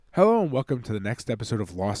Hello and welcome to the next episode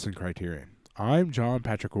of Lost in Criterion. I'm John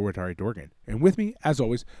Patrick Orwatari Dorgan, and with me, as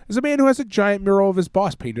always, is a man who has a giant mural of his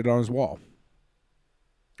boss painted on his wall.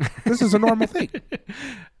 This is a normal thing.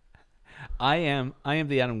 I am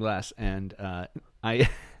the Adam Glass, and I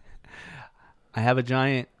have a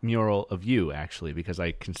giant mural of you, actually, because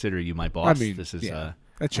I consider you my boss. I mean, this is that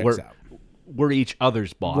checks out. We're each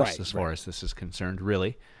other's boss Right, as far as this is concerned,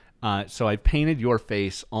 really. So I've painted your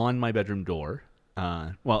face on my bedroom door.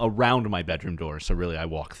 Around my bedroom door, so really I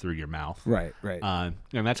walk through your mouth. Right. And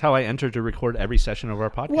that's how I enter to record every session of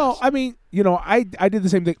our podcast. Well, I mean, I did the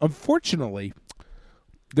same thing. Unfortunately,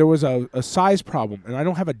 there was a size problem, and I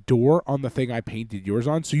don't have a door on the thing I painted yours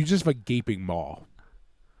on, so you just have a gaping maw.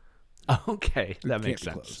 Okay, that makes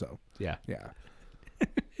sense. Close, so. Yeah.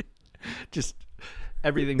 Just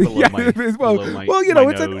everything below my below my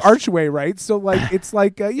it's nose. an archway, right? So it's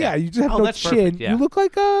like you just have no that's chin. perfect, yeah. You look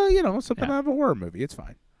like something out of a horror movie. It's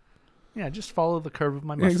fine. Yeah, just follow the curve of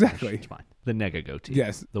my mustache. Exactly. It's fine. The nega goatee.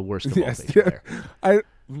 Yes. The worst of all Yes. facial hair.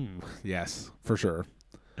 Yes, for sure.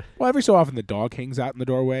 Well, every so often the dog hangs out in the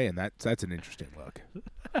doorway, and that's an interesting look.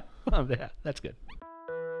 Well, yeah, that's good.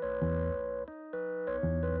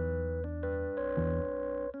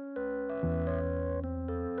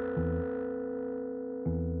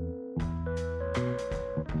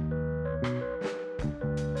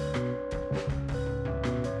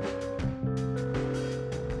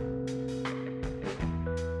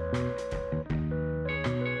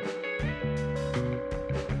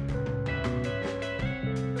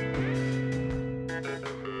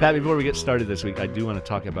 Pat, before we get started this week, I do want to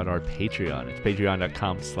talk about our Patreon. It's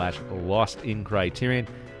patreon.com/lostincriterion.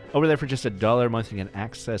 Over there for just $1 a month, you get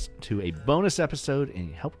access to a bonus episode and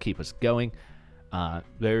you help keep us going.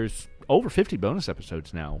 There's over 50 bonus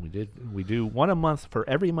episodes now. We do one a month for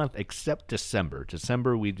every month except December.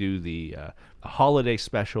 December we do the holiday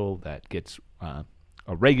special that gets a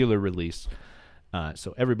regular release,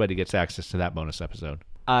 so everybody gets access to that bonus episode.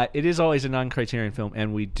 It is always a non-Criterion film,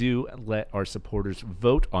 and we do let our supporters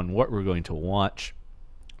vote on what we're going to watch.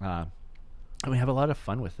 And we have a lot of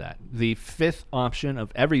fun with that. The fifth option of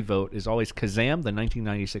every vote is always Kazam, the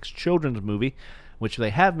 1996 children's movie, which they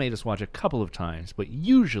have made us watch a couple of times, but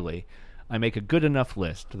usually I make a good enough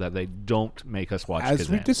list that they don't make us watch Kazam. As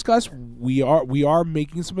we discussed, we are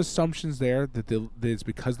making some assumptions there that it's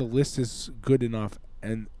because the list is good enough,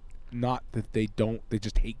 and not that they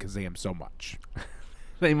just hate Kazam so much.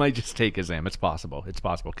 They might just take Kazam. It's possible.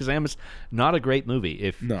 Kazam is not a great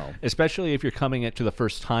movie, especially if you're coming it to the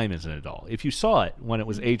first time as an adult. If you saw it when it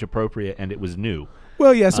was age appropriate and it was new.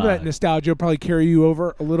 Well, yeah, some of that nostalgia will probably carry you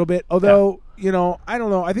over a little bit. Although, I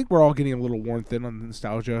don't know. I think we're all getting a little worn thin on the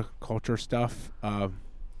nostalgia culture stuff. And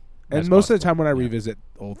most of the time when I revisit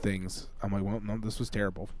old things, I'm like, well, no, this was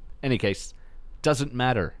terrible. Any case, doesn't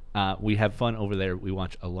matter. We have fun over there. We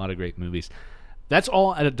watch a lot of great movies. That's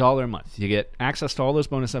all at $1 a month. You get access to all those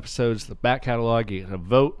bonus episodes, the back catalog. You get a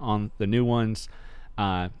vote on the new ones.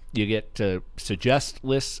 You get to suggest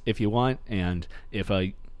lists if you want. And if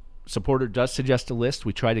a supporter does suggest a list,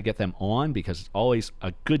 we try to get them on because it's always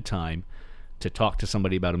a good time to talk to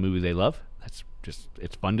somebody about a movie they love. It's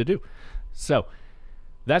fun to do. So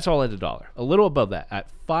that's all at $1. A little above that, at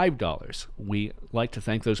 $5, we like to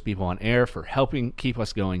thank those people on air for helping keep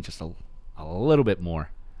us going just a little bit more.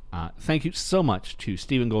 Thank you so much to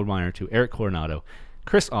Stephen Goldmeyer, to Eric Coronado,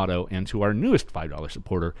 Chris Otto, and to our newest $5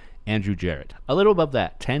 supporter, Andrew Jarrett. A little above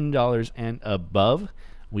that, $10 and above,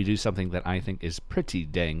 we do something that I think is pretty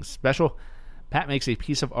dang special. Pat makes a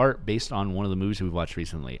piece of art based on one of the movies we've watched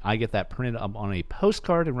recently. I get that printed up on a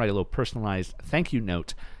postcard and write a little personalized thank you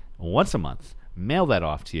note once a month. Mail that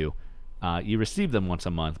off to you. You receive them once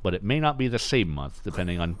a month, but it may not be the same month,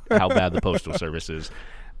 depending on how bad the postal service is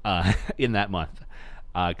in that month.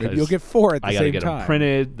 Maybe you'll get 4 at the same time. I got to get them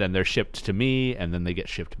printed, then they're shipped to me, and then they get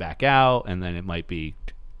shipped back out, and then it might be,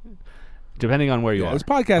 depending on where you are. This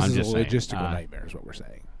podcast is a logistical nightmare, is what we're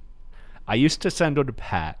saying. I used to send them to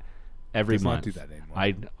Pat every month. Not do that anymore.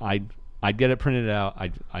 I'd get it printed out.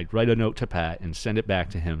 I'd write a note to Pat and send it back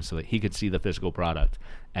to him so that he could see the physical product,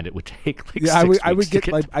 and it would take like 6 weeks I would to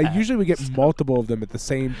get I usually would get multiple of them at the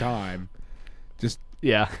same time.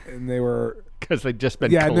 And they were because they'd just been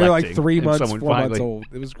collecting. And they're like 3 months, 4 finally, months old.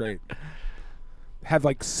 It was great. Had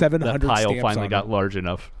like 700 that pile stamps finally on got it. large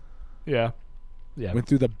enough. Yeah. Went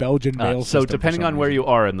through the Belgian mail system. So depending on where you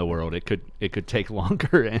are in the world, it could take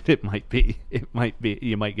longer, and it might be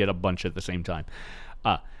you might get a bunch at the same time.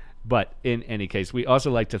 But in any case, we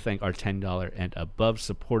also like to thank our $10 and above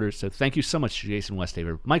supporters. So thank you so much to Jason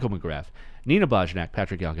Westhaver, Michael McGrath, Nina Bojnak,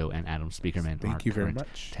 Patrick Yalgo, and Adam Speakerman. Thank you very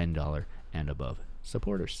much. $10 and above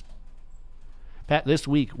supporters. Pat, this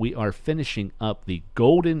week we are finishing up the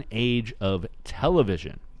golden age of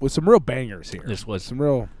television. With some real bangers here. This was some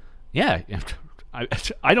real... Yeah.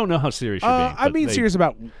 I don't know how serious you're being. I'm being serious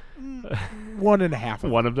about one and a half of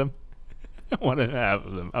them. One of them? One and a half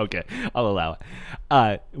of them. Okay, I'll allow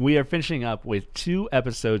it. We are finishing up with 2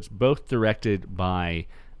 episodes, both directed by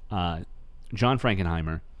John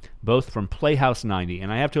Frankenheimer, both from Playhouse 90.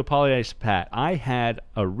 And I have to apologize to Pat. I had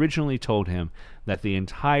originally told him that the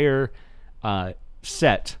entire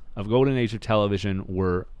set of Golden Age of Television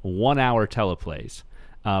were 1-hour teleplays.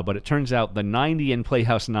 But it turns out the 90 in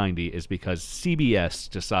Playhouse 90 is because CBS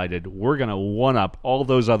decided we're going to one-up all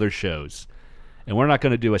those other shows. And we're not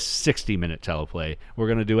going to do a 60-minute teleplay. We're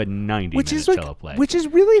going to do a 90-minute teleplay. Which is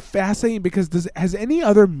really fascinating because has any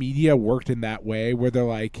other media worked in that way where they're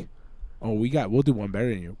like, oh, we'll do one better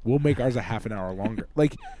than you. We'll make ours a half an hour longer.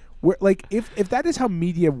 If that is how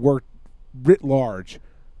media worked writ large,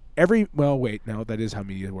 that is how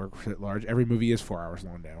media works writ large. Every movie is 4 hours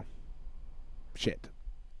long now. Shit.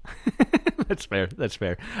 That's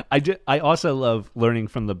fair. I also love learning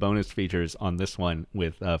from the bonus features on this one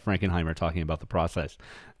with Frankenheimer talking about the process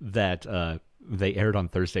that they aired on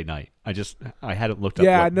Thursday night. I hadn't looked up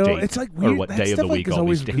date it's like weird. Or what day of the week all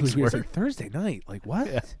these dates were. Like Thursday night, like what?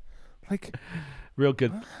 Yeah. Like real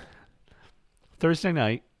good. Thursday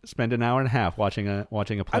night, spend an hour and a half watching a play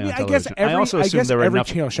on television. I also assume there were enough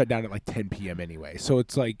channel shut down at like 10 p.m. anyway, so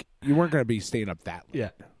it's like you weren't going to be staying up that late. Yeah.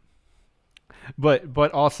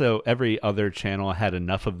 But also every other channel had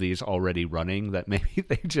enough of these already running that maybe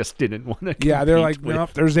they just didn't want to. Yeah, they're like, no,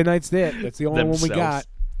 Thursday night's it. That's the only one we got.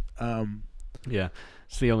 Yeah,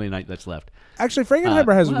 it's the only night that's left. Actually,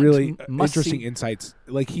 Frankenheimer has really interesting insights.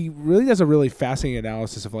 Like he really does a really fascinating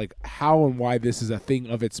analysis of like how and why this is a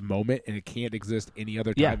thing of its moment and it can't exist any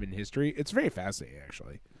other time in history. It's very fascinating,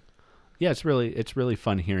 actually. Yeah, it's really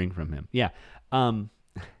fun hearing from him. Yeah,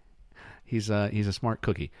 he's a smart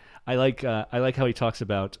cookie. I like how he talks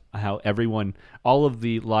about how all of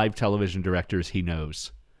the live television directors he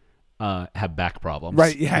knows have back problems,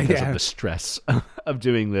 right? Yeah, because of the stress of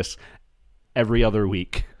doing this every other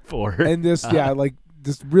week and this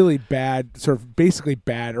this really bad sort of basically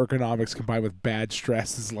bad ergonomics combined with bad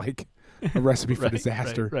stress is like a recipe for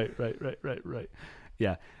disaster. Right.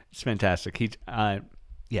 Yeah, it's fantastic. He's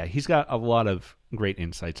got a lot of great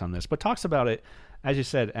insights on this, but talks about it, as you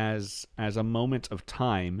said, as a moment of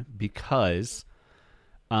time because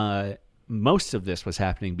most of this was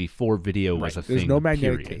happening before video was a thing. There's no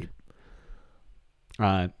magnetic tape.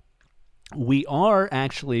 We are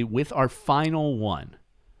actually with our final one,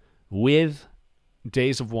 with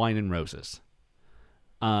Days of Wine and Roses.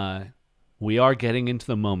 We are getting into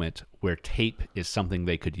the moment where tape is something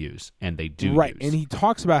they could use, and they do. Right, and he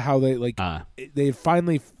talks about how they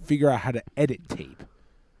finally figure out how to edit tape.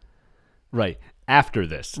 Right. After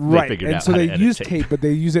this, they figured out so how they to edit use tape, but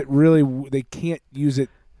they use it really. They can't use it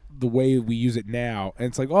the way we use it now, and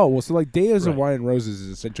it's like, oh well, so like Days of Wine and Roses is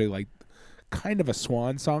essentially like kind of a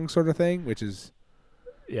swan song sort of thing, which is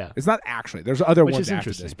it's not actually. There's other ones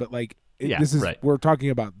after this, but like this is we're talking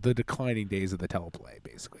about the declining days of the teleplay,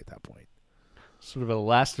 basically at that point. Sort of a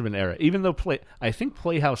last of an era, even though I think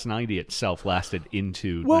Playhouse 90 itself lasted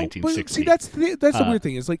into 1960. But see, that's the weird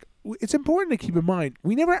thing. Is like it's important to keep in mind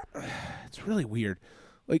we never. It's really weird.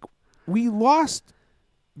 Like we lost.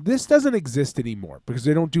 This doesn't exist anymore because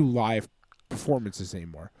they don't do live performances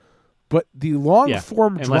anymore. But the long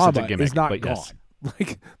form drama is not gone. Yes.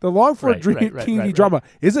 Like the long form TV drama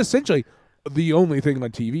is essentially the only thing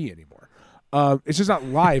on TV anymore. It's just not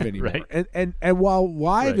live anymore. And while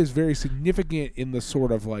live is very significant in the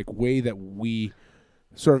sort of like way that we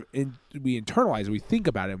sort of we internalize it, we think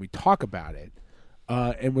about it, and we talk about it,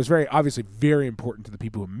 and was very obviously very important to the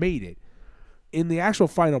people who made it. In the actual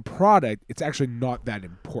final product, it's actually not that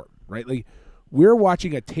important, right? Like we're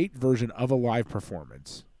watching a taped version of a live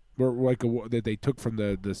performance, where that they took from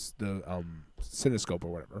the Cinescope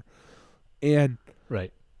or whatever, and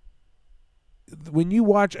when you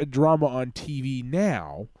watch a drama on TV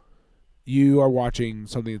now, you are watching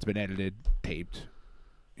something that's been edited, taped.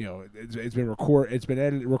 You know, it's been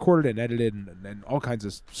recorded and edited, and all kinds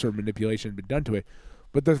of sort of manipulation been done to it.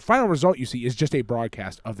 But the final result you see is just a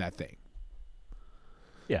broadcast of that thing.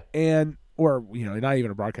 Yeah, or not even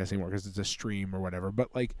a broadcast anymore because it's a stream or whatever.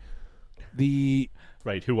 But like who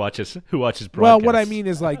watches broadcasts? Well, what I mean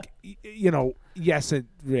is like yes and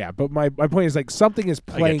yeah, but my point is like something is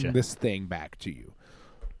playing this thing back to you.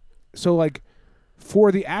 So like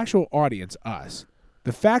for the actual audience, us,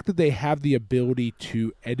 the fact that they have the ability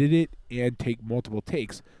to edit it and take multiple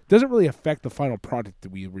takes doesn't really affect the final product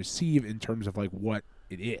that we receive in terms of like what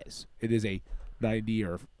it is. It is a 90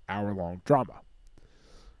 or hour long drama.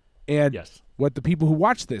 And Yes. what the people who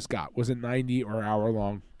watched this got was a 90 or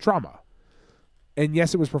hour-long drama. And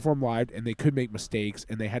yes, it was performed live, and they could make mistakes,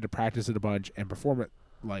 and they had to practice it a bunch and perform it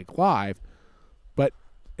like live. But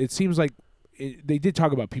it seems like they did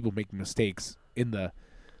talk about people making mistakes in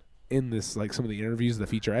this, like some of the interviews, the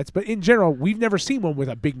featurettes. But in general, we've never seen one with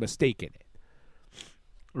a big mistake in it.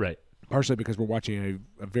 Right. Partially because we're watching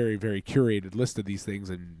a very, very curated list of these things,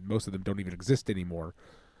 and most of them don't even exist anymore.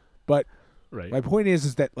 But Right. my point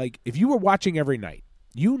is that, like, if you were watching every night,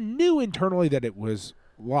 you knew internally that it was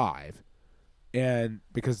live, and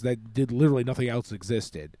because that did literally nothing else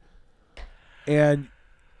existed. And,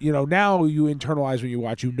 you know, now you internalize when you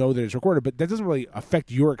watch, you know that it's recorded, but that doesn't really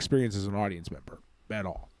affect your experience as an audience member at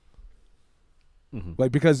all. Mm-hmm.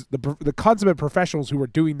 Like, because the consummate professionals who were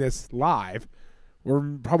doing this live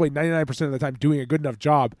were probably 99% of the time doing a good enough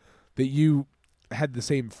job that you had the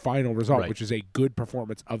same final result, Right. which is a good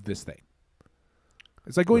performance of this thing.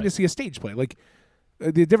 It's like going Right. to see a stage play. Like,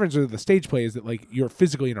 the difference with the stage play is that, like, you're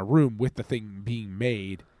physically in a room with the thing being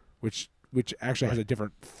made, which actually has a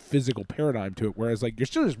different physical paradigm to it, whereas, like, you're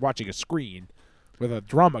still just watching a screen with a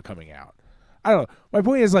drama coming out. I don't know. My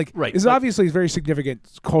point is, like, Right, it's like- obviously very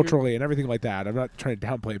significant culturally and everything like that. I'm not trying to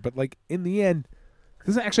downplay it, but, like, in the end, it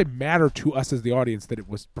doesn't actually matter to us as the audience that it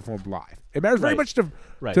was performed live. It matters very Right. much to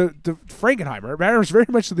Right. to Frankenheimer. It matters very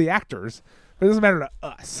much to the actors, but it doesn't matter to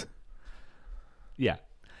us. Yeah.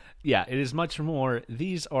 Yeah, it is much more.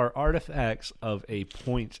 These are artifacts of a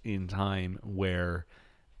point in time where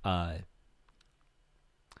the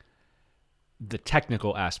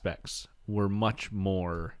technical aspects were much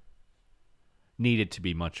more needed to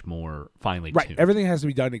be much more finely Right. tuned. Everything has to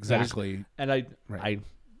be done exactly. And Right.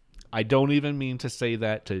 I don't even mean to say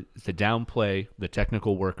that to downplay the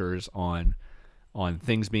technical workers on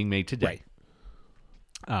things being made today.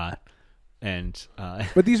 Right.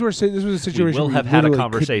 But this was a situation we will where have you had a literally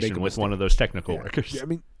conversation couldn't make with a one of mistake. those technical Yeah. workers. Yeah, I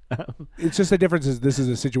mean, it's just the difference is this is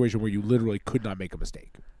a situation where you literally could not make a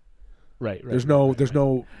mistake. Right. There's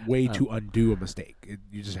no way to undo a mistake.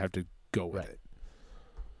 You just have to go with it.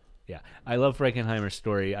 Yeah, I love Frankenheimer's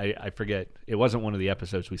story. I forget, it wasn't one of the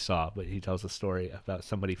episodes we saw, but he tells a story about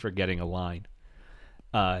somebody forgetting a line,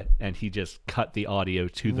 and he just cut the audio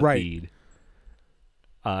to the Right. feed,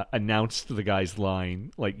 announced the guy's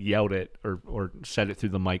line, like yelled it or said it through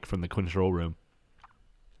the mic from the control room,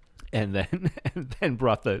 and then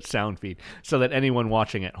brought the sound feed so that anyone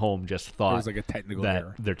watching at home just It thought was like a technical that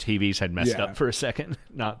error. their TVs had messed Yeah. up for a second,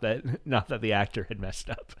 not that the actor had messed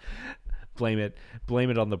up. Blame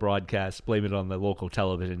it on the broadcast. Blame it on the local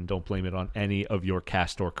television. Don't blame it on any of your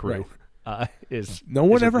cast or crew. No one is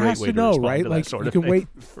a ever great has way to know, respond right? that Like, sort you of can thing. wait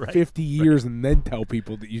Right. 50 years and then tell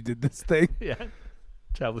people that you did this thing. Yeah,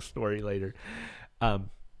 tell the story later.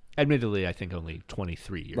 Admittedly, I think only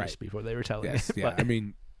 23 years Right. before they were telling Yes, it. yeah. But, I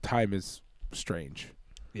mean, time is strange.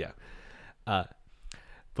 yeah.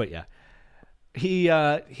 But yeah, he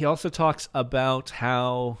also talks about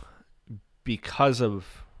how because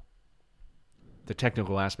of the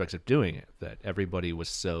technical aspects of doing it, that everybody was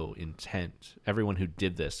so intent. Everyone who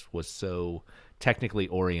did this was so technically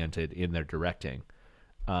oriented in their directing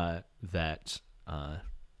that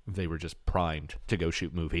they were just primed to go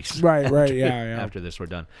shoot movies. Right, after, yeah. After this were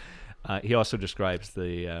done, he also describes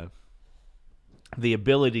the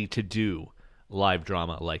ability to do live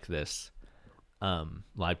drama like this,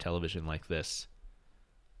 live television like this,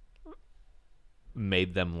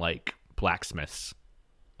 made them like blacksmiths.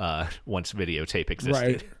 Once videotape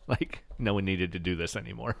existed, Right. like no one needed to do this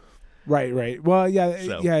anymore. Right. Well, yeah,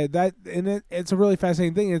 So- yeah. That and it's a really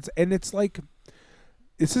fascinating thing. It's like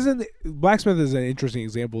this isn't blacksmith is an interesting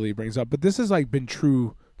example that he brings up, but this has like been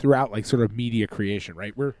true throughout like sort of media creation,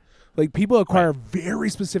 right? Where like people acquire very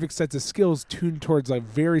specific sets of skills tuned towards like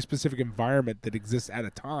very specific environment that exists at a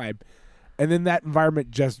time, and then that environment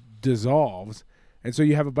just dissolves, and so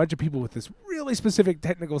you have a bunch of people with this really specific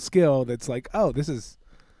technical skill that's like, oh, this is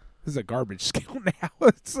a garbage skill now.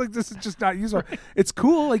 It's like, this is just not useful. Right. It's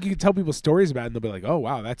cool. Like, you can tell people stories about it and they'll be like, oh,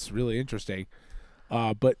 wow, that's really interesting.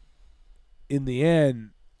 But in the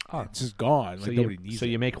end, it's just gone. Like, nobody needs it. So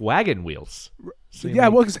you make wagon wheels.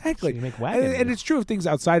 Well, exactly. So you make wagon and it's true of things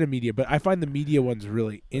outside of media, but I find the media ones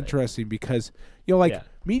really interesting because, you know, like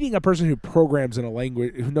meeting a person who programs in a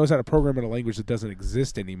language, who knows how to program in a language that doesn't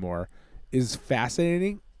exist anymore is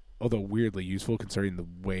fascinating, although weirdly useful considering the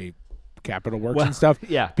way Capital works and stuff.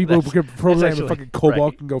 Yeah, people who can program in fucking COBOL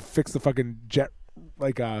right. can go fix the fucking jet,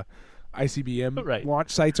 like ICBM Right.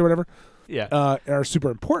 launch sites or whatever. Yeah, are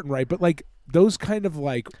super important, right? But like those kind of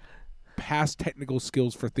like past technical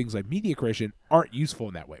skills for things like media creation aren't useful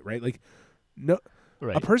in that way, right? Like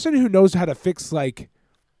a person who knows how to fix like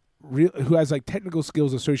who has like technical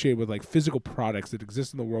skills associated with like physical products that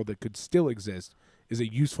exist in the world that could still exist is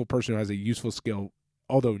a useful person who has a useful skill,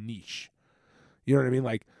 although niche. You know what I mean?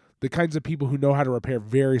 Like the kinds of people who know how to repair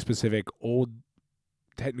very specific old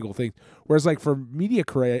technical things. Whereas like for media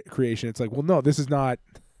creation, it's like, well, no, this is not.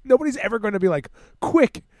 Nobody's ever going to be like,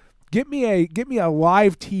 quick, get me a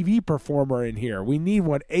live TV performer in here. We need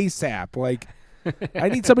one ASAP. Like, I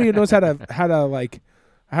need somebody who knows how to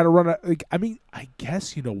run a, like, I mean, I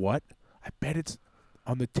guess, you know what? I bet it's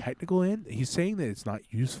on the technical end. He's saying that it's not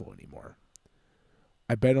useful anymore.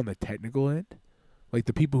 I bet on the technical end, like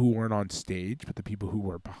the people who weren't on stage, but the people who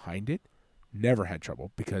were behind it never had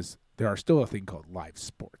trouble because there are still a thing called live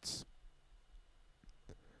sports.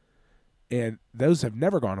 And those have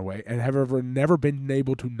never gone away and have never been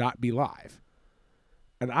able to not be live.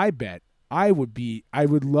 And I bet I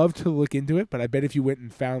would love to look into it, but I bet if you went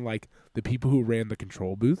and found like the people who ran the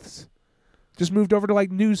control booths, just moved over to like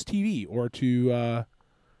news TV or to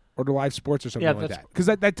live sports or something like that. Because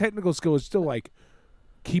that technical skill is still like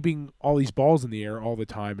keeping all these balls in the air all the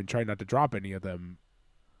time and trying not to drop any of them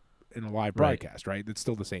in a live broadcast, right? That's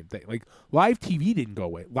still the same thing. Like live TV didn't go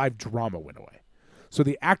away. Live drama went away. So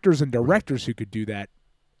the actors and directors who could do that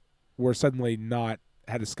were suddenly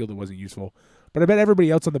had a skill that wasn't useful. But I bet everybody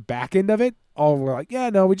else on the back end of it all were like, yeah,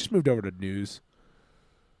 no, we just moved over to news.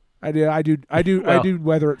 I do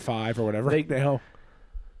weather at 5 or whatever.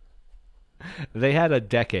 They had a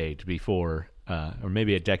decade before, or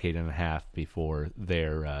maybe a decade and a half before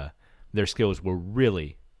their skills were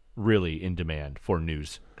really, really in demand for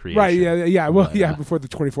news creation. Right? Yeah. Well, but, before the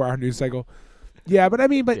 24-hour news cycle. Yeah, but I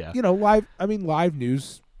mean, you know, live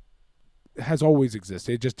news has always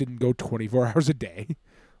existed. It just didn't go 24 hours a day.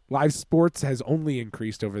 Live sports has only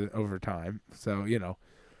increased over time. So, you know,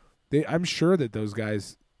 I'm sure that those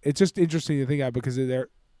guys. It's just interesting to think about because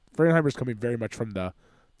Frankenheimer's coming very much from the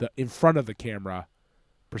in front of the camera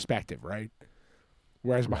perspective, right?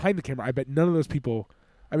 Whereas behind the camera, I bet none of those people.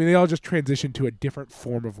 I mean, they all just transitioned to a different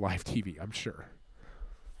form of live TV. I'm sure.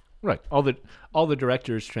 Right. All the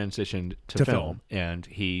directors transitioned to film, and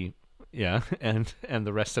and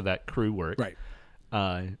the rest of that crew work. Right.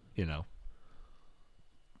 You know,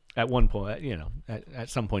 at one point, you know,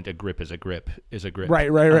 at some point, a grip is a grip.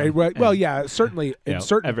 Right. Well, yeah, certainly in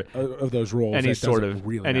certain of those roles, any sort of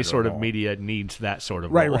really media needs that sort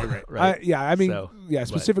of role. Right. I mean,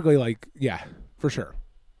 specifically, like, for sure.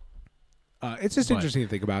 It's just interesting to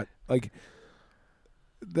think about, like.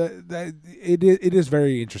 It is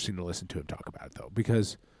very interesting to listen to him talk about it though,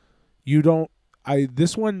 because we'll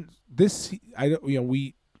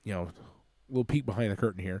peek behind the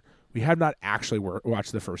curtain here. We have not actually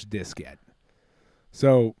watched the first disc yet.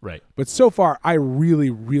 So, right. But so far, I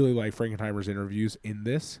really, really like Frankenheimer's interviews in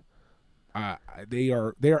this. They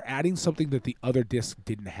are adding something that the other disc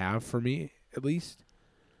didn't have for me, at least,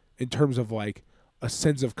 in terms of like a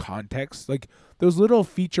sense of context. Like those little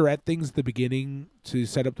featurette things at the beginning to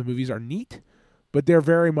set up the movies are neat, but they're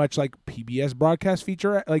very much like PBS broadcast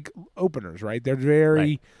feature like openers, right? They're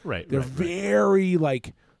very very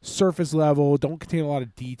like surface level, don't contain a lot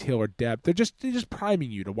of detail or depth. They're just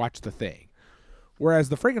priming you to watch the thing. Whereas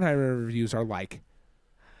the Frankenheimer reviews are like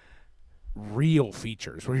real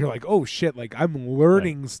features where you're like, oh shit, like I'm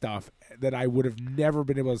learning stuff that I would have never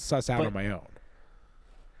been able to suss out on my own.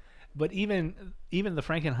 But even the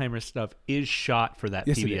Frankenheimer stuff is shot for that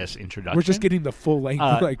PBS introduction. We're just getting the full length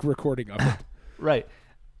like recording of it. Right.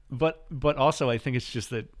 But also I think it's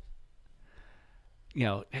just that, you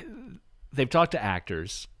know, they've talked to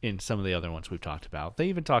actors in some of the other ones we've talked about. They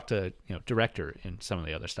even talked to, you know, director in some of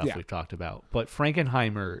the other stuff we've talked about. But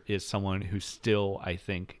Frankenheimer is someone who still, I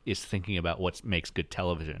think, is thinking about what makes good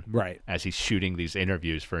television. Right. As he's shooting these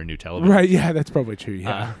interviews for a new television. Right, yeah, that's probably true,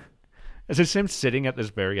 yeah. It's just him sitting at this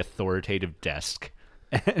very authoritative desk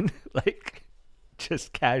and like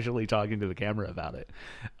just casually talking to the camera about it.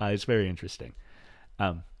 It's very interesting.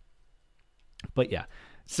 But yeah,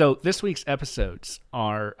 so this week's episodes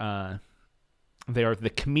are they are The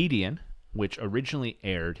Comedian, which originally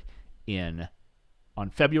aired on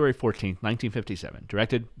February 14th, 1957,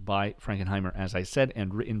 directed by Frankenheimer, as I said,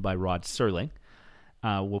 and written by Rod Serling.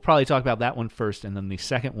 We'll probably talk about that one first, and then the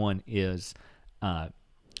second one is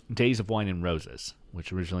Days of Wine and Roses,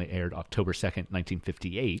 which originally aired October 2nd,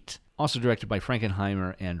 1958. Also directed by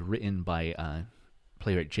Frankenheimer and written by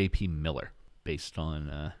playwright J.P. Miller, based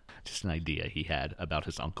on just an idea he had about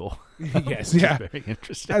his uncle. Yes, yeah. Very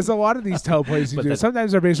interesting. As a lot of these teleplays you do,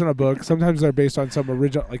 sometimes they're based on a book, sometimes they're based on some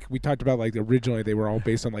original, like we talked about, like originally they were all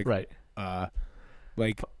based on like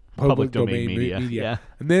public domain media. Yeah.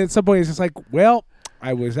 And then at some point it's just like, well,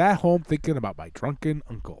 I was at home thinking about my drunken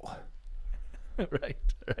uncle. right,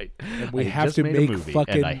 right. And we I have just to made a make movie,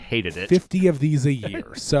 fucking and I hated it. 50 of these a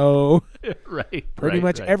year. So right. pretty right,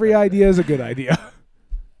 much right, every right. idea is a good idea.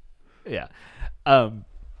 Yeah.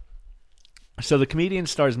 So the comedian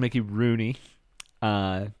stars Mickey Rooney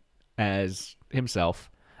as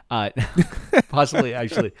himself. Possibly,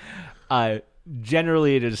 actually.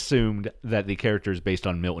 Generally, it is assumed that the character is based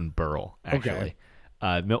on Milton Berle, actually.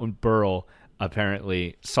 Okay. Milton Berle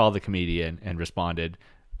apparently saw the comedian and responded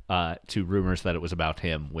to rumors that it was about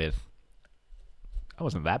him with, "I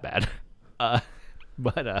wasn't that bad."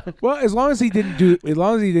 Well, as long as he didn't do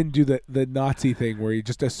the Nazi thing where he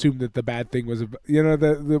just assumed that the bad thing was,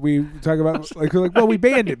 that we talk about, like, well, we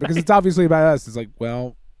banned it because it's obviously about us. It's like,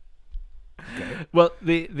 well, okay. Well,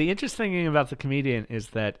 the interesting thing about the comedian is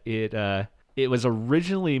that it was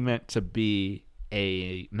originally meant to be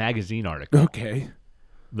a magazine article. Okay.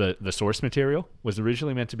 The source material was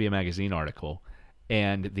originally meant to be a magazine article,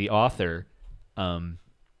 and the author,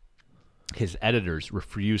 his editors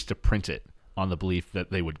refused to print it on the belief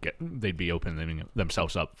that they'd be opening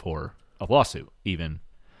themselves up for a lawsuit, even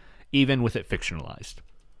with it fictionalized.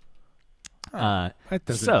 That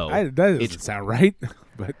doesn't sound right,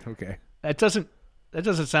 but okay. That doesn't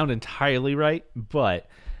sound entirely right, but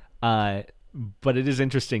it is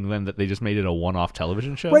interesting then that they just made it a one-off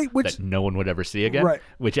television show that no one would ever see again. Right.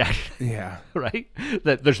 Which actually, yeah, right,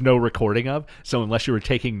 that there's no recording of. So unless you were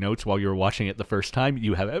taking notes while you were watching it the first time,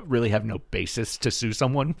 you really have no basis to sue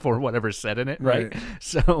someone for whatever's said in it. Right.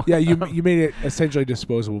 So yeah, you made it essentially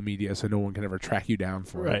disposable media, so no one can ever track you down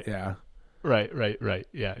for it. Yeah. Right.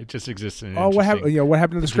 Yeah, it just exists in. What happened? What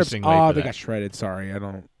happened to the scripts? Oh, they got shredded. Sorry,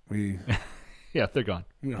 Yeah, they're gone.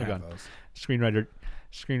 They're gone.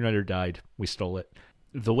 Screenwriter died. We stole it.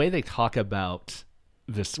 The way they talk about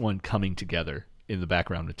this one coming together in the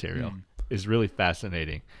background material is really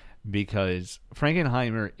fascinating, because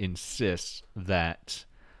Frankenheimer insists that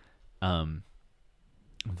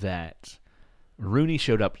that Rooney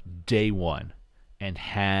showed up day one and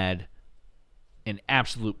had an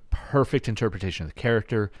absolute perfect interpretation of the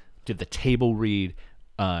character, did the table read,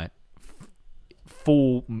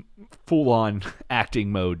 full on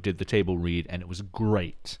acting mode, did the table read, and it was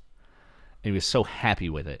great. And he was so happy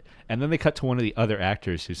with it. And then they cut to one of the other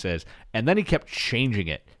actors who says, and then he kept changing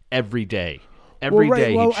it every day. Every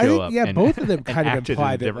day he'd show up. Yeah, both of them kind of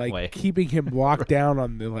imply that way. Keeping him locked down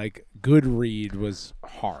on the good read was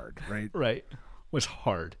hard, right? Right, was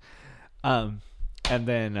hard. And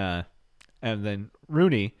then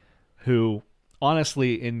Rooney, who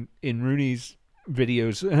honestly in Rooney's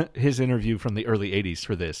videos, his interview from the early 80s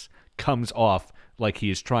for this comes off like he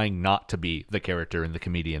is trying not to be the character and the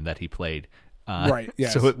comedian that he played. Right.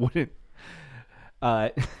 Yes. So it wouldn't.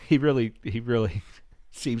 He really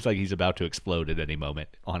seems like he's about to explode at any moment.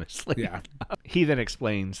 Honestly. Yeah. He then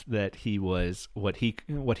explains that he was what he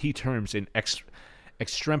terms an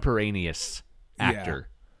extemporaneous actor.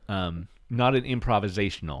 Yeah. Not an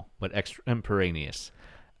improvisational, but extemporaneous.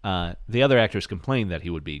 The other actors complained that he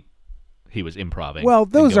was improving. Well,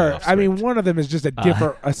 those are. I mean, one of them is just a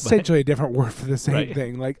different, essentially a different word for the same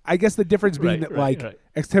thing. Like, I guess the difference being that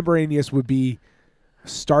extemporaneous would be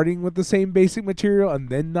starting with the same basic material and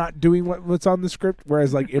then not doing what's on the script,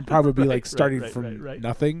 whereas improv would be starting from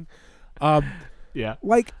nothing. Yeah.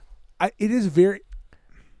 It is very.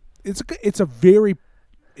 It's a very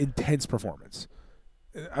intense performance.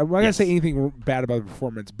 I'm not gonna say anything bad about the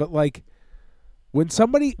performance, but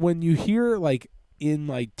when you hear in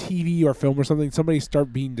TV or film or something, somebody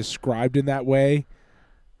start being described in that way,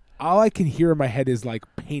 all I can hear in my head is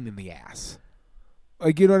pain in the ass.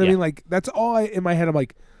 You know what I mean? That's all in my head. I'm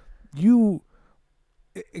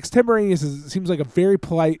extemporaneous seems like a very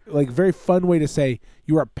polite, very fun way to say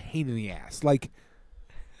you are a pain in the ass.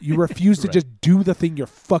 You refuse to just do the thing you're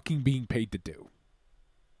fucking being paid to do.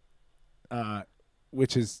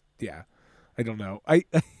 Which is, I don't know.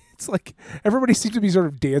 It's everybody seems to be sort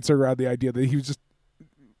of dancing around the idea that he was just.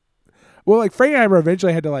 Well, Frankenheimer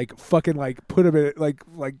eventually had to fucking put him in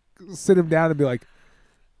sit him down and be like,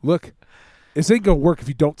 look, this ain't gonna work if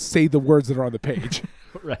you don't say the words that are on the page.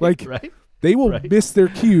 Right. They will miss their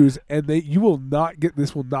cues, and you will not get.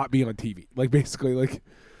 This will not be on TV. Basically,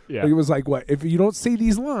 it was what if you don't say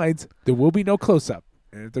these lines, there will be no close up.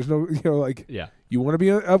 And if there's no, you want to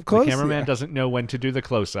be up close. The cameraman doesn't know when to do the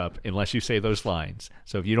close up unless you say those lines.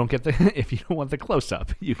 So if you don't want the close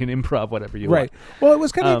up, you can improv whatever you want. Well, it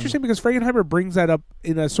was kind of interesting because Frankenheimer brings that up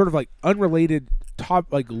in a sort of unrelated top,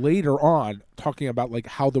 later on, talking about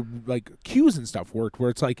how the cues and stuff worked, where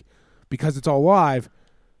it's because it's all live,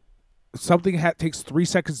 something takes 3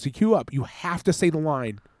 seconds to cue up. You have to say the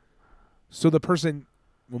line, so the person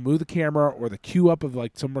will move the camera or the cue up of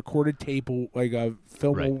like some recorded tape, like a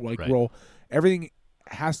film roll. Everything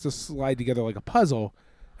has to slide together like a puzzle,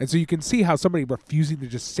 and so you can see how somebody refusing to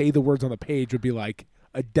just say the words on the page would be like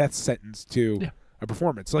a death sentence to a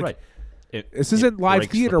performance. Like this isn't live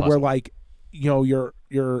theater where like you're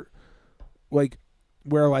like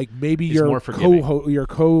where like maybe your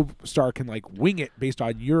co-star can like wing it based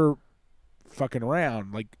on your fucking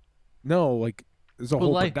around. Like no, like there's a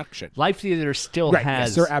whole production. Live theater still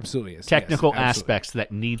has there absolutely is technical aspects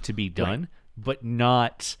that need to be done, but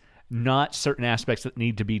not certain aspects that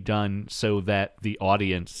need to be done so that the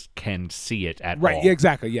audience can see it at all. Right, yeah,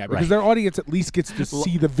 exactly, yeah, because their audience at least gets to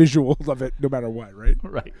see the visuals of it no matter what, right?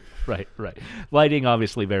 Right. Lighting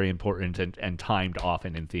obviously very important and timed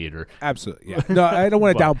often in theater. Absolutely, yeah. No, I don't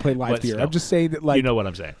want to downplay live theater. Still, I'm just saying that, like, you know what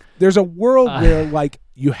I'm saying. There's a world where like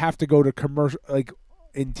you have to go to commercial, like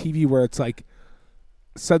in TV, where it's like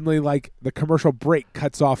suddenly like the commercial break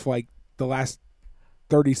cuts off like the last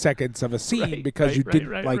 30 seconds of a scene because you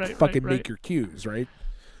didn't fucking make your cues, right?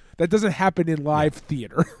 That doesn't happen in live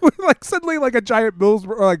theater. Like suddenly like a giant Mills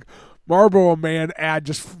or like Marlboro Man ad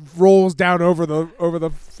just rolls down over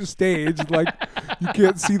the stage. Like you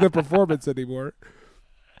can't see the performance anymore.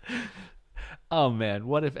 Oh man,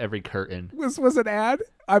 what if every curtain was an ad?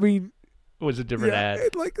 I mean, was a different ad.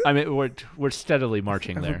 I mean, we're steadily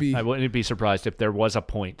marching there. I wouldn't be surprised if there was a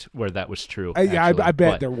point where that was true. I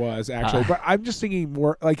bet there was actually, but I'm just thinking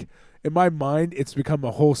more like in my mind, it's become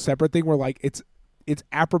a whole separate thing where like it's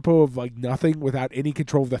apropos of like nothing without any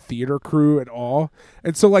control of the theater crew at all,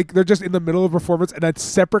 and so like they're just in the middle of a performance, and that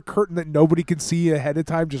separate curtain that nobody can see ahead of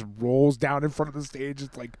time just rolls down in front of the stage.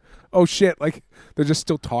 It's like, oh shit! Like they're just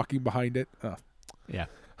still talking behind it.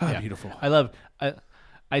 Beautiful.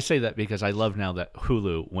 I say that because I love now that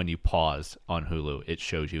Hulu, when you pause on Hulu, it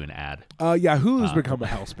shows you an ad. Hulu's become a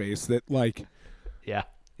hell space that like. Yeah.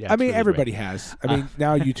 I mean, really everybody has. I mean,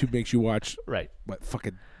 now YouTube makes you watch what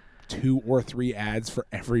fucking 2 or 3 ads for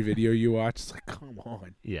every video you watch. It's like, come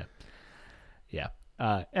on. Yeah.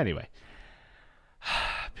 Anyway,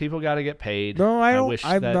 people got to get paid. No, I wish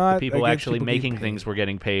that the people actually making things were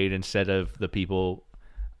getting paid instead of the people.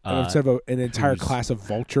 Instead of an entire class of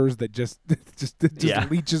vultures that just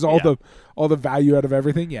leeches all the value out of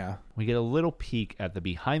everything. Yeah, we get a little peek at the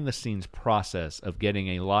behind the scenes process of getting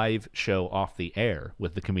a live show off the air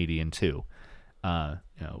with the comedian too.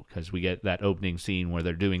 Because we get that opening scene where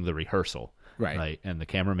they're doing the rehearsal, right, and the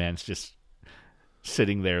cameraman's just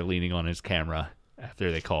sitting there leaning on his camera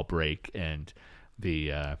after they call break, and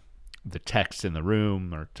the techs in the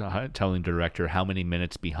room are telling the director how many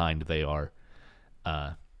minutes behind they are.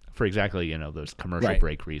 For exactly, those commercial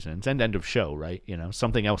break reasons and end of show, right?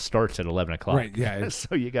 Something else starts at 11 o'clock. Right, yeah.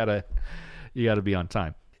 So you gotta be on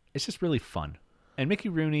time. It's just really fun. And Mickey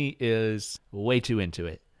Rooney is way too into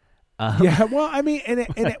it. Yeah, well, I mean, and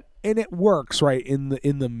it works, right, in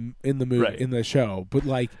the movie, in the show. But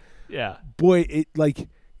like, yeah, boy, it like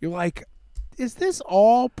you're like, is this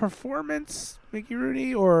all performance, Mickey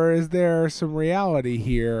Rooney, or is there some reality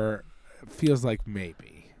here? It feels like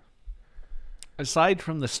maybe. Aside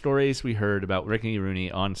from the stories we heard about Mickey Rooney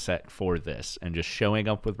on set for this and just showing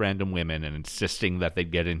up with random women and insisting that they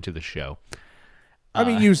get into the show. I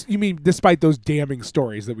mean, you mean despite those damning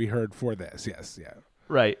stories that we heard for this? Yes, yeah.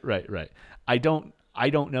 Right. I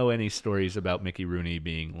don't know any stories about Mickey Rooney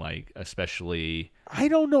being like especially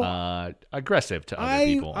aggressive to other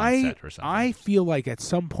people on set or something. I feel like at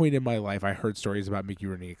some point in my life I heard stories about Mickey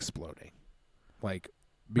Rooney exploding. Like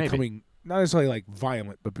becoming not necessarily like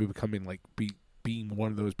violent, but becoming like being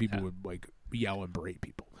one of those people who would like yell and berate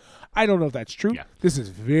people. I don't know if that's true. Yeah. This is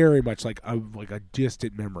very much like a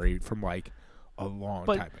distant memory from like a long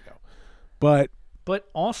time ago. But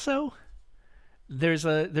also there's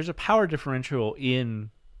a power differential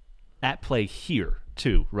at play here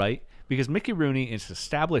too, right? Because Mickey Rooney is an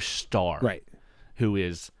established star, right, who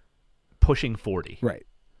is pushing 40, right,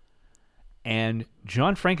 and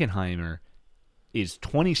John Frankenheimer is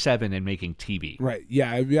 27 and making TV, right?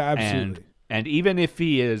 Yeah, absolutely. And even if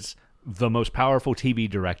he is the most powerful TV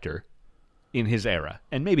director in his era,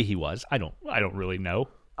 and maybe he was, I don't really know.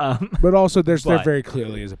 But also, there very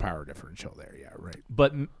clearly is a power differential there. Yeah,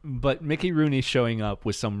 right. But Mickey Rooney showing up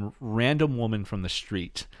with some random woman from the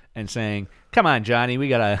street and saying, "Come on, Johnny, we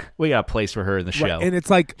got a place for her in the show." Right. And it's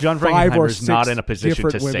like John Frankenheimer's not in a position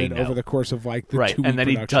to say no over the course of like the 2-week and then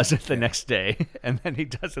production. He does it the next day, and then he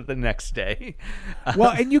does it the next day. Well,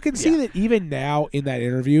 and you can see that even now in that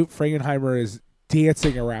interview, Frankenheimer is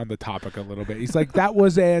dancing around the topic a little bit. He's like, that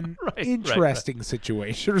was an interesting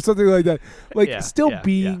situation or something like that. Like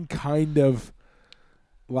kind of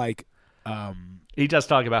like he does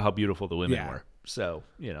talk about how beautiful the women were. So,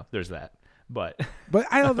 there's that. But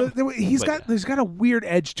I don't know. He's got a weird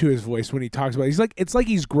edge to his voice when he talks about it. It's like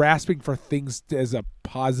he's grasping for things as a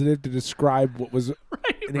positive to describe what was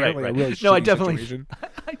inherently a really shitty situation.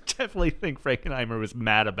 I definitely think Frankenheimer was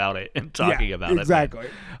mad about it and talking about exactly.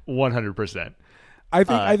 it. Exactly. 100%.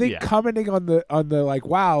 I think commenting on the like,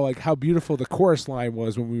 wow, like how beautiful the chorus line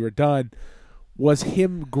was when we were done was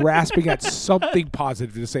him grasping at something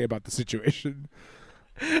positive to say about the situation.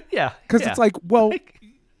 Yeah. Because it's like, well,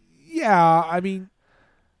 yeah, I mean,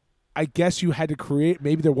 I guess you had to create,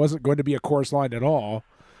 maybe there wasn't going to be a chorus line at all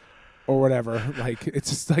or whatever. Like, it's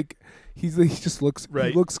just like, he just looks,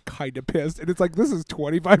 he looks kind of pissed. And it's like, this is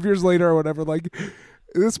 25 years later or whatever. Like,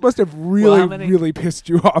 this must have really pissed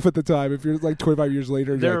you off at the time. If you're like 25 years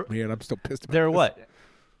later, you're like, man, I'm still pissed about this. What?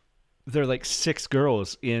 There are like 6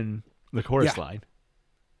 girls in the chorus line.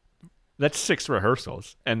 That's 6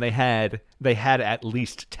 rehearsals. And they had at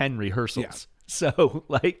least 10 rehearsals. Yeah. So,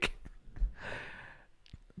 like,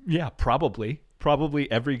 yeah, probably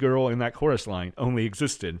every girl in that chorus line only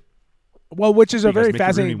existed. Well, which is a very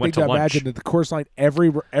fascinating thing to imagine, that the chorus line every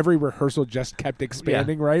rehearsal just kept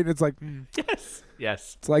expanding, right? It's like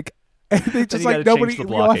yes. It's like they just like nobody.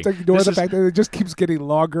 We all have to ignore the fact that it just keeps getting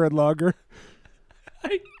longer and longer.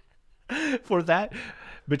 For that,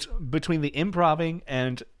 between the improving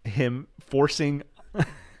and him forcing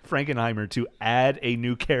Frankenheimer to add a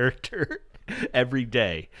new character every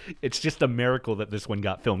day, it's just a miracle that this one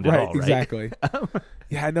got filmed at all, right? Exactly.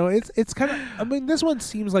 Yeah, no, it's kind of. I mean, this one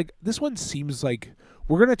seems like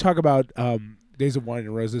we're going to talk about Days of Wine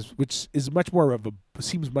and Roses, which is much more of a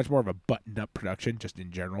buttoned up production, just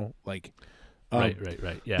in general. Like, right.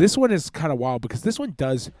 Yeah. This one is kind of wild because this one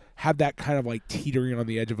does have that kind of like teetering on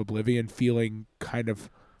the edge of oblivion feeling kind of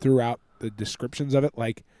throughout the descriptions of it.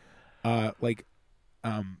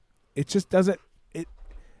 It just doesn't.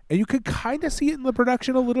 And you could kind of see it in the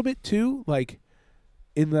production a little bit too, like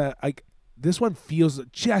in the like. This one feels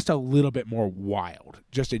just a little bit more wild,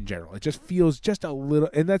 just in general. It just feels just a little,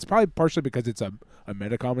 and that's probably partially because it's a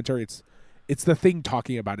meta commentary. It's the thing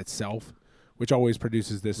talking about itself, which always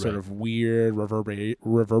produces this sort of weird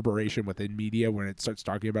reverberation within media when it starts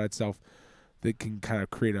talking about itself that can kind of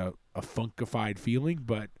create a funkified feeling.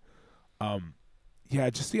 But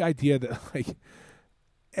just the idea that like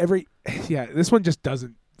this one just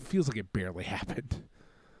feels like it barely happened.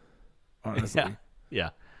 Honestly. Yeah.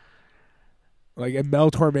 Like, and Mel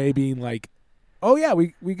Torme being like, oh yeah,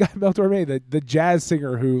 we got Mel Torme, the jazz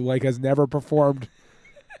singer who like has never performed.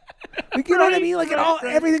 Like, you know what I mean? Like,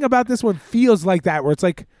 everything about this one feels like that, where it's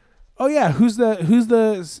like, oh yeah, who's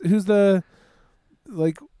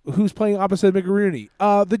playing opposite Mickey Rooney?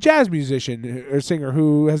 The jazz musician or singer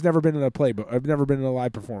who has never been in a play, but I've never been in a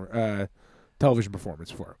live television performance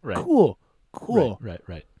before. Right. Cool.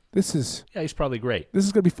 Right. He's probably great. This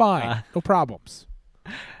is gonna be fine. No problems.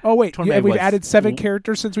 Oh wait, we've added 7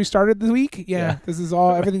 characters since we started the week. Yeah, this is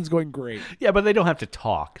all. Everything's going great. Yeah, but they don't have to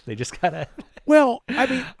talk. They just gotta. Well, I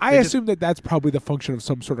mean, I assume that's probably the function of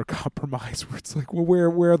some sort of compromise, where it's like, well,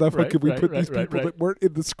 where the fuck can we put these people that weren't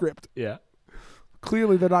in the script? Yeah,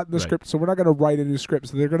 clearly they're not in the script, so we're not going to write a new script.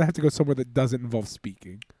 So they're going to have to go somewhere that doesn't involve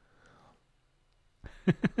speaking.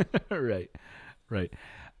 Right.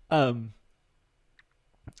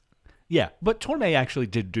 Yeah, but Torme actually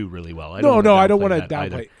did do really well. I don't want to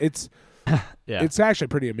downplay. It's actually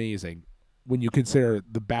pretty amazing when you consider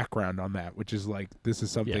the background on that, which is like, this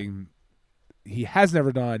is something he has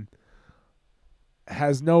never done,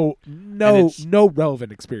 has no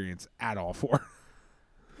relevant experience at all for.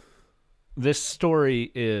 This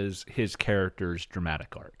story is his character's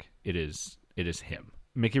dramatic arc. It is him.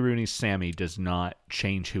 Mickey Rooney's Sammy does not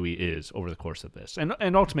change who he is over the course of this.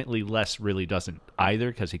 And ultimately, Les really doesn't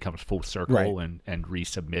either, because he comes full circle and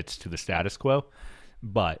resubmits to the status quo.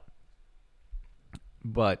 But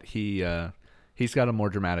he's got a more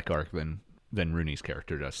dramatic arc than Rooney's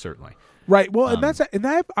character does, certainly. Right. Well,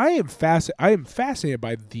 I am fascinated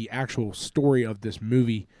by the actual story of this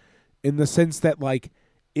movie, in the sense that like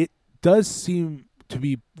it does seem to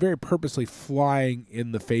be very purposely flying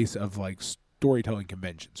in the face of like storytelling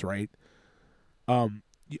conventions, right?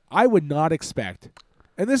 I would not expect,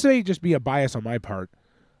 and this may just be a bias on my part,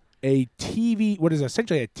 what is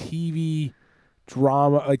essentially a TV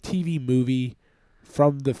drama, a TV movie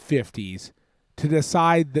from the 50s to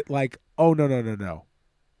decide that like, oh no,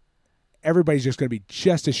 everybody's just going to be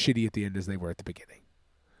just as shitty at the end as they were at the beginning.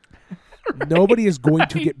 Nobody is going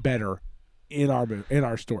to get better in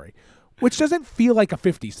our story. Which doesn't feel like a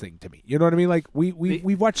 50s thing to me. You know what I mean? Like,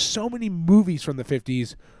 we've watched so many movies from the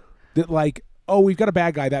 50s that, like, oh, we've got a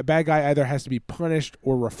bad guy. That bad guy either has to be punished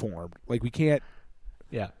or reformed. Like, we can't...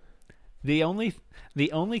 Yeah. The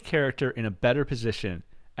only character in a better position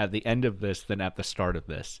at the end of this than at the start of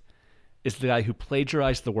this is the guy who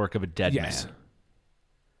plagiarized the work of a dead Yes.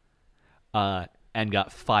 man. And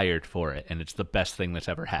got fired for it, and it's the best thing that's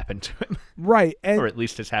ever happened to him. Right. Or at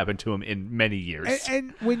least has happened to him in many years.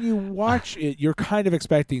 And when you watch it, you're kind of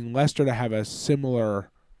expecting Lester to have a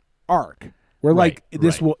similar arc where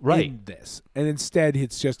this will end this, and instead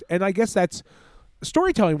it's just. And I guess that's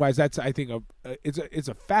storytelling wise. That's I think it's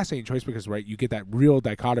a fascinating choice because you get that real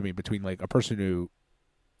dichotomy between like a person who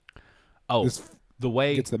the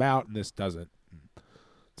way gets them out and this doesn't.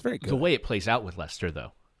 It's very good. The way it plays out with Lester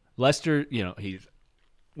though. Lester,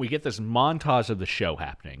 we get this montage of the show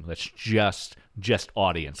happening that's just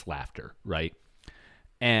audience laughter, right?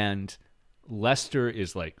 And Lester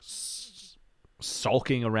is like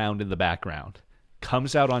sulking around in the background,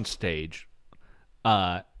 comes out on stage,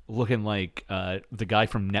 looking like the guy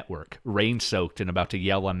from Network, rain-soaked and about to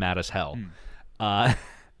yell, "I'm mad as hell," and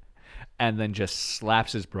then just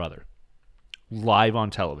slaps his brother live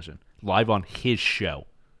on television, live on his show.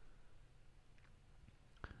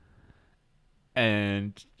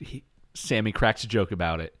 And Sammy cracks a joke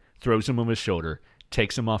about it, throws him on his shoulder,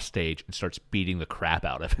 takes him off stage, and starts beating the crap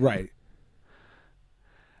out of him. Right.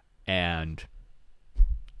 And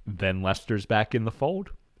then Lester's back in the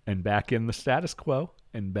fold, and back in the status quo,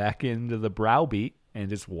 and back into the browbeat, and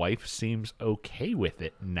his wife seems okay with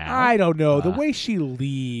it now. I don't know. The way she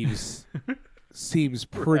leaves seems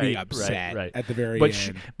pretty upset at the very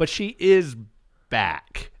end. But she is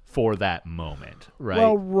back for that moment, right?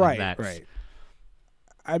 Well, right.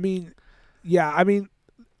 I mean,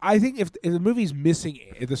 I think if the movie's missing,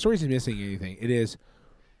 if the story's missing anything, it is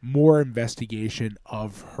more investigation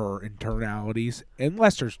of her internalities and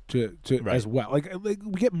Lester's to as well. Like we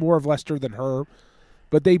get more of Lester than her,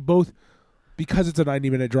 but they both, because it's a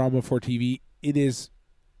 90-minute drama for TV, it is,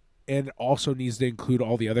 and also needs to include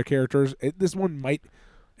all the other characters. This one might,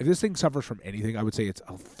 if this thing suffers from anything, I would say it's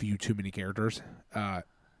a few too many characters.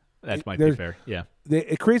 That might be fair. Yeah,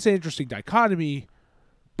 it creates an interesting dichotomy.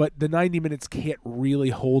 But the 90 minutes can't really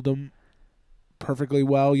hold them perfectly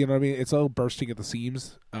well. You know what I mean? It's a little bursting at the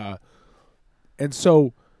seams. And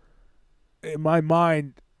so, in my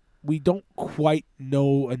mind, we don't quite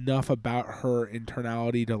know enough about her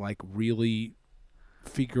internality to like really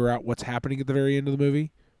figure out what's happening at the very end of the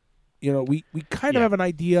movie. You know, we kind of have an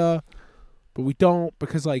idea, but we don't,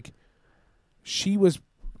 because like she was,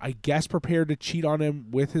 I guess, prepared to cheat on him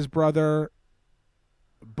with his brother,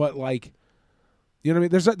 but like, you know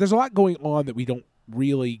what I mean? There's a lot going on that we don't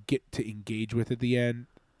really get to engage with at the end,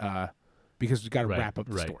 because we've got to wrap up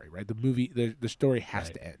the story, right? The movie, the story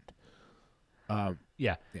has to end.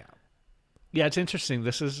 Yeah. It's interesting.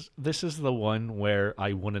 This is the one where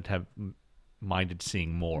I wouldn't have minded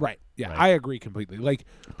seeing more. Right. Yeah, I agree completely. Like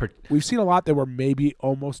we've seen a lot that were maybe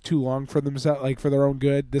almost too long for themselves, like for their own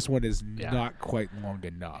good. This one is not quite long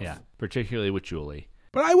enough. Yeah, particularly with Julie.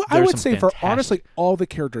 But I would say for honestly all the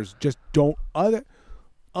characters just don't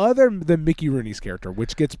other than Mickey Rooney's character,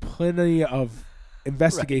 which gets plenty of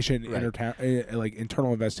investigation, like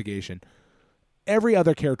internal investigation. Every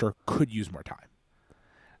other character could use more time.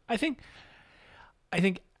 I think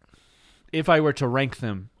if I were to rank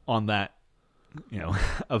them on that,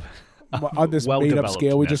 on this made up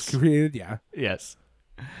scale we just created, yes,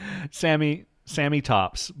 Sammy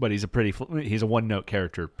tops, but he's a one-note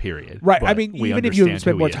character, period. Right. But I mean, even if you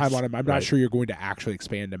spend more time on him, I'm not sure you're going to actually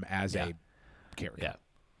expand him as a character. Yeah.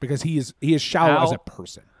 Because he is shallow as a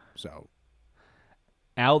person. So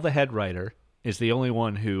Al, the head writer, is the only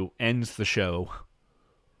one who ends the show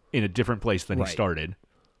in a different place than he started.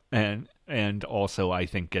 And also I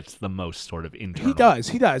think gets the most sort of internal.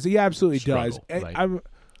 He does. He absolutely does.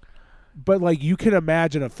 But like you can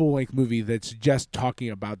imagine a full-length movie that's just talking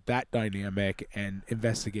about that dynamic and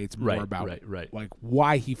investigates more about like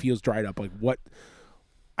why he feels dried up, like what.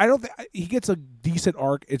 I don't think he gets a decent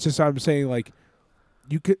arc. It's just I'm saying like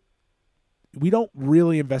we don't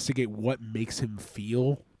really investigate what makes him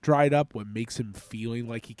feel dried up, what makes him feeling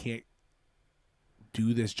like he can't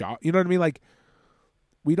do this job. You know what I mean? Like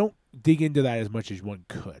we don't dig into that as much as one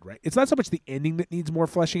could, right? It's not so much the ending that needs more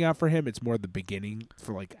fleshing out for him. It's more the beginning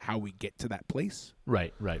for like how we get to that place.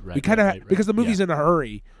 Right. We kind of, because the movie's in a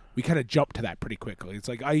hurry, we kind of jump to that pretty quickly. It's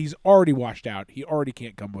like he's already washed out. He already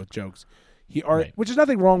can't come with jokes. Which is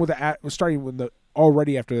nothing wrong with starting with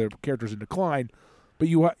already after the character's in decline, but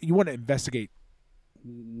you want to investigate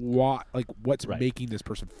what's making this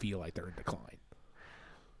person feel like they're in decline.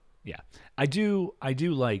 Yeah, I do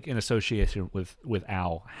like, in association with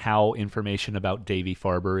Al, how information about Davy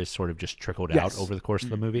Farber is sort of just trickled out over the course of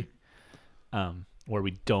the movie. where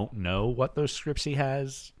we don't know what those scripts he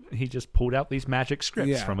has. He just pulled out these magic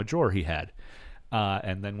scripts from a drawer he had.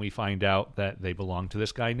 And then we find out that they belong to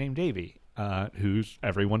this guy named Davy, who's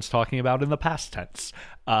everyone's talking about in the past tense.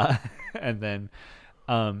 And then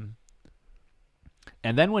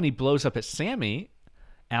when he blows up at Sammy,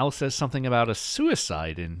 Al says something about a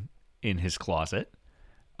suicide in his closet,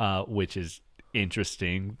 which is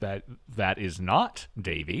interesting that is not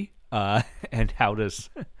Davy. And how does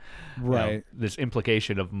this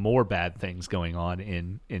implication of more bad things going on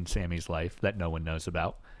in Sammy's life that no one knows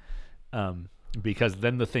about? Because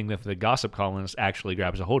then the thing that the gossip columnist actually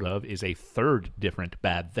grabs a hold of is a third different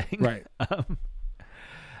bad thing. Right.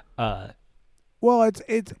 Well,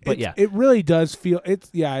 it really does feel it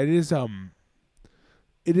is a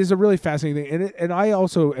really fascinating thing, and I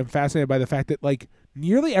also am fascinated by the fact that like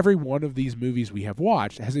nearly every one of these movies we have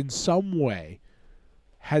watched has in some way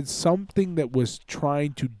had something that was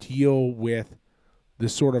trying to deal with the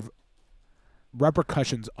sort of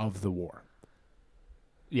repercussions of the war.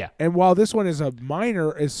 Yeah. And while this one is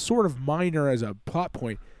sort of minor as a plot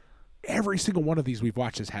point, every single one of these we've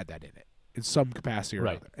watched has had that in it in some capacity or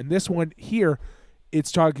another. And this one here,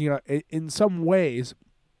 it's talking about, in some ways,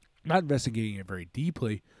 not investigating it very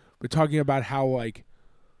deeply, but talking about how like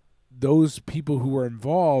those people who were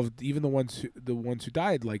involved, even the ones who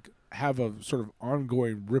died, like have a sort of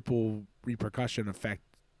ongoing ripple repercussion effect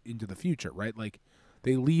into the future, right? Like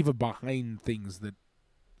they leave behind things that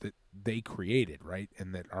they created, right?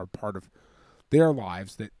 And that are part of their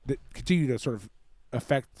lives that continue to sort of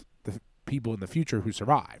affect the people in the future who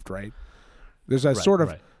survived, right? There's a sort of...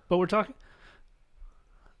 Right. But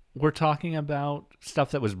we're talking about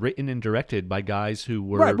stuff that was written and directed by guys who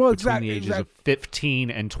were between the ages of 15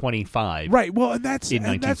 and 25. Right. Well, and that's in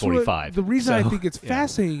 1945. The reason I think it's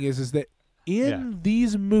fascinating is that in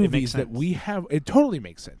these movies that we have, it totally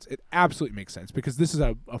makes sense. It absolutely makes sense because this is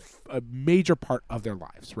a major part of their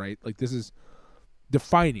lives, right? Like this is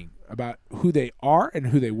defining about who they are and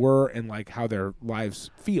who they were and like how their lives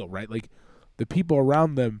feel, right? Like the people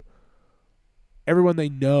around them, everyone they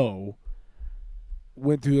know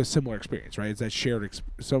went through a similar experience, right? It's that shared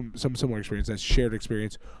some similar experience, that shared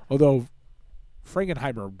experience. Although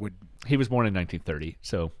Frankenheimer he was born in 1930,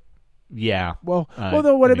 so yeah. Well,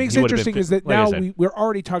 though what it makes interesting is that now we're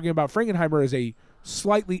already talking about Frankenheimer as a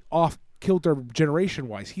slightly off kilter generation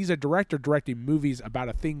wise. He's a director directing movies about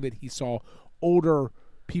a thing that he saw older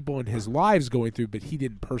people in his lives going through, but he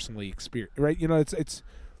didn't personally experience. Right? You know, it's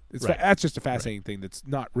that's just a fascinating thing that's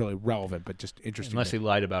not really relevant, but just interesting. Unless he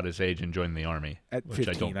lied about his age and joined the army at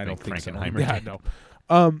 15. I don't think Frankenheimer did. Yeah,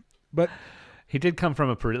 no. But he did come from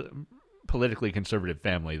a politically conservative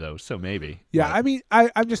family, though, so maybe. Yeah, I mean,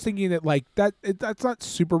 I'm just thinking that like that's not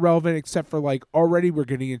super relevant, except for like already we're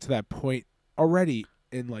getting into that point already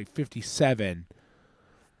in like 57.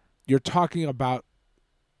 You're talking about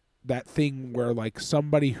that thing where like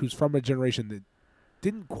somebody who's from a generation that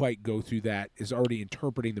didn't quite go through that is already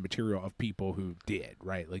interpreting the material of people who did,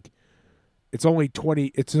 right? Like it's only 12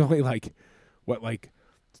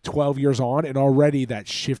 years on and already that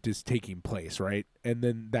shift is taking place, right? And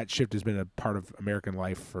then that shift has been a part of American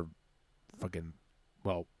life for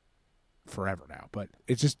forever now. But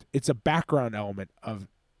it's a background element of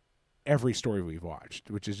every story we've watched,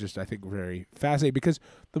 which is just, I think, very fascinating because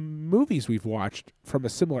the movies we've watched from a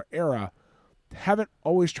similar era haven't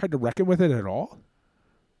always tried to reckon with it at all.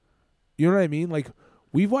 You know what I mean? Like,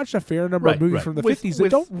 we've watched a fair number of movies from the 50s that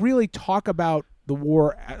don't really talk about the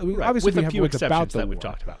war. I mean, obviously, we have ones about the war. We've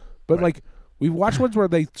talked about. But, like, we've watched ones where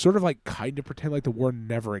they sort of, like, kind of pretend like the war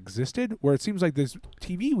never existed, where it seems like this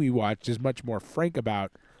TV we watched is much more frank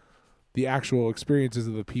about the actual experiences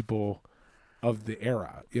of the people of the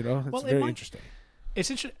era. You know? It's very interesting.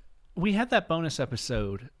 It's interesting. We had that bonus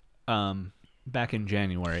episode back in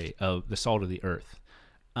January of The Salt of the Earth.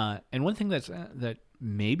 And one thing that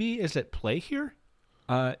maybe is at play here,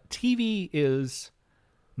 TV is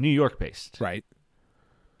New York based, right?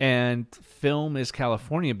 And film is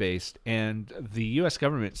California based, and the U.S.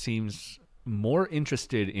 government seems more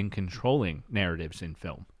interested in controlling narratives in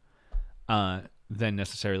film than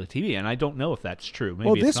necessarily TV. And I don't know if that's true.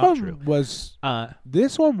 Maybe it's not true.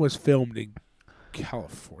 This one was filmed in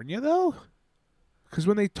California, though, because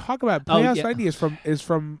when they talk about Playhouse 90 is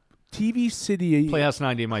from TV City, Playhouse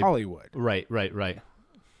 90, Hollywood. Right.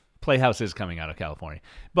 Playhouse is coming out of California,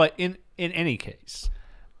 but in any case,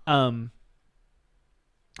 one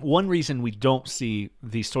reason we don't see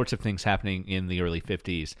these sorts of things happening in the early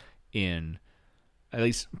 50s, in at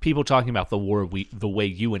least people talking about the war the way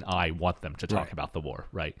you and I want them to talk about the war,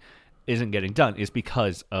 right, isn't getting done, is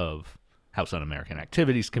because of House Un-American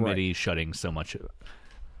Activities Committee shutting so much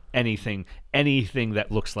anything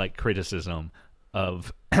that looks like criticism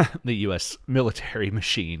of the U.S. military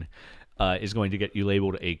machine is going to get you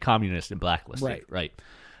labeled a communist and blacklisted, right?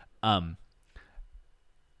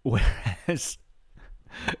 Whereas,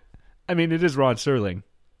 I mean, it is Rod Serling.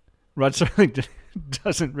 Rod Serling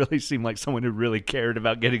doesn't really seem like someone who really cared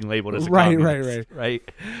about getting labeled as a communist, right?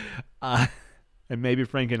 And maybe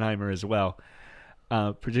Frankenheimer as well,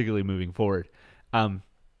 particularly moving forward.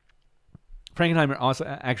 Frankenheimer also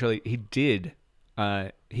actually he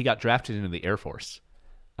got drafted into the Air Force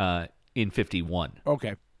in 1951.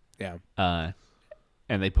 Okay, yeah.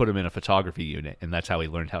 And they put him in a photography unit, and that's how he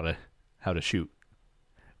learned how to shoot,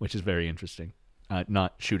 which is very interesting.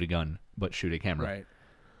 Not shoot a gun, but shoot a camera.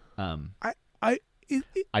 Right.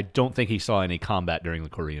 I don't think he saw any combat during the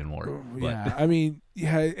Korean War. Yeah, I mean,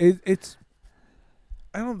 it's.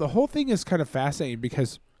 I don't know. The whole thing is kind of fascinating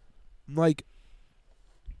because, like,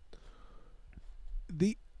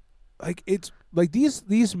 it's like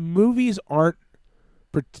these movies aren't,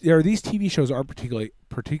 or these TV shows aren't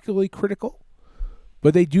particularly critical,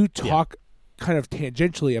 but they do talk kind of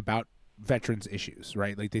tangentially about veterans issues,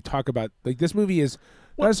 right? Like they talk about, like, this movie is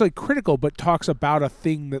not necessarily critical, but talks about a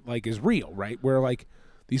thing that, like, is real, right? Where, like,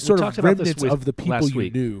 these sort of remnants of the people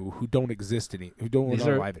you knew who don't exist who don't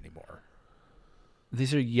are alive anymore.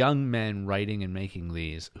 These are young men writing and making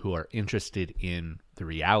these who are interested in the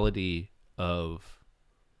reality of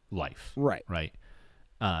life. Right.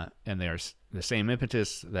 And there's the same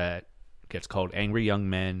impetus that gets called angry young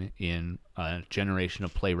men in a generation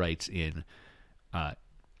of playwrights in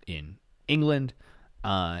England.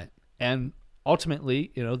 And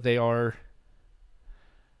ultimately, they are,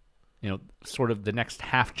 sort of the next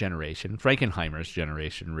half generation, Frankenheimer's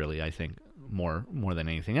generation, really, I think, more than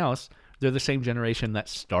anything else. They're the same generation that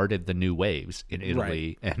started the new waves in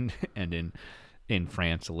Italy and in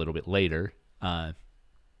France a little bit later.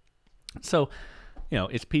 So,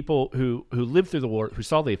 it's people who lived through the war, who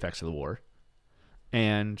saw the effects of the war,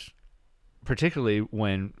 and particularly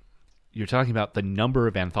when you're talking about the number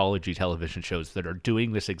of anthology television shows that are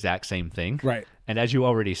doing this exact same thing. Right. And as you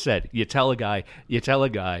already said, you tell a guy,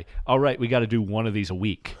 all right, we got to do one of these a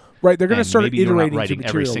week. Right. They're going to start maybe iterating you're not writing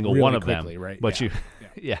every single really one of quickly, them, right? But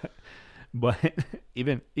yeah. But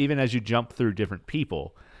even as you jump through different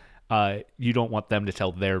people, you don't want them to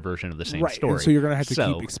tell their version of the same story. And so you're going to have to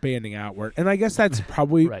keep expanding outward. And I guess that's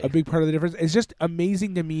probably a big part of the difference. It's just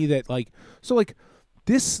amazing to me that,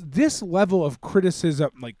 this level of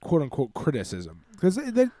criticism, like, quote unquote criticism, because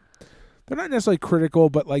they're not necessarily critical,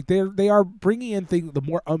 but like they are bringing in things.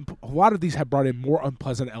 A lot of these have brought in more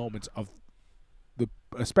unpleasant elements of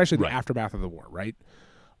especially the aftermath of the war, right?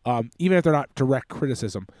 Even if they're not direct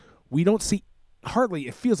criticism, we don't see hardly.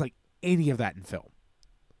 It feels like any of that in film,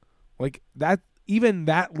 like that. Even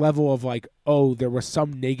that level of, like, oh, there was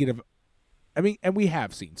some negative. I mean, and we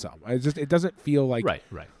have seen some. It doesn't feel like right.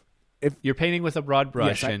 If you're painting with a broad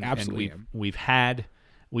brush, yes, and we've had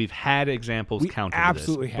examples counter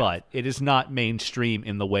to this, but it is not mainstream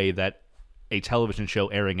in the way that a television show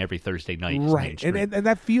airing every Thursday night is mainstream. And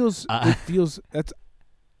that feels that's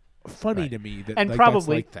funny to me that, and like,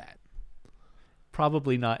 probably that's like that.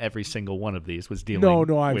 Probably not every single one of these was dealing.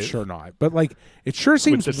 No, I'm sure not. But, like, it sure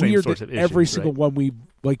seems weird that every single one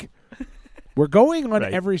we're going on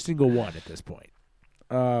every single one at this point,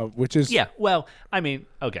 which is Well, I mean,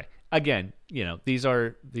 okay. Again, these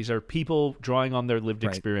are people drawing on their lived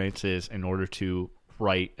experiences in order to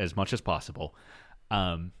write as much as possible,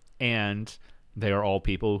 and they are all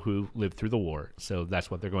people who lived through the war, so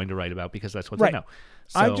that's what they're going to write about because that's what they know.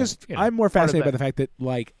 So, I'm more fascinated by the fact that,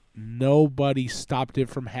 like, nobody stopped it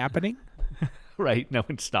from happening. Right, no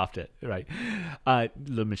one stopped it. Right,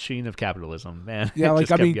 the machine of capitalism, man. Yeah, like,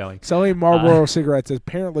 just kept going. Selling Marlboro cigarettes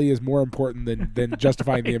apparently is more important than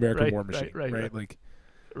justifying the American war machine.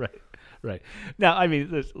 Right. Now, I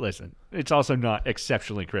mean, listen, it's also not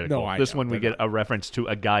exceptionally critical. No, this one we get a reference to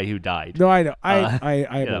a guy who died. No, I know.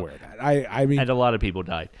 I'm aware of that. I mean, and a lot of people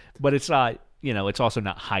died, but it's not. It's also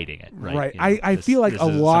not hiding it. Right. I feel like a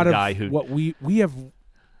lot of what we have,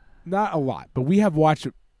 not a lot, but we have watched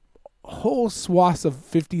whole swaths of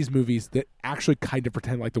 50s movies that actually kind of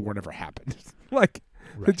pretend like the war never happened. Like,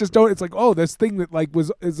 it just don't. It's like, oh, this thing that, like,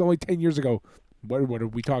 is only 10 years ago. What are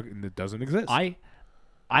we talking? It doesn't exist.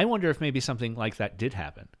 I wonder if maybe something like that did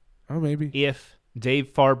happen. Oh, maybe. If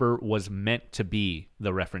Dave Farber was meant to be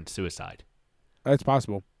the reference suicide. That's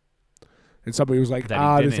possible. And somebody was like,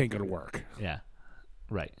 this ain't going to work. Yeah.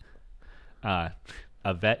 Right. A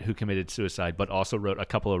vet who committed suicide but also wrote a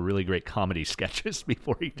couple of really great comedy sketches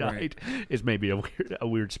before he died is maybe a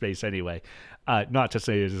weird space anyway. Not to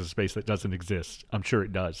say it is a space that doesn't exist. I'm sure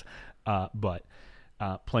it does. But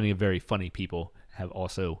plenty of very funny people have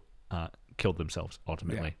also killed themselves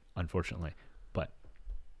ultimately, unfortunately.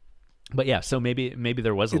 But yeah, so maybe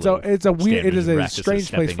there was it's a weird. It is a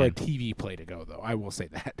strange place for a TV play to go, though. I will say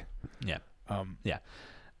that. Yeah.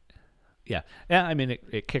 Yeah. I mean,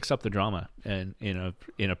 it kicks up the drama, and in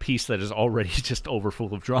a piece that is already just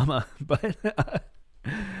overfull of drama. But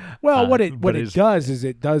well, what it does is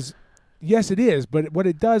it does. Yes, it is. But what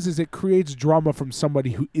it does is it creates drama from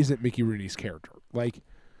somebody who isn't Mickey Rooney's character, like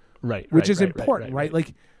which is important, right?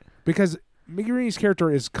 Like because Mickey Rooney's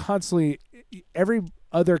character is constantly every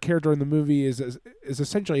other character in the movie is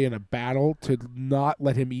essentially in a battle to not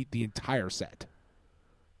let him eat the entire set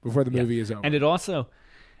before the movie is over. And it also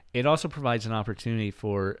provides an opportunity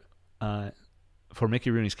for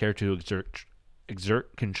Mickey Rooney's character to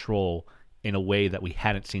exert control in a way that we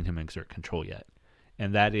hadn't seen him exert control yet.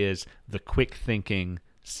 And that is the quick thinking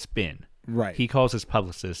spin. Right. He calls his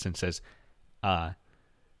publicist and says,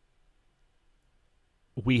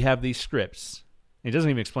 we have these scripts. He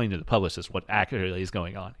doesn't even explain to the publicist what accurately is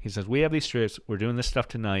going on. He says, we have these scripts. We're doing this stuff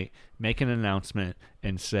tonight. Make an announcement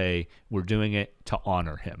and say we're doing it to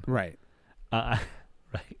honor him. Right.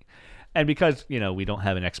 Right. And because, we don't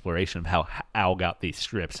have an exploration of how Al got these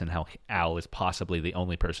scripts and how Al is possibly the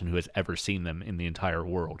only person who has ever seen them in the entire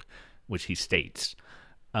world, which he states.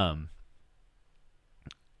 So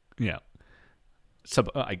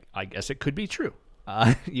I guess it could be true.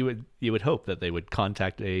 You would hope that they would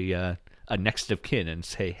contact a next of kin and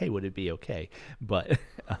say, hey, would it be okay? But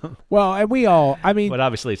well, and we all, I mean, but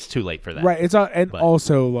obviously it's too late for that, right? It's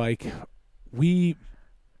also like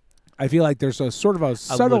I feel like there's a sort of a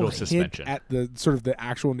subtle hint at the sort of the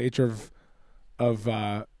actual nature of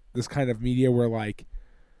this kind of media where like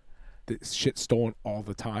this shit's stolen all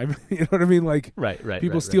the time. You know what I mean? Like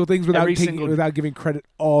people steal things without giving credit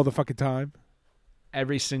all the fucking time.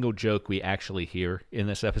 Every single joke we actually hear in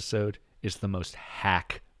this episode is the most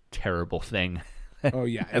hack, terrible thing. Oh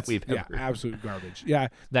yeah, absolute garbage. Yeah,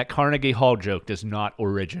 that Carnegie Hall joke does not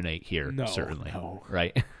originate here. Certainly,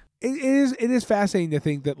 right? It is fascinating to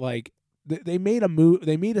think that like they made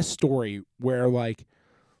a story where like,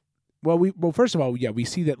 first of all, we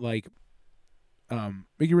see that like,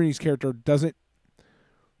 Mickey Rooney's character doesn't.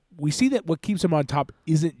 We see that what keeps him on top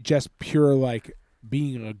isn't just pure like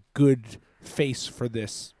being a good face for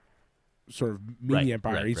this sort of media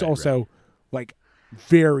empire. He's also like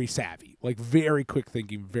very savvy, like very quick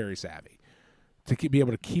thinking, very savvy to be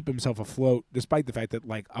able to keep himself afloat, despite the fact that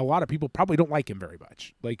like a lot of people probably don't like him very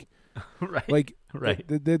much. Like,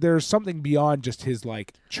 there's something beyond just his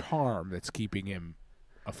like charm that's keeping him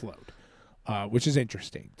afloat, which is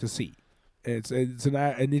interesting to see. It's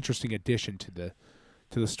an interesting addition to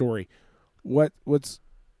the story. What's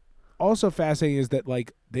also fascinating is that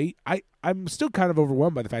like I'm still kind of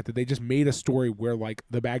overwhelmed by the fact that they just made a story where like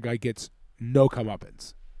the bad guy gets no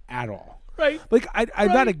comeuppance at all. Right. Like I'm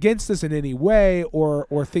not against this in any way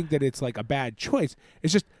or think that it's like a bad choice.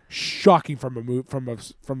 It's just shocking from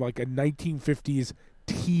like a 1950s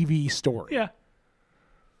TV story. Yeah.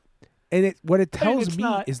 And what it tells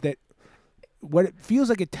me is that what it feels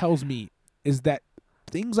like it tells me is that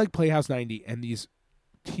things like Playhouse 90 and these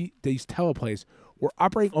teleplays were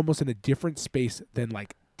operating almost in a different space than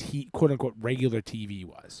like quote unquote regular TV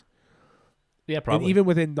was. Yeah, probably. And even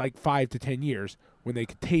within like 5 to 10 years when they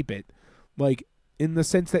could tape it, like in the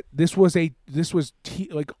sense that this was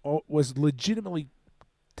legitimately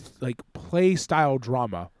like play style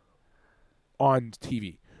drama on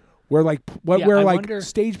TV, where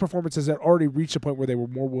stage performances had already reached a point where they were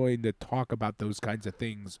more willing to talk about those kinds of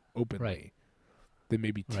things openly than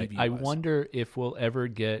maybe TV. I wonder if we'll ever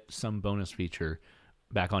get some bonus feature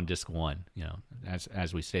back on Disc 1.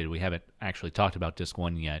 As we stated, we haven't actually talked about Disc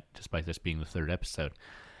 1 yet, despite this being the third episode,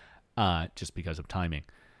 just because of timing.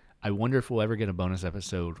 I wonder if we'll ever get a bonus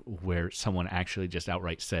episode where someone actually just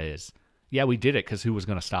outright says, "Yeah, we did it because who was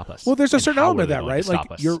going to stop us?" Well, there's a certain element of that, right?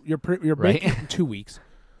 Like you're making it in 2 weeks.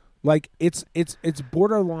 Like it's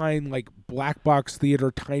borderline like black box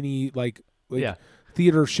theater, tiny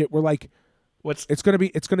theater shit. Where like it's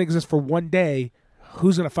gonna exist for one day.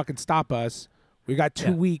 Who's gonna fucking stop us? We got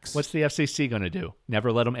 2 weeks. What's the FCC going to do?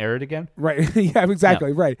 Never let them air it again? Right. Yeah,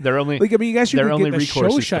 exactly. No. Right. They're only like, I mean, you guys should get the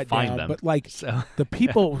show shut down, them. But like the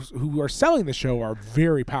people who are selling the show are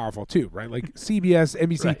very powerful too, right? Like CBS,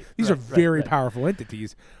 NBC, these are very powerful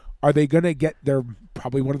entities. Are they going to get their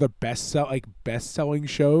probably one of the best selling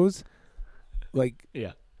shows? Like,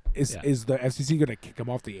 is the FCC going to kick them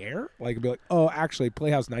off the air? Like, be like, oh, actually,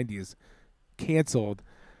 Playhouse 90 is canceled.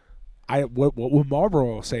 What will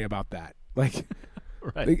Marlboro say about that? Like,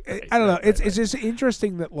 I don't know. It's just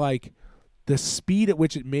interesting that like the speed at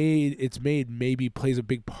which it's made maybe plays a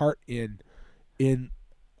big part in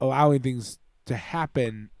allowing things to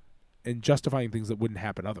happen and justifying things that wouldn't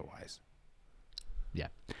happen otherwise. Yeah.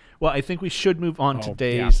 Well, I think we should move on to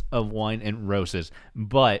Days of Wine and Roses,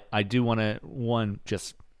 but I do want to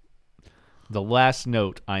just the last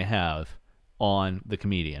note I have on the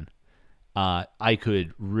comedian. I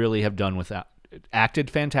could really have done without, acted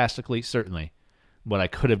fantastically, certainly, but I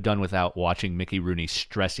could have done without watching Mickey Rooney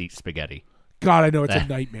stress eat spaghetti. God, I know it's a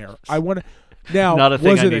nightmare. I want to. Now, Not a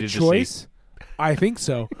thing was I it needed a to choice? see. I think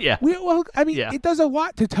so. Yeah. It does a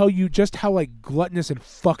lot to tell you just how like gluttonous and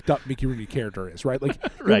fucked up Mickey Rooney character is, right? Like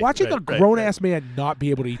you're watching a grown ass man not be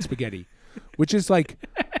able to eat spaghetti, which is like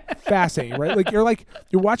fascinating, right? Like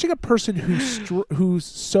you're watching a person who's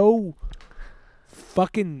so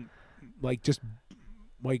fucking like just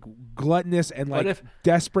like gluttonous and like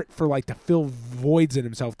desperate for like to fill voids in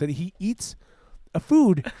himself that he eats a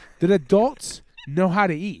food that adults know how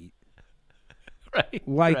to eat.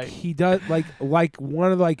 Right. He does like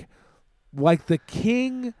one of like the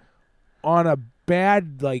king on a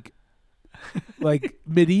bad like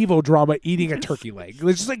medieval drama eating a turkey leg.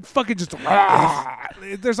 It's just like fucking just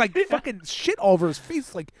there's like fucking shit all over his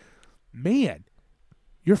face. Like, man,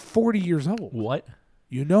 you're 40 years old. What?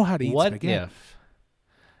 You know how to eat spaghetti.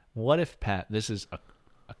 What if, Pat, this is a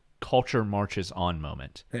culture marches on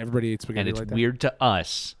moment. Everybody ate spaghetti and it's like that. weird to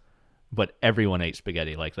us, but everyone ate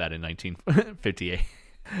spaghetti like that in 1958.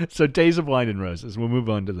 So Days of Wine and Roses. We'll move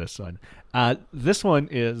on to this one. This one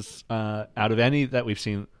is, out of any that we've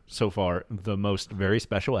seen so far, the most very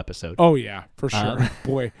special episode. Oh, yeah, for sure.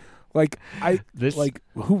 Boy,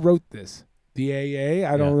 who wrote this? The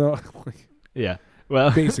AA? I don't know. Yeah.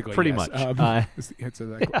 Well, basically, pretty yes. much. Is the answer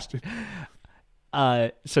to that question.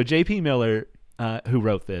 So J.P. Miller, who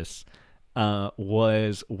wrote this,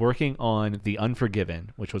 was working on The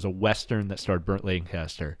Unforgiven, which was a Western that starred Burt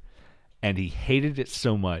Lancaster, and he hated it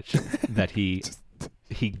so much that he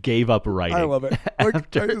gave up writing. I love it. I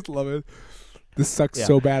just love it. This sucks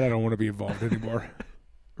so bad I don't want to be involved anymore.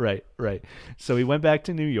 Right. So he went back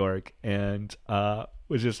to New York and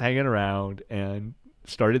was just hanging around and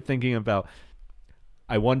started thinking about,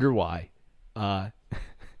 I wonder why.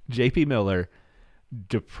 J.P. Miller,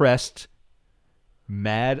 depressed,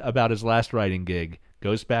 mad about his last writing gig,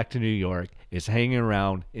 goes back to New York, is hanging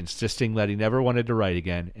around, insisting that he never wanted to write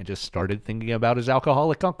again, and just started thinking about his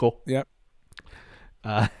alcoholic uncle. Yep.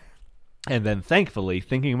 And then, thankfully,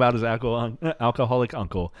 thinking about his alcoholic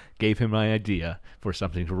uncle gave him an idea for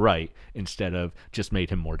something to write instead of just made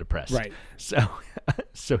him more depressed. Right.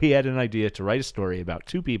 So he had an idea to write a story about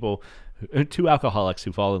two alcoholics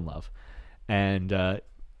who fall in love, and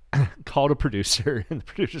called a producer, and the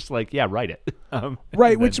producer's like, "Yeah, write it."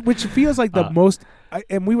 Right, which feels like the most.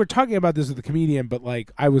 And we were talking about this with the comedian, but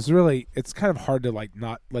like it's kind of hard to like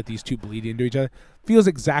not let these two bleed into each other. Feels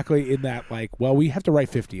exactly in that like, well, we have to write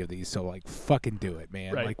 50 of these, so like fucking do it,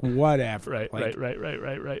 man. Right. Like whatever.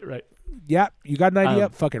 Right. Yeah, you got an idea?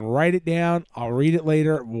 Fucking write it down. I'll read it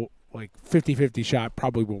later. We'll like 50-50 shot.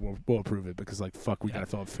 Probably we'll approve it because like fuck, we gotta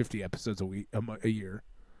fill up 50 episodes a year.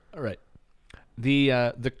 All right.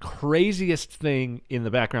 The craziest thing in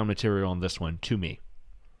the background material on this one, to me,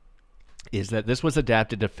 is that this was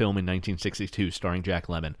adapted to film in 1962, starring Jack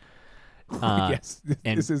Lemmon. Yes,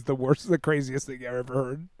 this is the craziest thing I've ever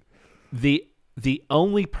heard. The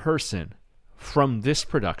only person from this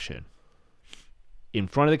production, in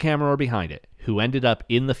front of the camera or behind it, who ended up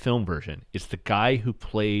in the film version is the guy who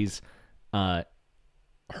plays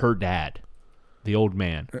her dad, the old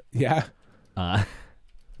man. Yeah.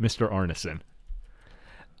 Mr. Arneson.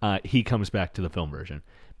 He comes back to the film version.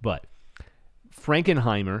 But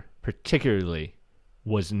Frankenheimer, particularly,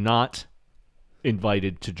 was not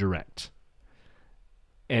invited to direct.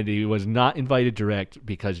 And he was not invited to direct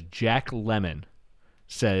because Jack Lemmon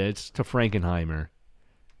said to Frankenheimer,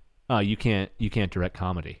 you can't direct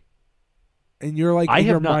comedy. And you're like, I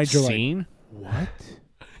have not seen... What?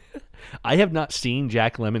 I have not seen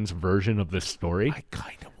Jack Lemmon's version of this story. I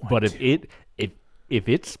kind of want but to. If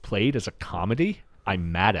it's played as a comedy,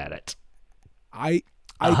 I'm mad at it. I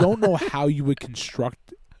don't know how you would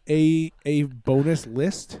construct a bonus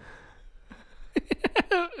list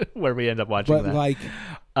where we end up watching that. But like,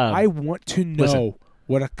 I want to know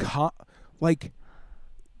what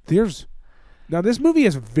there's. Now this movie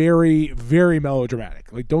is very, very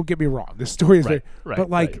melodramatic. Like, don't get me wrong. This story is right, but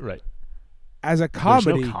like, right. As a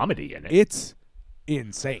comedy, there's no comedy in it. It's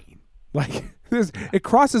insane. Like, it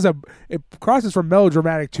crosses from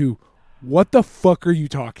melodramatic to what the fuck are you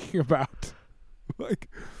talking about? Like,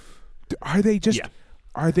 are they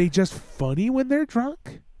just funny when they're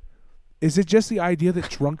drunk? Is it just the idea that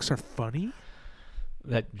drunks are funny?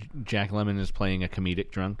 That Jack Lemmon is playing a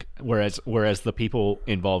comedic drunk, whereas the people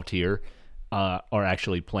involved here are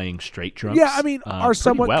actually playing straight drunks. Yeah, I mean, are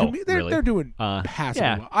somewhat well, they're really. they're doing passing.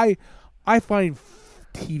 yeah. Well. I find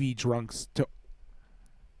TV drunks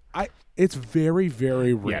it's very,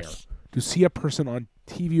 very rare to see a person on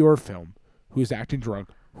TV or film who is acting drunk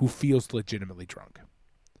who feels legitimately drunk.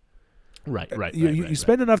 Right. You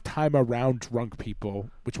spend enough time around drunk people,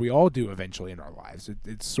 which we all do eventually in our lives.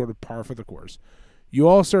 It's sort of par for the course.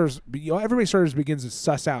 Everybody sort of begins to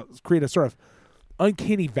suss out, create a sort of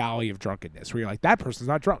uncanny valley of drunkenness where you're like, that person's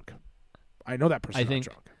not drunk. I know that person's not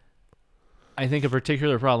drunk. I think a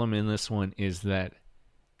particular problem in this one is that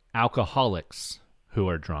alcoholics who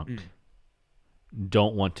are drunk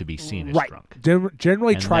don't want to be seen as drunk.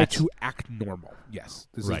 Generally try to act normal. Yes,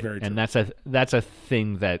 this is very true. And that's a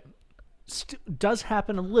thing that does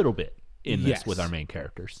happen a little bit in this with our main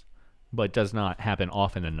characters, but does not happen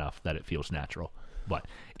often enough that it feels natural. But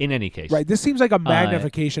in any case, right, this seems like a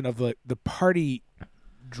magnification of the party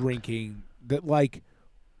drinking that like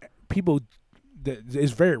people that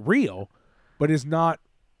is very real, but is not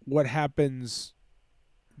what happens.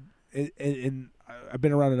 In I've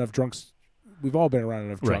been around enough drunks. We've all been around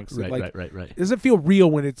enough drunks. Right. It doesn't feel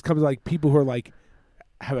real when it comes to like people who are like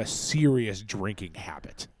have a serious drinking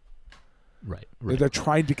habit. Right. They're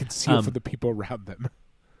trying to conceal from the people around them.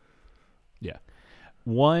 Yeah.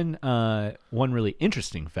 One really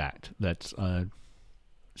interesting fact that's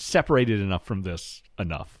separated enough from this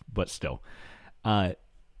but still. So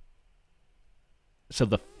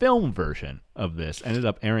the film version of this ended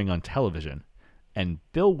up airing on television, and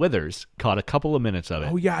Bill Withers caught a couple of minutes of it.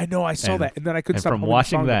 Oh yeah, I know, I saw that, and then I couldn't stop from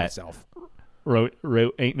watching that. Myself. Wrote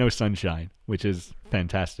 "Ain't No Sunshine," which is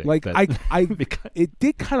fantastic. Like it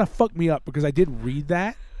did kind of fuck me up because I did read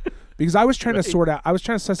that because I was trying to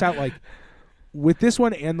suss out like with this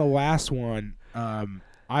one and the last one,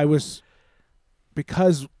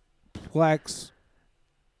 because Plex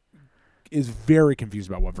is very confused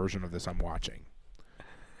about what version of this I'm watching.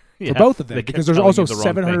 For both of them, because there's also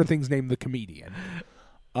 700 things named The Comedian.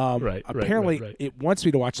 Apparently, it wants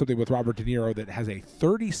me to watch something with Robert De Niro that has a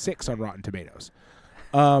 36 on Rotten Tomatoes,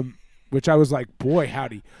 which I was like, boy,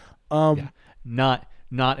 howdy. Not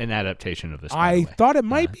an adaptation of this. I thought it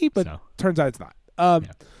might be, but turns out it's not.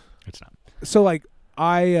 It's not. So, like,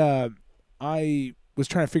 I was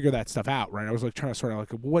trying to figure that stuff out, right? I was like trying to sort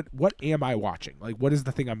out, like, what am I watching? Like, what is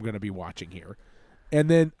the thing I'm going to be watching here? And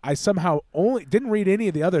then I somehow didn't read any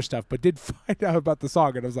of the other stuff, but did find out about the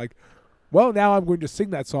song, and I was like, well, now I'm going to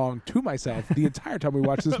sing that song to myself the entire time we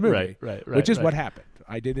watch this movie. Which is what happened.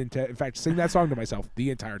 I did, in fact, sing that song to myself the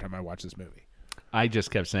entire time I watched this movie. I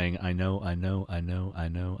just kept saying, I know,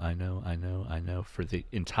 for the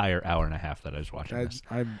entire hour and a half that I was watching this.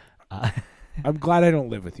 I'm glad I don't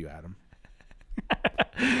live with you, Adam.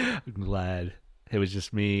 I'm glad. It was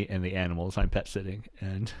just me and the animals I'm pet sitting.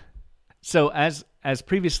 And so as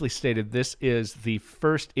previously stated, this is the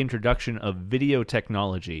first introduction of video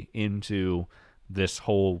technology into this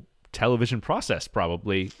whole television process,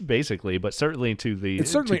 basically, but certainly to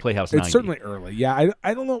Playhouse 90. It's certainly early. Yeah,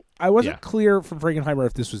 I don't know. I wasn't clear from Frankenheimer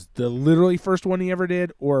if this was the literally first one he ever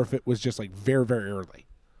did or if it was just like very, very early.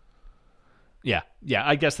 Yeah,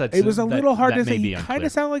 I guess that's... It was a little hard to say. He kind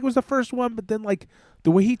of sounded like it was the first one, but then like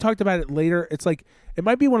the way he talked about it later, it's like it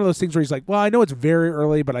might be one of those things where he's like, well, I know it's very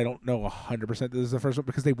early, but I don't know 100% this is the first one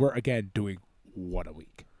because they were, again, doing one a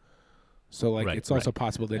week. So like it's also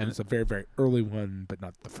possible that it's a very, very early one, but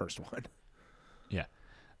not the first one. Yeah.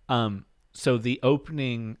 So the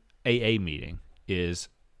opening AA meeting is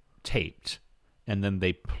taped, and then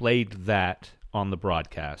they played that on the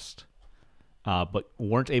broadcast. But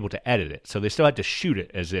weren't able to edit it, so they still had to shoot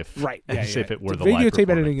it as if if it were the live videotape performance.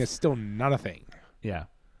 editing is still not a thing. Yeah,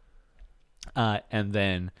 and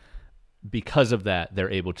then because of that,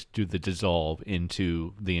 they're able to do the dissolve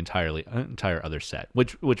into the entire other set,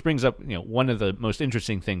 which brings up one of the most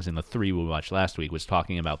interesting things in the 3 we watched last week was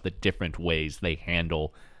talking about the different ways they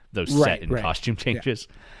handle those set and costume changes.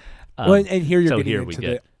 Yeah. Well, and here you're getting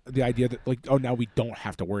into the idea that like now we don't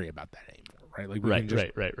have to worry about that anymore. Right, like we can just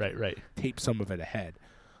tape some of it ahead.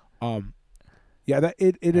 That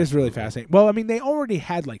it is really fascinating. Well, I mean, they already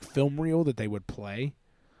had like film reel that they would play,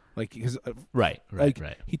 like because right.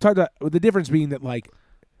 He talked about the difference being that like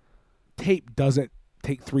tape doesn't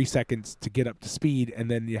take 3 seconds to get up to speed,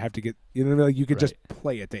 and then you have to get like you could just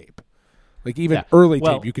play a tape, like even early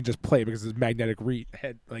tape you could just play because it's magnetic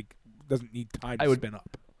head like doesn't need time to spin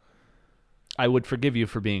up. I would forgive you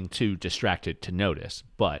for being too distracted to notice,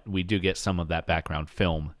 but we do get some of that background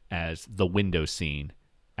film as the window scene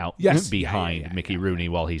out Yes, behind Mickey Rooney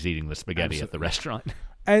while he's eating the spaghetti at the restaurant.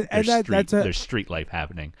 And there's street life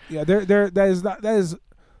happening. Yeah, that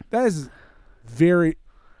is very.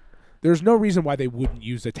 There's no reason why they wouldn't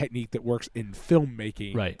use a technique that works in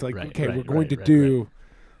filmmaking. Right. It's like, right, okay, right, we're going right, to do,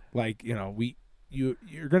 right. like,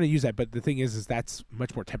 you're going to use that, but the thing is that's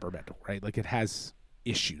much more temperamental, right? Like, it has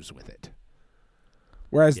issues with it.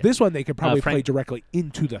 Whereas this one, they could probably play directly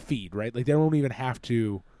into the feed, right? Like, they don't even have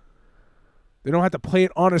to. They don't have to play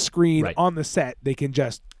it on a screen on the set. They can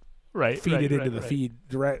just feed it into the feed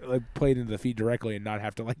direct, like, play it into the feed directly, and not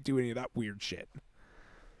have to like do any of that weird shit.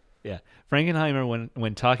 Yeah, Frankenheimer,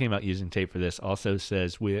 when talking about using tape for this, also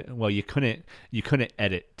says you couldn't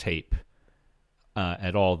edit tape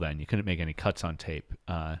at all. Then you couldn't make any cuts on tape.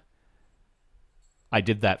 I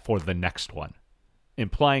did that for the next one,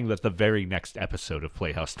 implying that the very next episode of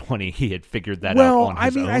Playhouse 20 he had figured that out on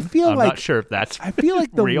his own. I feel I'm like not sure if that's I feel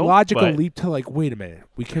like the real, logical but... leap to like, wait a minute,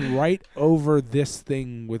 we can write over this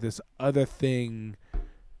thing with this other thing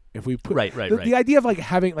if we put the idea of like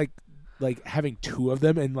having having two of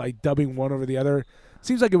them and like dubbing one over the other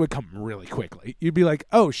seems like it would come really quickly. You'd be like,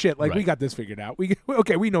 oh shit, like we got this figured out. We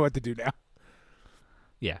know what to do now.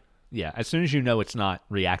 Yeah. As soon as you know it's not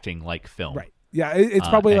reacting like film. Right. Yeah, it's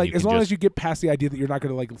probably like as long as you get past the idea that you're not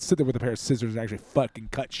going to like sit there with a pair of scissors and actually fucking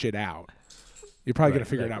cut shit out, you're probably going to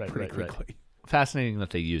figure it out pretty quickly. Fascinating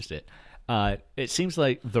that they used it. It seems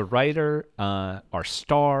like the writer, our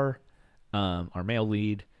star, our male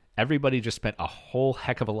lead, everybody just spent a whole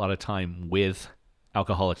heck of a lot of time with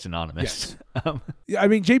Alcoholics Anonymous. Yes. Yeah, I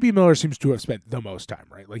mean, J.P. Miller seems to have spent the most time,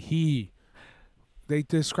 right? Like he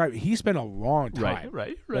spent a long time,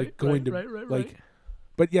 right, like going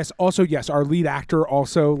But yes, our lead actor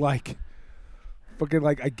also like fucking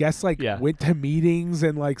like I guess like went to meetings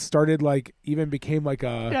and like started like even became like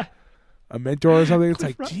a mentor or something. It's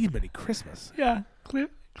like, gee, Merry Christmas. Yeah,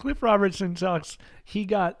 Cliff Robertson talks. He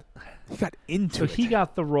got into it. He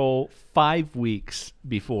got the role 5 weeks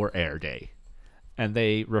before air day, and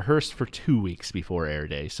they rehearsed for 2 weeks before air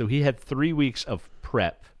day. So he had 3 weeks of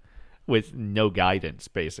prep with no guidance,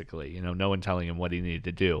 basically. No one telling him what he needed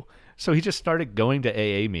to do. So he just started going to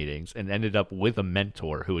AA meetings and ended up with a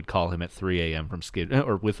mentor who would call him at 3 a.m. from Skid,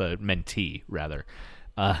 or with a mentee rather,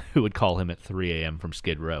 who would call him at 3 a.m. from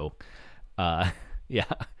Skid Row. Yeah,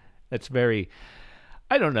 that's very.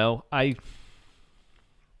 I don't know. I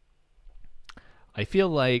feel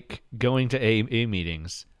like going to AA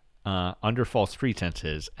meetings under false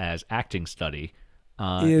pretenses as acting study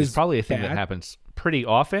is probably a thing that happens pretty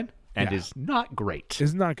often and is not great.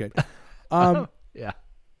 It's not good. Yeah.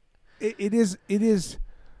 It is.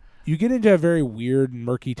 You get into a very weird,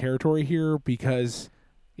 murky territory here because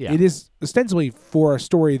it is ostensibly for a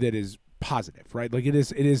story that is positive, right? Like it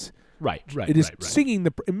is. Right. It is singing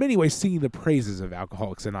in many ways singing the praises of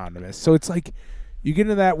Alcoholics Anonymous. So it's like you get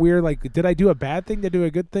into that weird like, did I do a bad thing to do a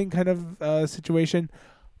good thing kind of situation?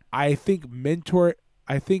 I think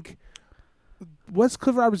was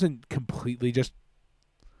Cliff Robertson completely just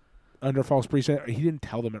under false pretense? He didn't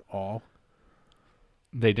tell them at all.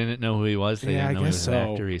 They didn't know who he was. They didn't know he was an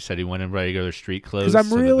actor. He said he went in regular street clothes.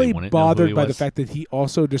 Because I'm really bothered by the fact that he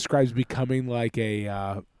also describes becoming like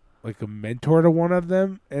a mentor to one of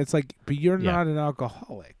them. And it's like, but you're not an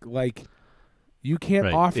alcoholic. Like, you can't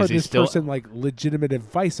offer this person like legitimate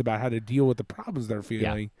advice about how to deal with the problems they're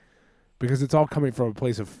feeling, because it's all coming from a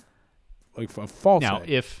place of like a falsehood. Now,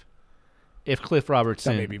 if Cliff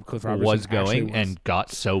Robertson was going and got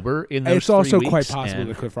sober in those 3 weeks, it's also quite possible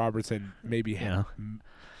that Cliff Robertson maybe had.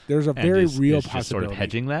 There's a very real possibility sort of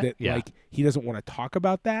hedging that like he doesn't want to talk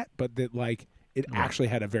about that, but that like it actually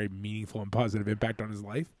had a very meaningful and positive impact on his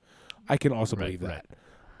life. I can also believe that.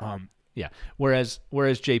 Whereas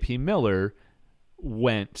J.P. Miller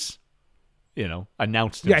went,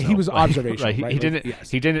 announced himself. Yeah, he was observational. Right? Right?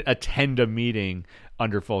 He didn't attend a meeting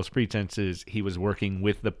under false pretenses. He was working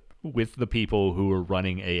with the people who were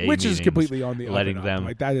running AA meetings, which is completely on the letting up and them up.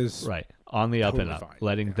 Like that is on the up totally and up, fine.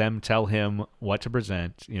 letting them tell him what to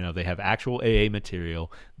present. They have actual AA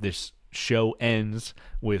material. This show ends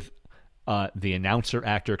with the announcer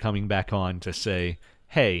actor coming back on to say,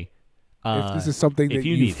 "Hey, if this is something that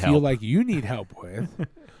you feel like you need help with,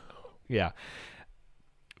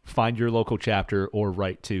 find your local chapter or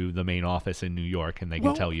write to the main office in New York, and they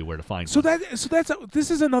can tell you where to find one."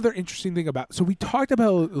 This is another interesting thing about. So we talked about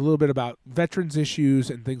a little bit about veterans issues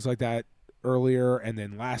and things like that earlier, and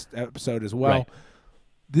then last episode as well. Right.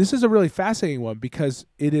 This is a really fascinating one because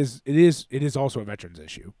it is also a veterans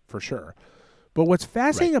issue for sure. But what's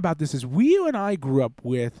fascinating about this is you and I grew up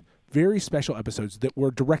with very special episodes that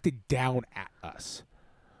were directed down at us.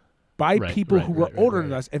 by people who were older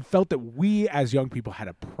than us and felt that we as young people had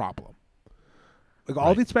a problem. Like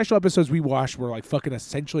all these special episodes we watched were like fucking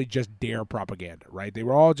essentially just Dare propaganda, right? They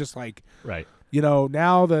were all just like, you know,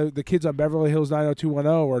 now the kids on Beverly Hills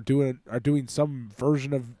 90210 are doing some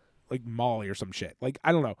version of like Molly or some shit. Like,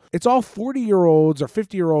 I don't know. It's all 40-year-olds or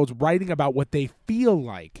 50-year-olds writing about what they feel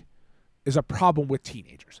like is a problem with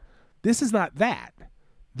teenagers. This is not that.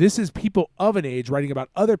 This is people of an age writing about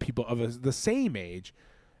other people of the same age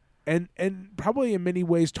and probably in many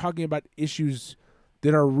ways talking about issues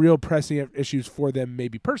that are real pressing issues for them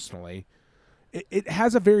maybe personally. It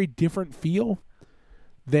has a very different feel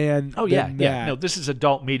than that. No, this is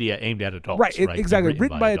adult media aimed at adults. Right, exactly.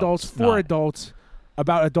 Written by adults for adults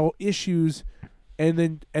about adult issues and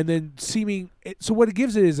then seeming so what it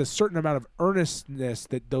gives it is a certain amount of earnestness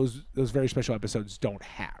that those very special episodes don't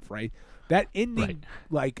have, right? That ending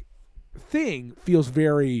like thing feels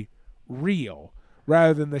very real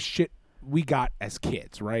rather than the shit we got as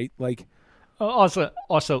kids, right? Like also,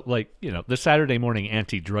 like, you know, the Saturday morning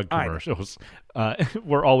anti-drug commercials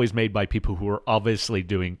were always made by people who were obviously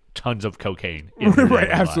doing tons of cocaine. In their right,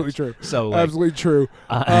 absolutely lives. true. So, like, absolutely true.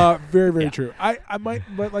 Very, very true. I might,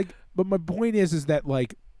 but my point is that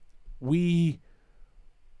like it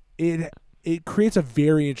creates a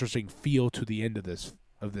very interesting feel to the end of this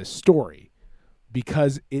story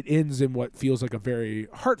because it ends in what feels like a very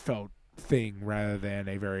heartfelt thing rather than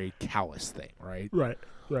a very callous thing, right? Right.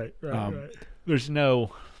 There's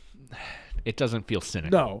no, it doesn't feel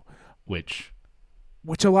cynical. No, which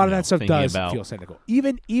a lot of that stuff does feel cynical.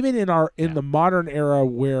 Even in the modern era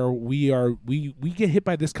where we get hit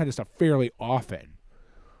by this kind of stuff fairly often.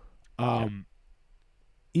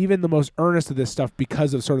 Even the most earnest of this stuff,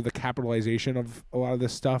 because of sort of the capitalization of a lot of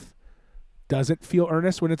this stuff, doesn't feel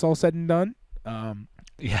earnest when it's all said and done.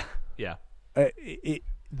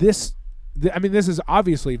 This is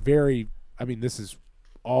obviously very. I mean, this is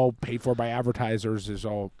all paid for by advertisers. This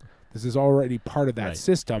is already part of that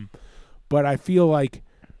system, but I feel like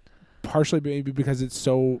partially maybe because it's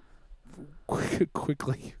so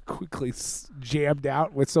quickly jammed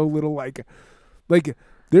out with so little like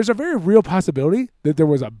there's a very real possibility that there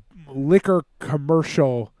was a liquor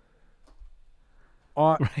commercial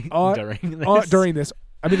during this.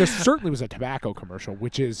 I mean, there certainly was a tobacco commercial,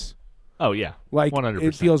 which is like 100%.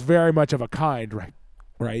 It feels very much of a kind,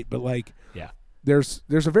 right? But like, there's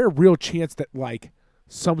a very real chance that like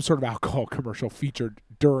some sort of alcohol commercial featured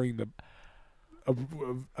during the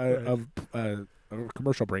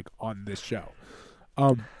commercial break on this show,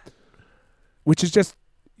 which is just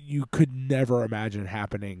you could never imagine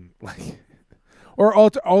happening, like, or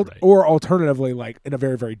alternatively, like in a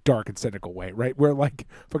very very dark and cynical way, right? Where like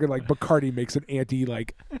fucking like Bacardi makes an anti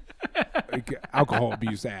like alcohol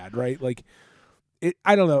abuse ad, right? Like it.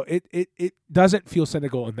 I don't know. It doesn't feel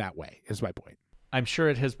cynical in that way. Is my point. I'm sure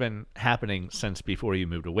it has been happening since before you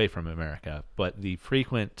moved away from America, but the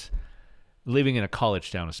frequent living in a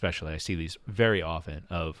college town, especially, I see these very often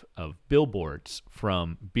of billboards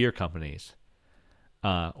from beer companies,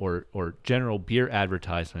 or general beer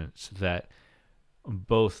advertisements that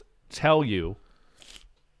both tell you,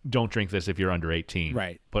 don't drink this if you're under 18,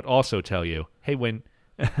 right? But also tell you, hey,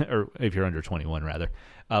 or if you're under 21 rather,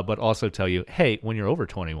 but also tell you, hey, when you're over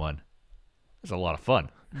 21, it's a lot of fun.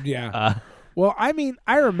 Yeah. Well, I mean,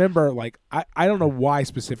 I remember, like, I don't know why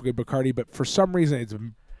specifically Bacardi, but for some reason it's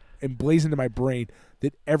emblazoned in my brain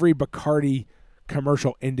that every Bacardi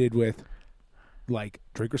commercial ended with, like,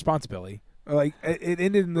 drink responsibly. Like, it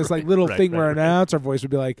ended in this, like, little thing where an announcer voice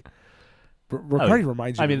would be like, Bacardi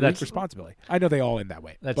reminds you to drink responsibly. I know they all end that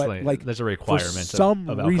way. That's but, like, there's a requirement for some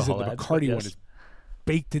of reason, the ads, Bacardi one is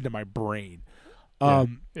baked into my brain.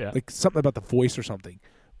 Like, something about the voice or something.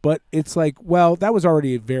 But it's like, well, that was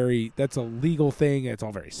already that's a legal thing. It's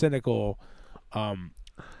all very cynical.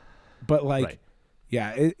 But like,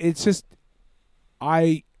 it's just,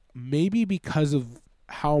 maybe because of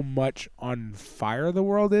how much on fire the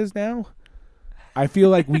world is now, I feel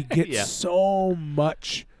like we get so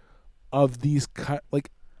much of these,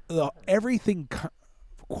 everything,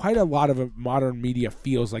 quite a lot of modern media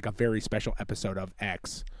feels like a very special episode of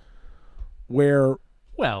X where.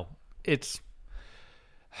 Well, it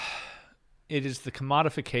is the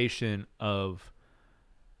commodification of,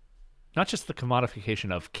 not just the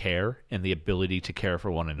commodification of care and the ability to care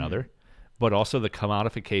for one another, but also the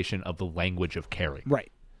commodification of the language of caring.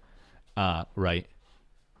 Right. Right.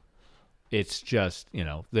 It's just,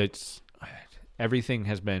 everything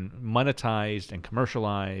has been monetized and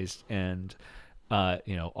commercialized and,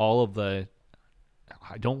 all of the,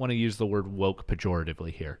 I don't want to use the word woke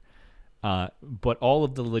pejoratively here, but all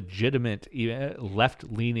of the legitimate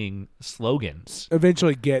left-leaning slogans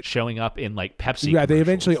eventually get showing up in like Pepsi. Yeah, they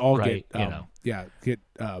eventually commercials, all right? get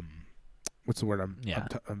what's the word?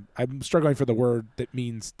 I'm struggling for the word that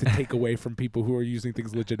means to take away from people who are using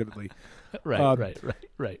things legitimately. Right.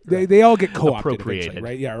 They all get co-opted appropriated,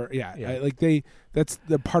 eventually, right? Yeah. That's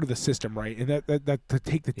the part of the system, right? And that to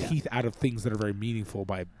take the teeth out of things that are very meaningful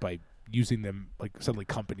by using them, like suddenly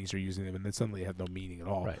companies are using them, and then suddenly have no meaning at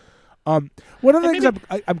all. Right. One of the things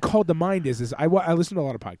I'm called to mind is I listen to a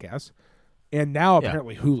lot of podcasts, and now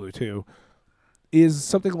apparently Hulu too, is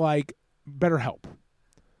something like BetterHelp.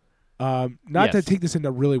 Not to take this in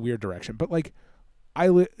a really weird direction, but like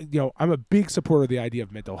I'm a big supporter of the idea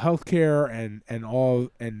of mental health care and most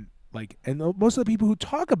of the people who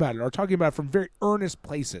talk about it are talking about it from very earnest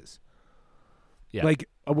places. Yeah. Like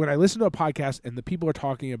when I listen to a podcast and the people are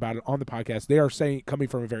talking about it on the podcast, they are coming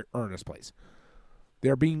from a very earnest place. They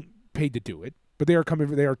are being paid to do it, but they are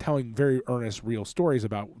telling very earnest, real stories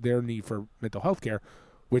about their need for mental health care,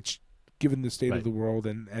 which, given the state of the world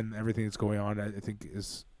and everything that's going on, I think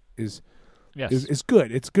is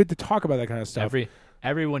good. It's good to talk about that kind of stuff.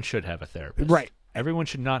 Everyone should have a therapist. Right. Everyone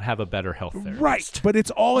should not have a better health therapist. Right. But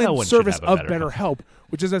it's all in service of BetterHelp,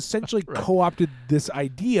 which has essentially co-opted this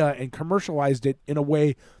idea and commercialized it in a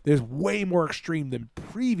way that is way more extreme than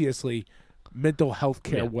previously mental health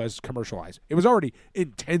care was commercialized. It was already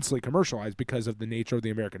intensely commercialized because of the nature of the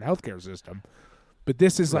American healthcare system. But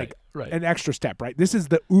this is an extra step, right? This is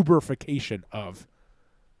the Uberification of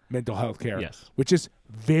mental health care, which is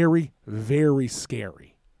very, very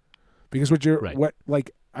scary. Because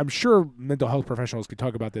I'm sure mental health professionals could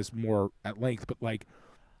talk about this more at length, but like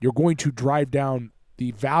you're going to drive down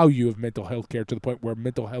the value of mental health care to the point where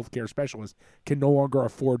mental health care specialists can no longer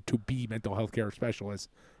afford to be mental health care specialists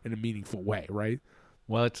in a meaningful way, right?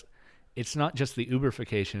 Well, it's not just the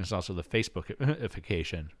Uberification, it's also the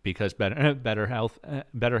Facebookification, because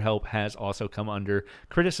BetterHelp has also come under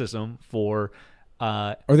criticism for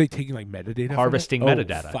are they taking like metadata? Harvesting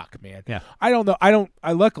metadata. Fuck, man. Yeah. I don't know.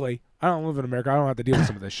 Luckily, I don't live in America. I don't have to deal with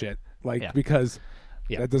some of this shit. Because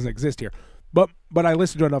that doesn't exist here. But I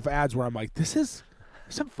listen to enough ads where I'm like, this is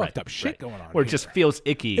some fucked up shit going on. Or it just feels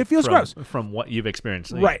icky. It feels gross from what you've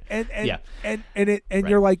experienced. Right. And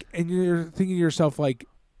you're like, and you're thinking to yourself like,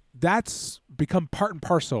 that's become part and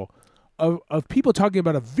parcel of people talking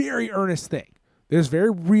about a very earnest thing that is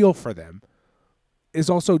very real for them,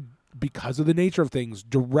 is also, because of the nature of things,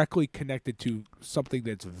 directly connected to something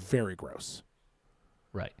that's very gross.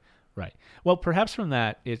 Right. Well, perhaps from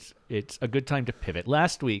that, it's a good time to pivot.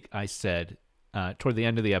 Last week, I said toward the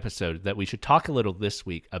end of the episode that we should talk a little this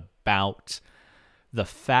week about the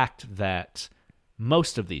fact that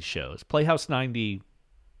most of these shows, Playhouse 90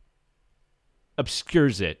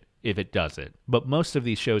 obscures it if it does it, but most of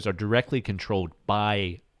these shows are directly controlled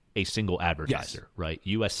by a single advertiser, right?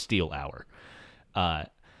 U.S. Steel Hour. And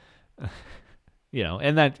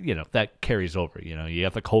that carries over. You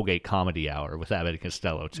have the Colgate Comedy Hour with Abbott and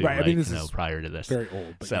Costello too, right? I mean, this is prior to this, very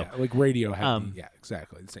old, but like radio had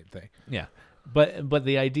exactly the same thing. Yeah, but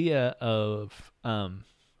the idea of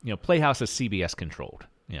Playhouse is CBS controlled.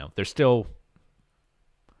 They've still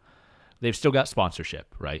got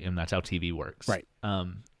sponsorship, right? And that's how TV works, right?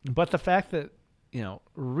 But the fact that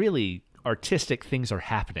really artistic things are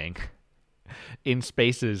happening in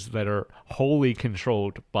spaces that are wholly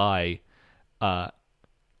controlled by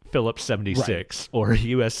Phillips 76 or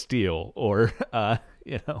U.S. Steel or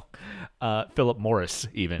Philip Morris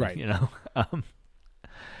even, right.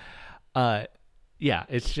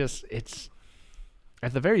 It's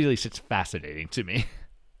at the very least it's fascinating to me.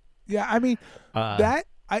 Yeah, I mean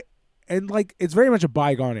it's very much a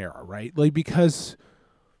bygone era, right? Like, because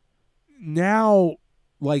now,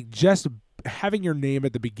 like, just having your name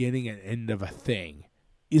at the beginning and end of a thing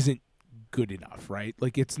isn't good enough, right?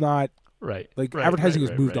 Like, it's not advertising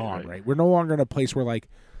has moved on, right? We're no longer in a place where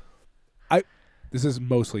this is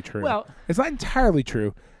mostly true. Well, it's not entirely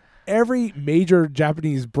true. Every major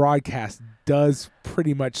Japanese broadcast does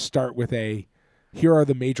pretty much start with here are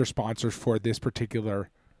the major sponsors for this particular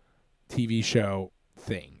TV show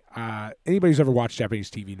thing. Anybody who's ever watched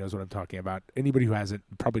Japanese TV knows what I'm talking about. Anybody who hasn't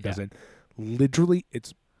probably doesn't. Literally,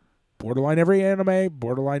 it's borderline every anime,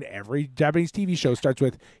 borderline every Japanese TV show starts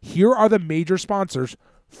with, here are the major sponsors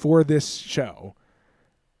for this show,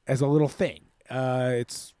 as a little thing.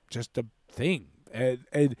 It's just a thing.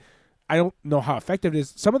 And I don't know how effective it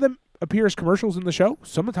is. Some of them appear as commercials in the show.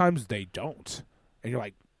 Sometimes they don't. And you're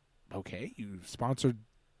like, okay, you sponsored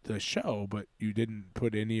the show, but you didn't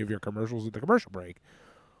put any of your commercials at the commercial break.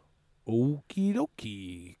 Okie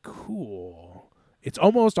dokie. Cool. It's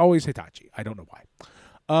almost always Hitachi. I don't know why.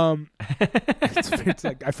 It's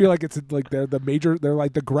like I feel like it's like they're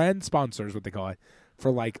like the grand sponsors, what they call it,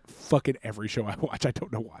 for like fucking every show I watch. I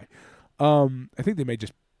don't know why. I think they may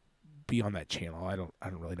just be on that channel. I don't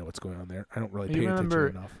really know what's going on there. I don't really pay attention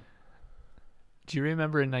enough. Do you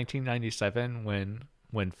remember in 1997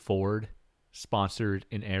 when Ford sponsored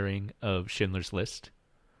an airing of Schindler's List,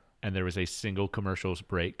 and there was a single commercials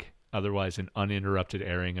break? Otherwise, an uninterrupted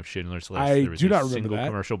airing of Schindler's List. I there was do not a remember single that.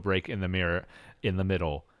 commercial break in the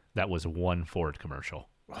middle. That was one Ford commercial.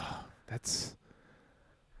 That's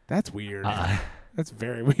weird. That's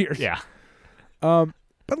very weird. Yeah. But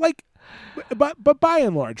by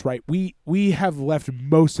and large, right? We have left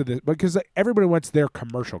most of this because everybody wants their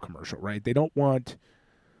commercial, right? They don't want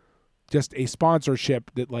just a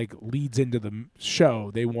sponsorship that like leads into the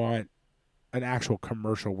show. They want an actual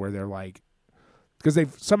commercial where they're like, because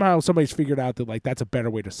somebody's figured out that like that's a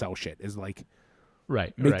better way to sell shit is like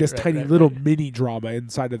make this tiny little mini drama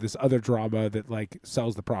inside of this other drama that like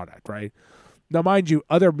sells the product, right? Now, mind you,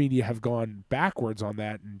 other media have gone backwards on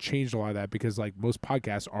that and changed a lot of that because like most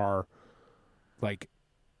podcasts are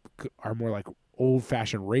more like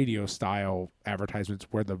old-fashioned radio style advertisements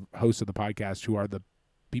where the hosts of the podcast, who are the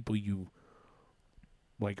people you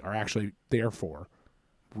like are actually there for,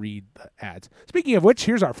 read the ads. Speaking of which,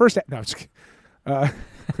 here's our first ad. No, I'm just kidding.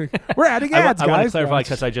 We're adding ads, guys. I want to clarify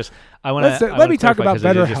because let me talk about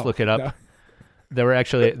BetterHelp. Just look it up. No. There were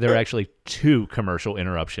actually two commercial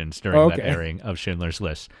interruptions during that airing of Schindler's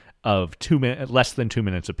List of less than 2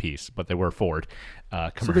 minutes apiece, but they were Ford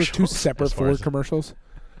commercials. So there's two separate Ford commercials.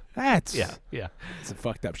 That's It's a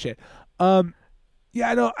fucked up shit.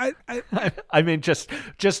 Yeah, no, I mean, just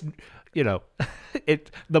you know,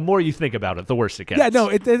 the more you think about it, the worse it gets. Yeah, no,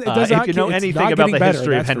 it does not. If you know anything about the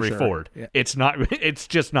history of Henry sure. Ford, it's not. It's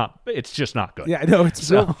just not good. Yeah, no,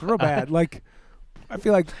 it's real bad. Like, I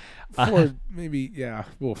feel like Ford maybe. Yeah,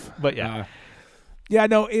 wolf. But yeah. Yeah,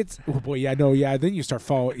 no, it's then you start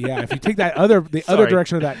following. Yeah, if you take that other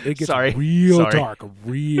direction of that, it gets real dark,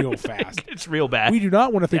 real fast. It's real bad. We do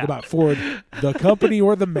not want to think about Ford, the company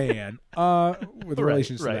or the man, with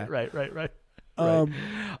relations to that. Right. But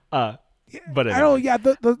anyway. I don't. Yeah,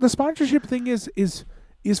 the sponsorship thing is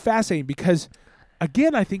fascinating because,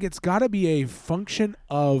 again, I think it's got to be a function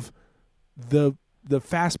of the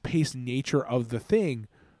fast paced nature of the thing.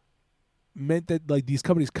 Meant that like these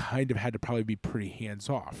companies kind of had to probably be pretty hands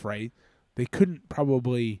off, right? They couldn't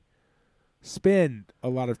probably spend a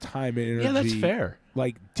lot of time and energy. Yeah, that's fair.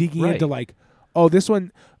 Like digging into like, oh, this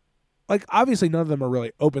one, like obviously none of them are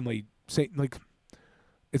really openly saying like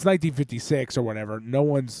it's 1956 or whatever. No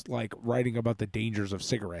one's like writing about the dangers of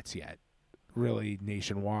cigarettes yet, really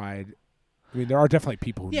nationwide. I mean, there are definitely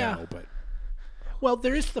people who know, but. Well,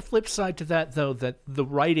 there is the flip side to that, though, that the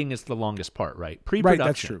writing is the longest part, right?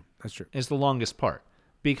 Pre-production that's true. Is the longest part.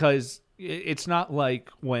 Because it's not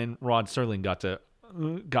like when Rod Serling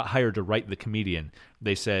got hired to write The Comedian,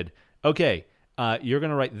 they said, okay, you're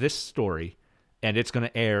going to write this story, and it's going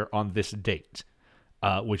to air on this date,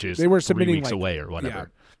 which is 3 weeks away or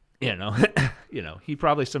whatever. Yeah. You know, he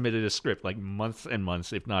probably submitted a script like months and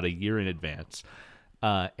months, if not a year in advance.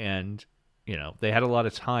 And... You know, they had a lot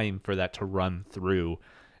of time for that to run through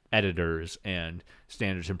editors and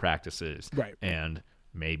standards and practices, right? And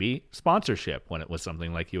maybe sponsorship when it was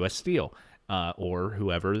something like U.S. Steel or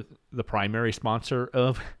whoever the primary sponsor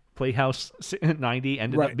of Playhouse 90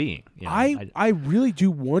 ended up being. You know, I really do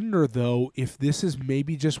wonder, though, if this is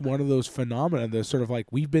maybe just one of those phenomena that sort of like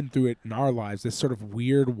we've been through it in our lives, this sort of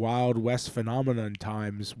weird Wild West phenomenon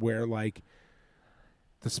times where like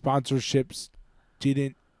the sponsorships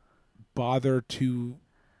didn't bother to.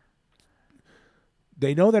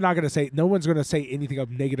 They know they're not going to say. No one's going to say anything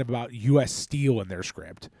of negative about U.S. Steel in their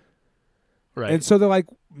script, right? And so they're like,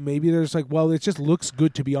 maybe there's like, well, it just looks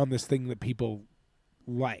good to be on this thing that people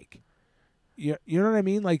like. You know what I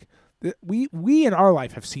mean? Like we in our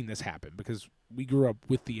life have seen this happen because we grew up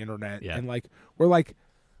with the internet, and like we're like,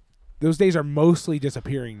 those days are mostly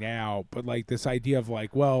disappearing now. But like this idea of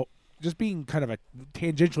like, well, just being kind of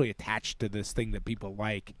tangentially attached to this thing that people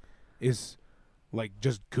like. Is like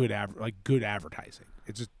just good advertising.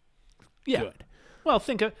 It's just good. Well,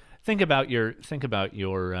 think about your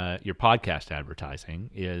podcast advertising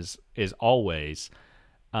is always,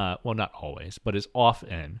 well, not always, but is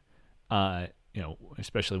often,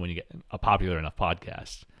 especially when you get a popular enough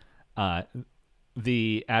podcast,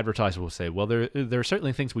 the advertiser will say, well, there are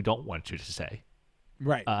certainly things we don't want you to say,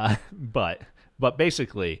 right? But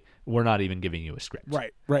basically, we're not even giving you a script.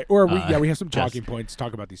 Right. Or we have some talking points.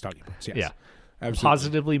 Talk about these talking points. Yes. Yeah. Absolutely.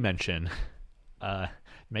 Positively mention.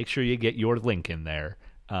 Make sure you get your link in there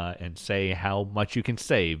and say how much you can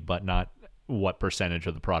save, but not what percentage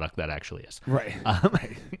of the product that actually is. Right.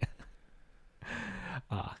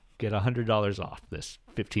 Get $100 off this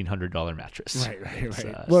 $1,500 mattress. Right. It's,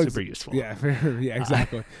 Well, super useful. Yeah,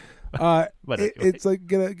 exactly. But anyway. it's like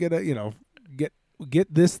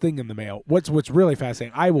get this thing in the mail. What's really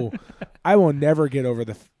fascinating? I will never get over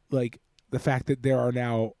the fact that there are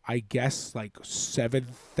now, I guess, like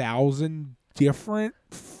 7,000 different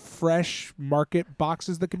fresh market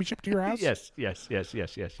boxes that can be shipped to your house. Yes.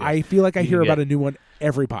 I feel like I You hear can about get- a new one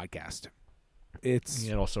every podcast. It's You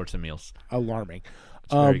get all sorts of meals. alarming.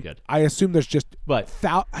 It's very good. I assume there's just But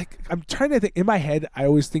I'm trying to think in my head. I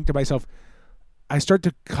always think to myself, I start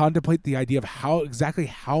to contemplate the idea of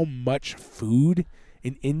how much food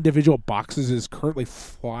in individual boxes is currently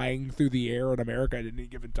flying through the air in America at any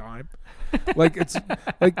given time. Like it's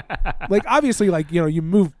like obviously, like, you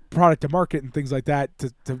move product to market and things like that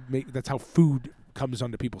to make, that's how food comes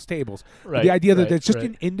onto people's tables. But the idea that it's just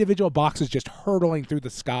in individual boxes just hurtling through the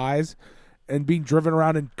skies and being driven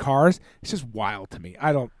around in cars, it's just wild to me.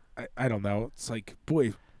 I don't know. It's like,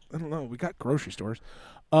 boy, I don't know. We got grocery stores.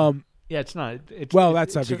 yeah, it's not. It's, Well,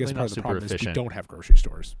 it's that's not certainly because not part of the super problem is we efficient. don't have grocery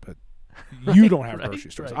stores, but you don't have Right,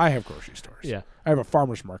 grocery stores. right. I have grocery stores. Yeah. I have a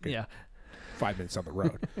farmer's market Yeah. 5 minutes on the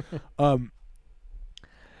road.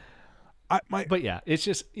 But yeah, it's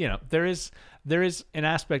just, there is an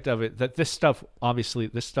aspect of it that this stuff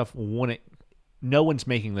wouldn't. No one's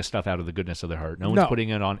making this stuff out of the goodness of their heart. No one's putting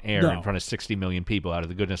it on air in front of 60 million people out of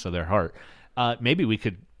the goodness of their heart. Maybe we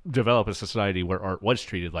could develop a society where art was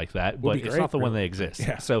treated like that, but it's not the one that exists.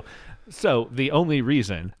 Yeah. So the only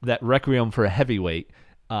reason that Requiem for a Heavyweight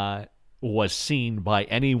was seen by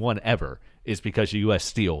anyone ever is because U.S.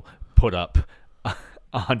 Steel put up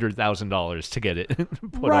 $100,000 to get it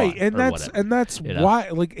put right, on, and or that's whatever, and that's why,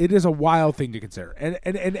 like, it is a wild thing to consider, and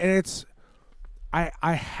it's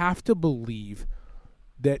I have to believe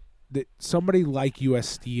that somebody like U.S.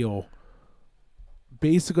 Steel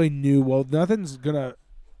basically knew, well, nothing's gonna.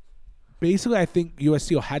 Basically, I think U.S.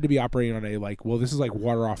 Steel had to be operating on a this is like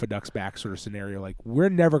water off a duck's back sort of scenario. Like, we're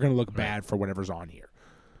never gonna look bad for whatever's on here.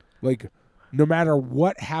 Like, no matter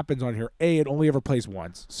what happens on here, it only ever plays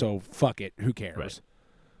once, so fuck it, who cares? Right.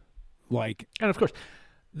 Like, and of course,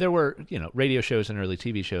 there were radio shows and early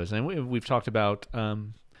TV shows, and we've talked about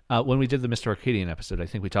when we did the Mr. Arcadian episode. I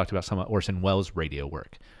think we talked about some of Orson Welles' radio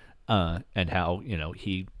work and how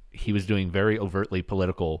he was doing very overtly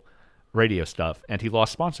political radio stuff, and he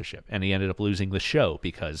lost sponsorship, and he ended up losing the show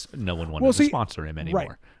because no one wanted to sponsor him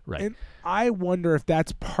anymore. Right. And I wonder if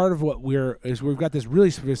that's part of what we've got this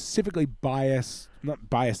really specifically biased, not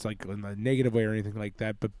biased like in a negative way or anything like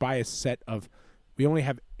that, but biased set of. We only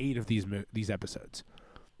have 8 of these episodes,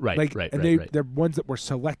 right? They're ones that were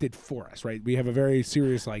selected for us, right? We have a very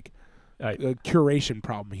serious curation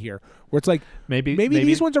problem here, where it's like maybe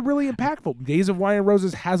these ones are really impactful. Days of Wine and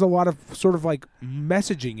Roses has a lot of sort of like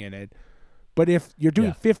messaging in it, but if you're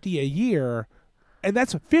doing 50 a year, and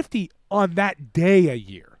that's 50 on that day a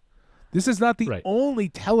year, this is not the only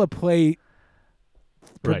teleplay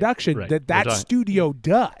production that studio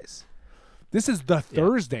does. This is the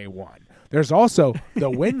Thursday one. There's also the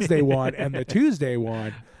Wednesday one and the Tuesday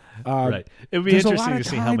one. Right. It would be interesting to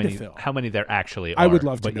see how many there actually are. I would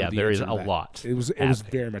love to but know. Yeah, there is a lot. It was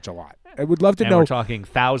very much a lot. I would love to know. We're talking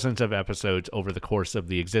thousands of episodes over the course of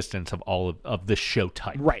the existence of all of this show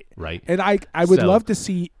type. Right. Right. And I would love to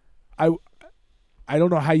see. I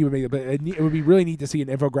don't know how you would make it, but it would be really neat to see an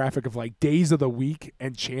infographic of like days of the week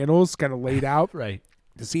and channels kind of laid out. Right.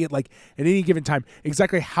 To see it like at any given time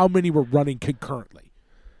exactly how many were running concurrently.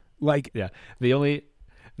 Like, yeah, the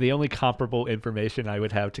only comparable information I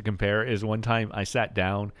would have to compare is one time I sat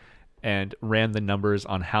down and ran the numbers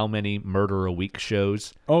on how many Murder a Week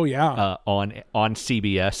shows on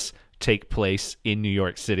CBS take place in New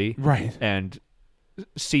York City. Right. And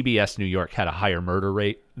CBS New York had a higher murder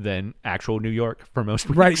rate than actual New York for most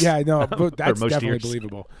weeks. Right, yeah, I know. But that's definitely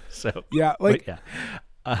believable. So yeah,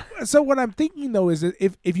 so what I'm thinking though is that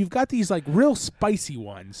if you've got these like real spicy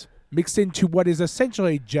ones mixed into what is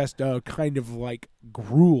essentially just a kind of like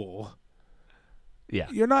gruel. Yeah.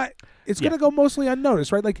 You're not it's gonna go mostly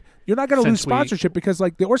unnoticed, right? Like you're not gonna lose sponsorship because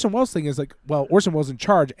like the Orson Welles thing is like, well, Orson Welles in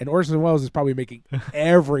charge and Orson Welles is probably making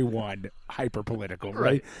everyone hyper political,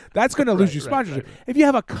 right? That's gonna lose you sponsorship. Right. If you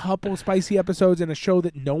have a couple spicy episodes in a show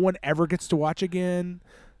that no one ever gets to watch again,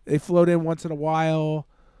 they float in once in a while,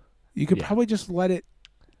 you could probably just let it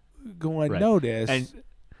go unnoticed.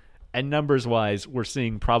 And numbers-wise, we're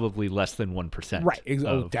seeing probably less than 1%.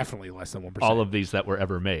 Right. Definitely less than 1%. All of these that were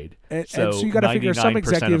ever made. And so you got to figure some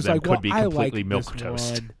executives like, well, I like this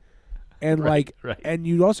one. And and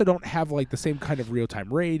you also don't have like the same kind of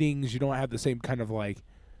real-time ratings. You don't have the same kind of like,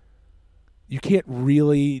 you can't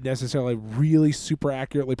really necessarily really super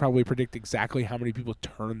accurately probably predict exactly how many people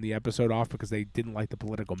turn the episode off because they didn't like the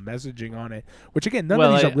political messaging on it. Which again, none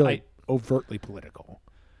of these are really overtly political.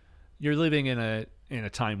 You're living in a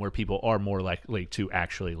time where people are more likely to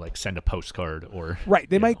actually like send a postcard or right.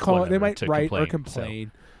 They might call it. They might write complain, or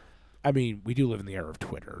complain. So. I mean, we do live in the era of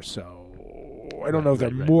Twitter, so I don't know if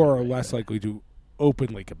they're more or less likely to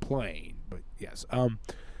openly complain. But yes,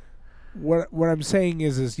 what I'm saying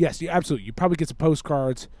is yes, you absolutely. You probably get some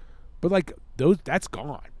postcards, but like that's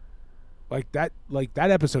gone. Like that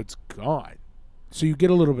episode's gone. So you get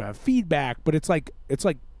a little bit of feedback, but it's like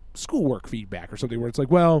schoolwork feedback or something where it's like,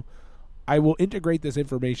 well, I will integrate this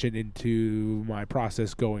information into my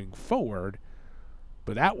process going forward,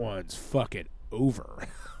 but that one's fucking over.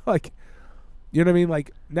 Like, you know what I mean?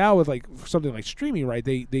 Like now with like something like streaming, right?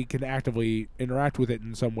 They can actively interact with it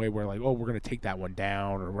in some way where like, oh, we're going to take that one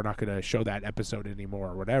down, or we're not going to show that episode anymore,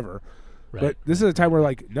 or whatever. Right. But this is a time where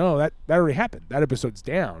like, no, that already happened. That episode's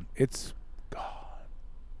down. It's gone.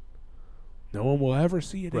 No one will ever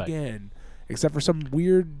see it again, except for some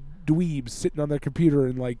weird dweebs sitting on their computer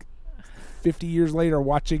and like 50 years later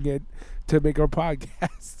watching it to make our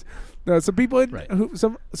podcast. No, some people,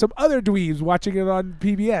 some other dweebs watching it on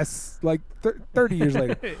PBS like 30 years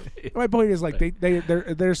later. My point is like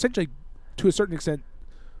they're essentially to a certain extent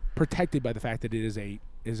protected by the fact that it is a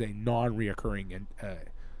non-reoccurring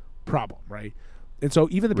problem, right? And so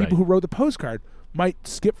even the people who wrote the postcard might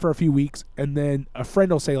skip for a few weeks, and then a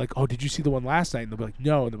friend will say like, "Oh, did you see the one last night?" And they'll be like,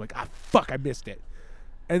 "No," and they're like, "Ah, fuck, I missed it,"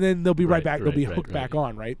 and then they'll be right back. They'll be hooked back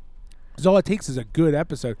on, right? Because all it takes is a good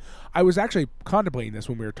episode. I was actually contemplating this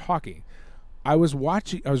when we were talking. I was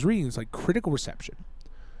reading this like critical reception,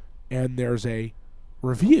 and there's a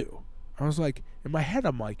review. I was like, in my head,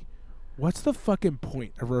 I'm like, what's the fucking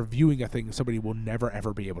point of reviewing a thing somebody will never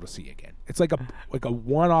ever be able to see again? It's like a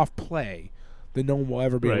one-off play that no one will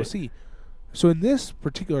ever be able to see. So in this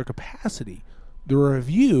particular capacity,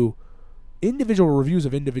 the individual reviews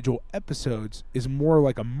of individual episodes is more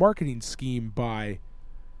like a marketing scheme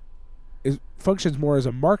it functions more as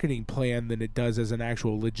a marketing plan than it does as an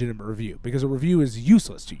actual legitimate review, because a review is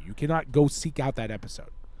useless to you. You cannot go seek out that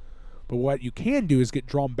episode. But what you can do is get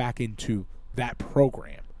drawn back into that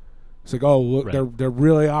program. It's like, oh, look, they're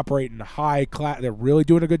really operating high class. They're really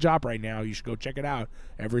doing a good job right now. You should go check it out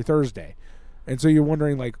every Thursday. And so you're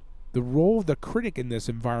wondering, like, the role of the critic in this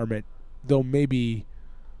environment, though maybe,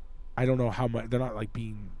 I don't know how much, they're not like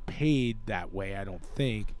being paid that way, I don't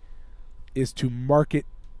think, is to market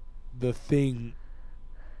the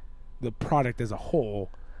product as a whole,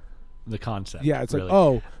 the concept. Yeah, it's really.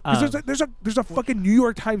 Like, oh, there's a fucking New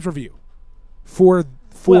York Times review for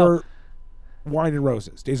Wine and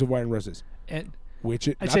Roses, Days of Wine and Roses, and I'd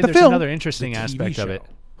say there's another interesting aspect of it.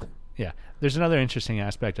 Yeah, there's another interesting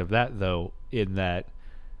aspect of that though, in that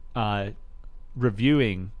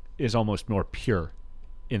reviewing is almost more pure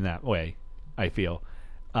in that way. I feel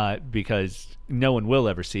because no one will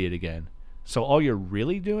ever see it again. So all you're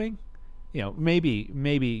really doing,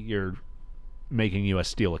 maybe you're making US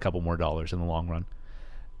Steel a couple more dollars in the long run.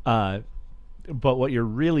 But what you're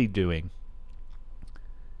really doing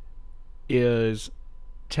is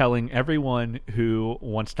telling everyone who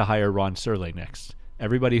wants to hire Ron Serling next,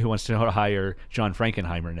 everybody who wants to hire John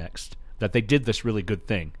Frankenheimer next, that they did this really good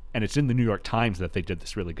thing. And it's in the New York Times that they did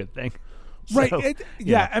this really good thing. Right. So,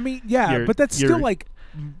 but that's still like,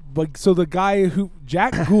 so the guy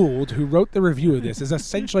Jack Gould, who wrote the review of this, is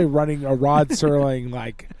essentially running a Rod Serling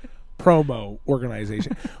like promo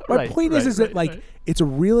organization. My point is that like it's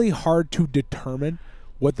really hard to determine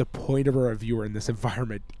what the point of a reviewer in this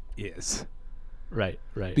environment is. Right.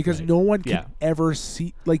 Because no one can ever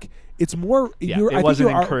see. Like it's more. Yeah, it wasn't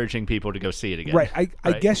encouraging people to go see it again. Right.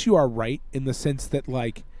 I guess you are right in the sense that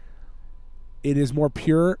like it is more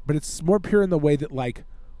pure, but it's more pure in the way that like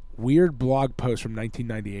weird blog posts from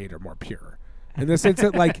 1998 are more pure, in the sense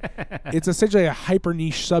that like it's essentially a hyper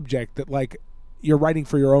niche subject that like you're writing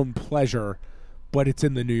for your own pleasure, but it's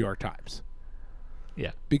in the New York Times.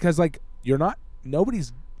 Yeah, because like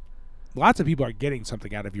lots of people are getting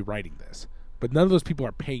something out of you writing this, but none of those people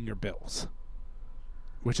are paying your bills,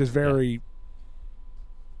 which is very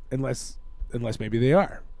unless maybe they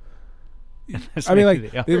are. I mean,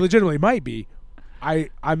 like they legitimately might be. I'm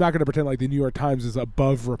not going to pretend like the New York Times is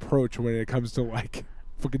above reproach when it comes to like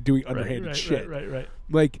fucking doing underhanded shit. Right.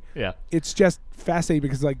 Like, it's just fascinating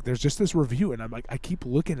because like there's just this review, and I'm like, I keep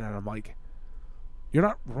looking at it. I'm like, you're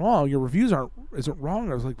not wrong. Your reviews isn't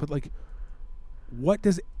wrong. I was like, but like, what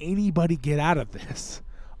does anybody get out of this?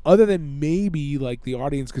 Other than maybe like the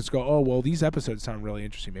audience could go, oh well, these episodes sound really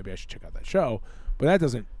interesting. Maybe I should check out that show. But that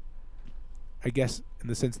doesn't I guess in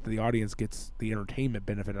the sense that the audience gets the entertainment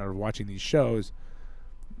benefit out of watching these shows,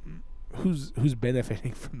 who's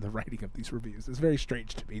benefiting from the writing of these reviews? It's very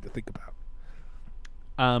strange to me to think about.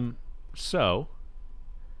 So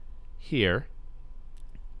here,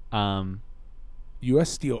 U.S.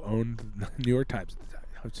 Steel owned the New York Times at the time.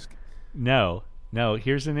 I was just kidding. No.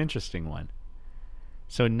 Here's an interesting one.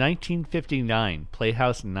 So in 1959,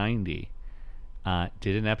 Playhouse 90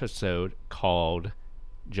 did an episode called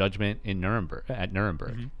Judgment in Nuremberg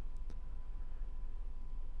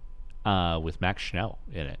with Max Schnell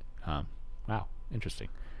in it. Wow, interesting.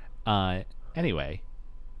 Anyway,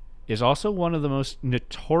 is also one of the most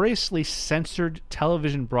notoriously censored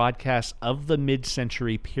television broadcasts of the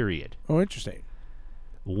mid-century period. Oh, interesting.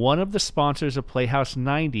 One of the sponsors of Playhouse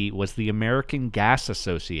 90 was the American Gas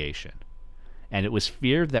Association, and it was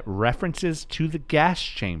feared that references to the gas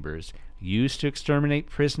chambers used to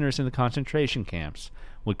exterminate prisoners in the concentration camps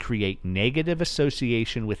would create negative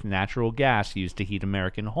association with natural gas used to heat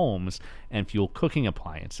American homes and fuel cooking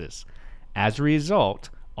appliances. As a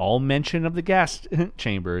result, all mention of the gas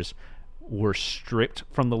chambers were stripped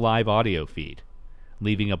from the live audio feed,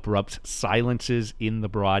 leaving abrupt silences in the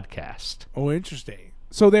broadcast. Oh, interesting.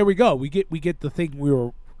 So there we go. We get the thing we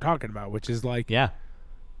were talking about, which is like, yeah,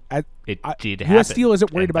 it did happen. U.S. Steel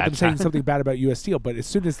isn't worried about them saying something bad about U.S. Steel, but as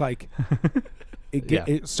soon as like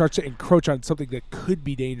it starts to encroach on something that could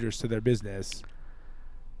be dangerous to their business,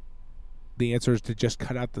 the answer is to just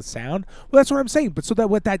cut out the sound. Well, that's what I'm saying. But so that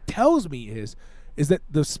what that tells me is that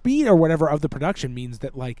the speed or whatever of the production means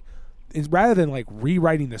that like is rather than like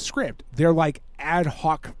rewriting the script, they're like ad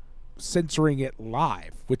hoc censoring it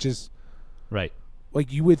live, which is right. Like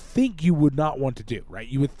you would think you would not want to do, right?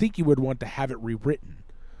 You would think you would want to have it rewritten,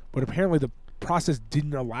 but apparently the process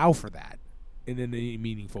didn't allow for that in any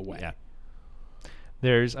meaningful way. Yeah.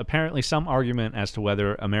 There's apparently some argument as to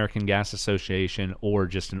whether American Gas Association or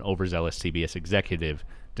just an overzealous CBS executive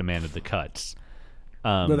demanded the cuts.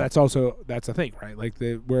 But that's a thing, right? Like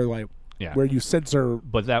where you censor,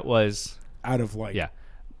 but that was out of like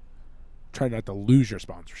trying not to lose your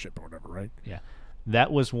sponsorship or whatever, right? Yeah.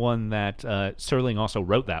 That was one that Serling also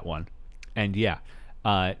wrote that one, and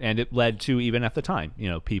and it led to, even at the time,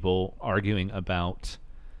 people arguing about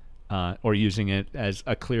or using it as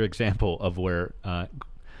a clear example of where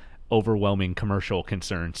overwhelming commercial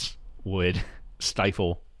concerns would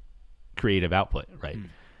stifle creative output, right?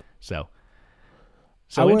 So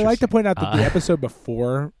I would like to point out that the episode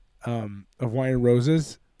before of Wine and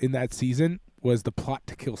Roses in that season was The Plot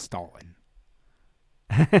to Kill Stalin.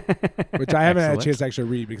 Which I haven't had a chance to actually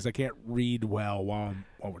read because I can't read well while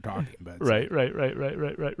we're talking. But right.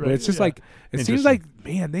 But it's just like it seems like,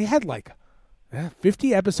 man, they had like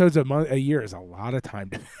 50 episodes a year is a lot of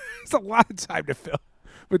time. It's a lot of time to fill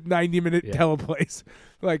with 90-minute teleplays.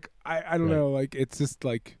 Like I don't know. Like it's just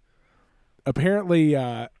like apparently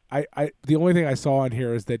I the only thing I saw on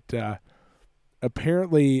here is that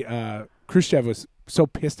apparently Khrushchev was so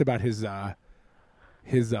pissed about his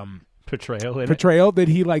portrayal that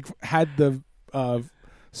he like had the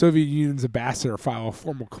Soviet Union's ambassador file a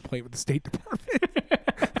formal complaint with the State Department.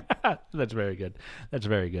 That's very good. That's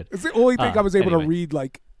very good. It's the only thing I was able to read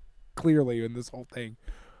like clearly in this whole thing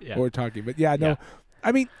we're talking. But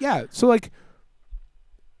I mean, so like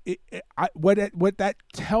what that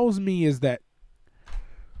tells me is that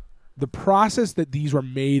the process that these were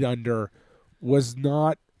made under was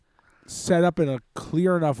not set up in a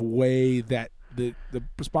clear enough way that the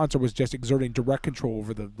sponsor was just exerting direct control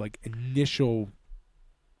over the like initial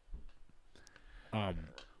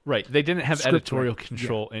right. They didn't have editorial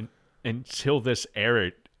control until this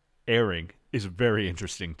airing is very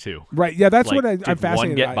interesting too. Right. Yeah, that's like, what I'm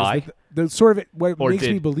fascinated by. The sort of it, what makes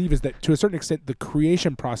me believe is that to a certain extent the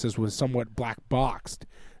creation process was somewhat black boxed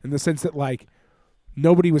in the sense that like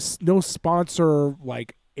no sponsor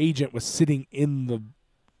like agent was sitting in the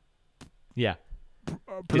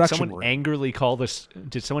Did someone angrily call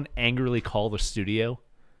the studio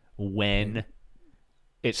when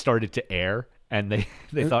it started to air, and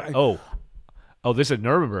they thought, oh, this is a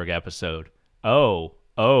Nuremberg episode. Oh,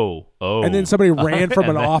 and then somebody ran from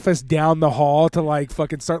an office down the hall to like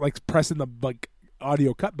fucking start like pressing the like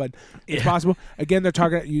audio cut button. It's possible. Again, they're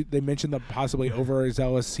talking. They mentioned the possibly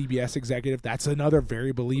overzealous CBS executive. That's another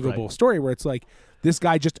very believable story where it's like this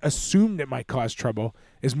guy just assumed it might cause trouble,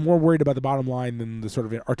 is more worried about the bottom line than the sort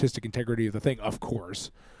of artistic integrity of the thing, of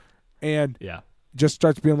course, and just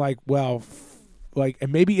starts being like, well,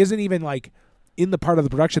 and maybe isn't even like in the part of the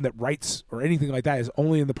production that writes or anything like that, is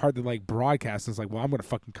only in the part that like broadcasts. It's like, well, I'm going to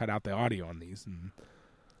fucking cut out the audio on these, and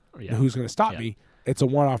who's going to stop me? It's a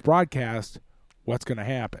one-off broadcast. what's going to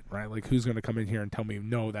happen, right? Like, who's going to come in here and tell me,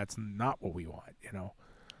 no, that's not what we want, you know?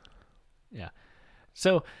 Yeah.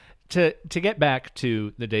 So to get back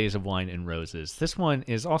to the Days of Wine and Roses, this one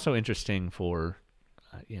is also interesting for,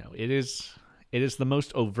 it is the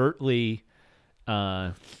most overtly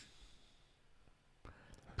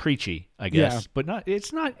preachy, I guess, but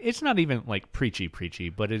it's not even like preachy,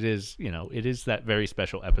 but it is, it is that very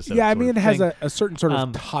special episode. Yeah, I mean, it has a certain sort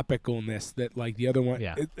of topicalness that, like, the other one,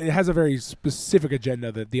 it has a very specific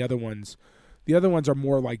agenda that the other ones are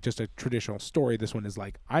more like just a traditional story. This one is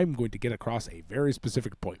like, I'm going to get across a very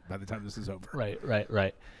specific point by the time this is over. Right.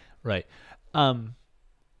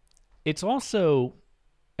 It's also,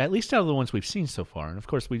 at least out of the ones we've seen so far, and of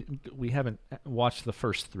course we haven't watched the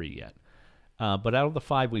first 3 yet, but out of the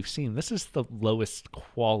 5 we've seen, this is the lowest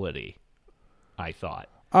quality, I thought.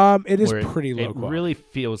 It is pretty low quality. It really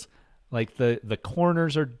feels like the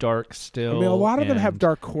corners are dark still. I mean, a lot of them have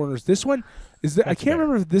dark corners. This one is I can't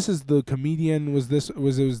remember if this is the comedian. Was this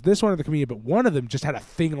one of the comedian? But one of them just had a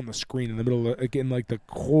thing on the screen in the middle. Again, like the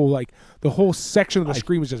whole section of the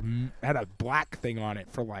screen was just had a black thing on it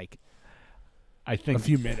for like, I think, a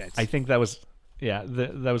few minutes. I think that was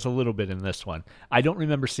that was a little bit in this one. I don't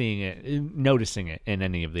remember noticing it in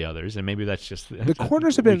any of the others, and maybe that's just the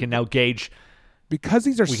corners have been. We can now gauge. Because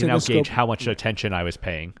these are we can now gauge how much attention I was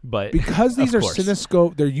paying, but because these are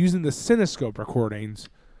Cinescope, they're using the Cinescope recordings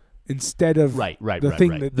instead of the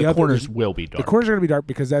thing that the corners will be dark. The corners are going to be dark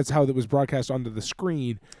because that's how it was broadcast onto the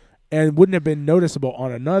screen, and wouldn't have been noticeable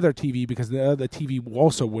on another TV because the other TV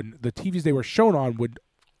also wouldn't. The TVs they were shown on would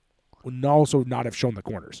also not have shown the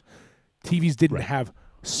corners. TVs didn't have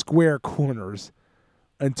square corners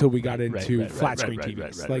until we got into flat screen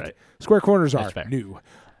TVs. Square corners are new,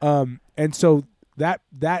 and so.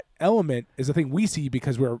 That element is a thing we see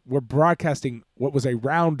because we're broadcasting what was a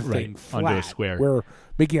round thing flat. Under a square. We're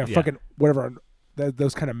making a fucking whatever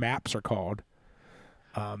those kind of maps are called.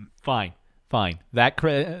 Fine. That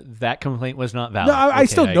complaint was not valid. No, I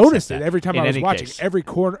still noticed it every time I was watching. Every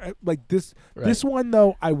corner, like this. This one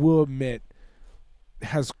though, I will admit,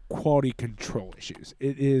 has quality control issues.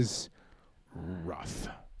 It is rough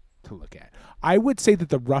to look at. I would say that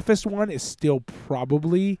the roughest one is still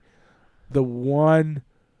probably. The one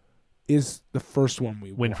is the first one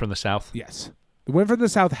we Wind from the South? Yes. The Wind from the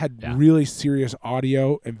South had really serious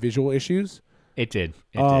audio and visual issues. It did.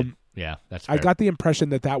 Did. Yeah, that's fair. I got the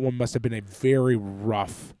impression that one must have been a very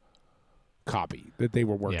rough copy that they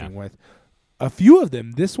were working with. A few of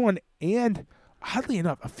them, this one and, oddly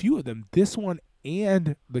enough, this one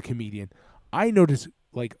and The Comedian, I noticed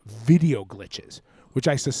like video glitches, which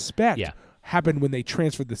I suspect happened when they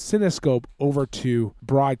transferred the Cinescope over to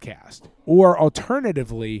broadcast, or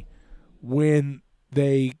alternatively when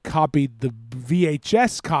they copied the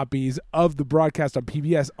VHS copies of the broadcast on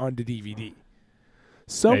PBS onto DVD.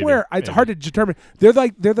 Somewhere, it's hard to determine. They're the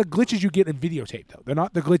glitches you get in videotape, though. They're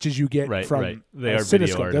not the glitches you get from They are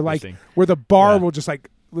Cinescope. They're like where the bar will just like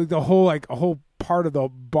the whole a whole part of the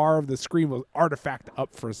bar of the screen will artifact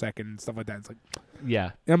up for a second and stuff like that. It's like.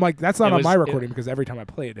 Yeah. And I'm like, that's not on my recording because every time I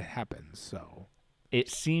play it, it happens. So it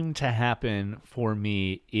seemed to happen for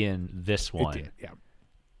me in this one. It did,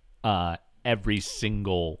 yeah. Every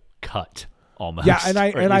single cut almost. Yeah, and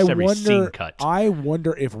I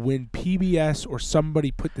wonder if when PBS or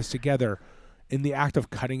somebody put this together in the act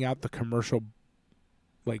of cutting out the commercial,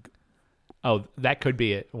 like. Oh, that could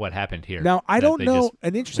be what happened here. Now, I don't know.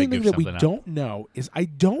 An interesting thing that we don't know is I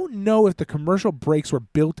don't know if the commercial breaks were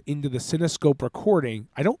built into the Cinescope recording.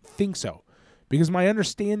 I don't think so. Because my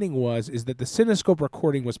understanding is that the Cinescope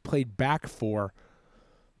recording was played back for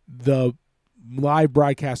the live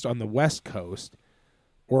broadcast on the West Coast,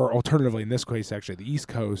 or alternatively in this case, actually, the East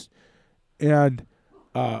Coast, and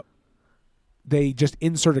they just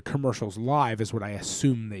inserted commercials live is what I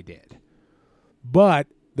assume they did. But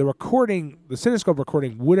the Cinescope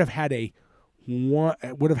recording would have had a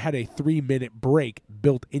 3-minute break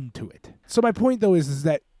built into it. So my point though is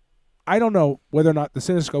that I don't know whether or not the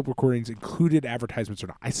Cinescope recordings included advertisements or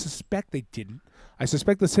not. I suspect they didn't. I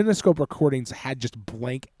suspect the Cinescope recordings had just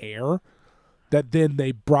blank air that then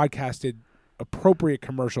they broadcasted appropriate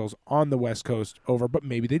commercials on the West Coast over, but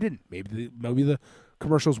maybe they didn't. Maybe the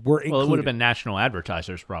commercials were included. Well, it would have been national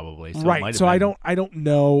advertisers probably. So right. So I don't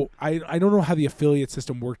know. I don't know how the affiliate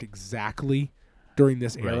system worked exactly during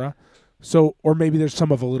this era. So, or maybe there's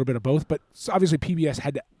some of a little bit of both, but obviously PBS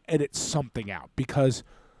had to edit something out because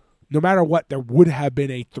no matter what, there would have been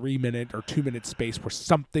a 3-minute or 2-minute space where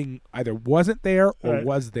something either wasn't there or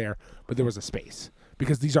was there, but there was a space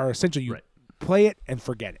because these are essentially you play it and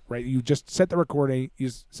forget it, right? You just set the recording, you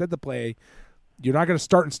set the play. You're not going to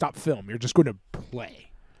start and stop film. You're just going to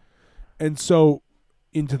play. and so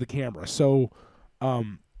into the camera. So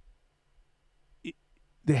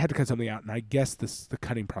they had to cut something out, and I guess the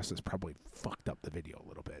cutting process probably fucked up the video a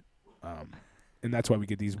little bit. And that's why we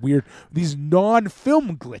get these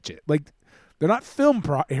non-film glitches. Like, they're not film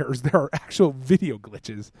errors, they're actual video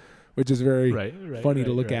glitches, which is very funny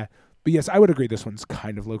to look at. But yes, I would agree this one's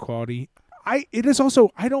kind of low quality. It is also,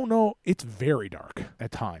 I don't know, it's very dark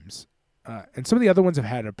at times. And some of the other ones have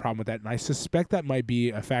had a problem with that, and I suspect that might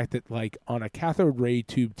be a fact that, like, on a cathode ray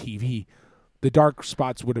tube TV, the dark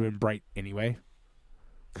spots would have been bright anyway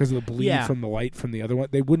because of the bleed from the light from the other one.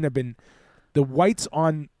 They wouldn't have been, the whites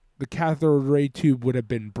on the cathode ray tube would have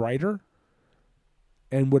been brighter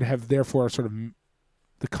and would have therefore sort of,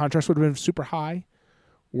 the contrast would have been super high.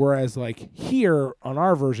 Whereas, like, here on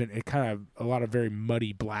our version, it kind of a lot of very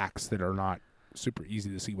muddy blacks that are not super easy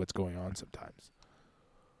to see what's going on sometimes.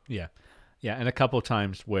 Yeah. Yeah, and a couple of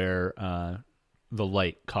times where the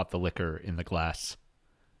light caught the liquor in the glass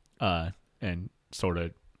and sort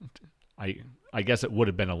of, I guess it would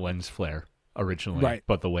have been a lens flare originally, right.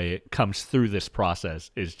 But the way it comes through this process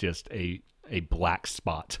is just a black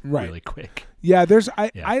spot really quick. Yeah,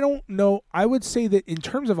 I don't know. I would say that in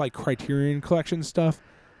terms of, like, Criterion Collection stuff,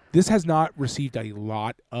 this has not received a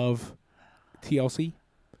lot of TLC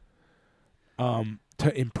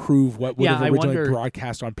to improve what would have originally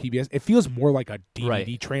broadcast on PBS. It feels more like a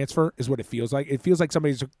DVD transfer is what it feels like. It feels like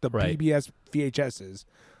somebody took the PBS VHSs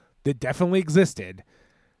that definitely existed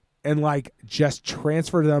and, like, just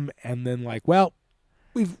transferred them and then, like, well,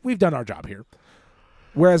 we've done our job here.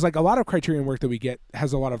 Whereas, like, a lot of Criterion work that we get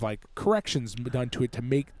has a lot of, like, corrections done to it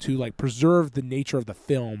to like preserve the nature of the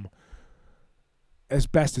film as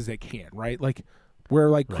best as they can, right? Like, where,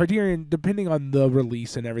 like, Criterion, depending on the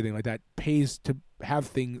release and everything like that, pays to have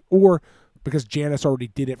things, or because Janus already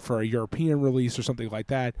did it for a European release or something like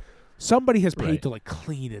that, somebody has paid to, like,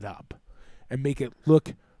 clean it up and make it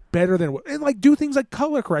look better than what, and, like, do things like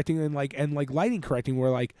color correcting and lighting correcting,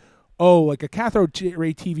 where, like, oh, like, a cathode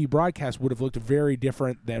ray TV broadcast would have looked very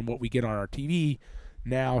different than what we get on our TV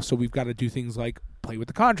now, so we've got to do things like play with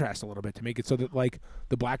the contrast a little bit to make it so that, like,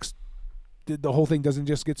 the blacks, the whole thing doesn't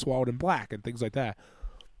just get swallowed in black and things like that.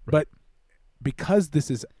 Right. But because this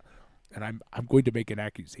is, and I'm going to make an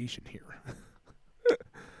accusation here,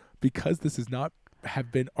 because this has not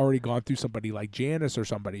have been already gone through somebody like Janus or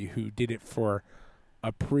somebody who did it for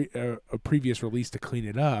a previous release to clean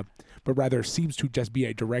it up, but rather seems to just be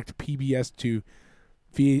a direct PBS to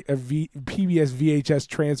PBS VHS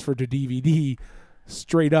transfer to DVD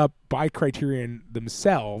straight up by Criterion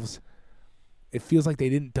themselves. It feels like they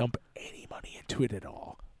didn't dump any money into it at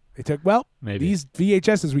all. They took, these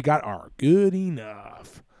VHSs we got are good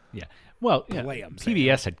enough. Yeah. Well,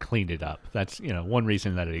 PBS had cleaned it up. That's, one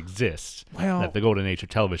reason that it exists. Well, that the Golden Age of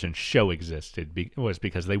Television show existed was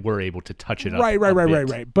because they were able to touch it up.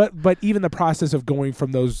 Right. But even the process of going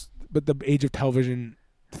from those, but the Age of Television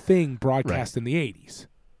thing broadcast in the 80s.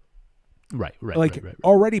 Right.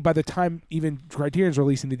 Already by the time even Criterion's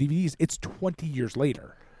releasing the DVDs, it's 20 years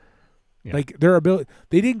later. Yeah. Like, their ability,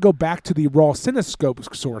 they didn't go back to the raw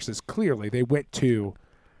Cinescope sources. Clearly, they went to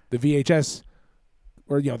the VHS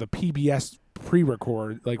or the PBS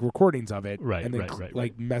pre-record, like, recordings of it, and then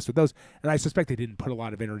mess with those. And I suspect they didn't put a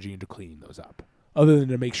lot of energy into cleaning those up, other than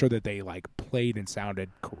to make sure that they, like, played and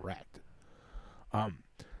sounded correct.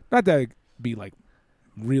 Not to be, like,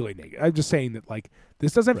 really negative. I'm just saying that, like,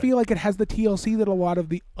 this doesn't feel like it has the TLC that a lot of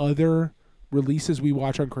the other releases we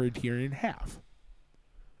watch on Criterion have.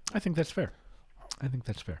 I think that's fair.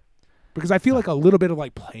 Because I feel like a little bit of,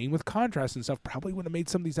 like, playing with contrast and stuff probably would have made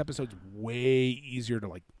some of these episodes way easier to,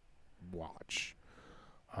 like, watch.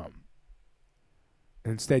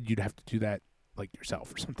 Instead, you'd have to do that, like,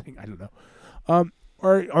 yourself or something. I don't know.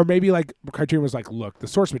 Or maybe, like, Criterion was like, look, the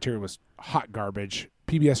source material was hot garbage.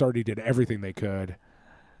 PBS already did everything they could.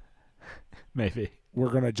 Maybe. We're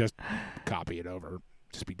going to just copy it over.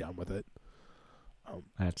 Just be done with it.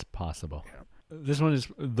 That's possible. Yeah. This one is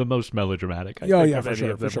the most melodramatic.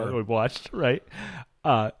 For sure. We've watched, right?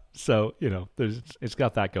 So it's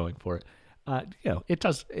got that going for it. It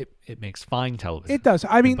does. It makes fine television. It does.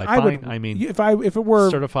 I mean, if it were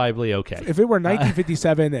certifiably okay. If it were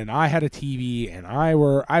 1957 and I had a TV and I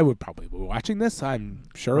would probably be watching this. I'm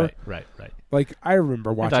sure. Right. Like, I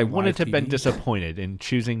remember watching. And I wouldn't have been disappointed in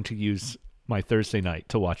choosing to use my Thursday night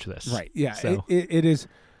to watch this. Right. Yeah. So. It is.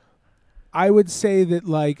 I would say that,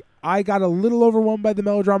 like, I got a little overwhelmed by the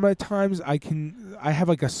melodrama at times. I have,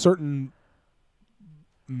 like, a certain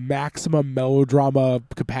maximum melodrama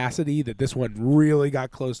capacity that this one really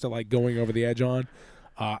got close to, like, going over the edge on.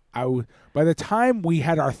 By the time we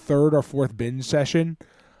had our third or fourth binge session,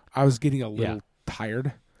 I was getting a little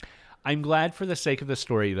tired. I'm glad for the sake of the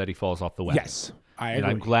story that he falls off the wagon. Yes, I and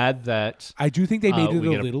agree. I'm glad that I do think they made it we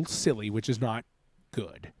a get a- little silly, which is not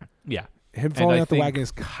good. yeah. Him And falling I off the think- wagon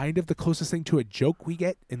is kind of the closest thing to a joke we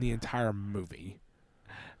get in the entire movie.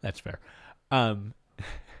 That's fair.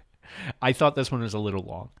 I thought this one was a little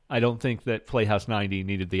long. I don't think that Playhouse 90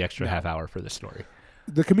 needed the extra half hour for this story.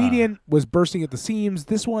 The comedian was bursting at the seams.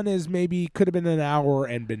 This one is maybe could have been an hour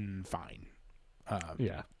and been fine.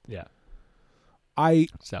 Yeah.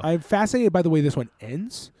 I'm fascinated by the way this one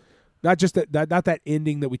ends. Not just that not that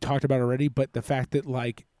ending that we talked about already, but the fact that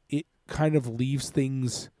like it kind of leaves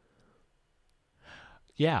things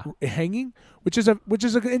Yeah. hanging, which is an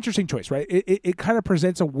interesting choice, right? It kind of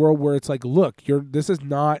presents a world where it's like, look, you're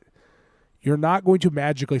not going to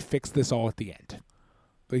magically fix this all at the end,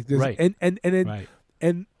 like this, Right.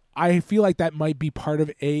 and I feel like that might be part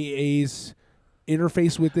of AA's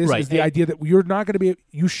interface with this is the idea that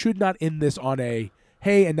you should not end this on a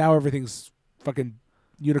hey, and now everything's fucking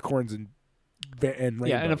unicorns and rainbows.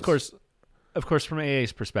 Yeah, and of course, from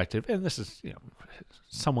AA's perspective, and this is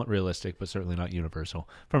somewhat realistic, but certainly not universal.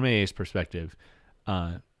 From AA's perspective,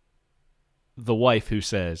 the wife who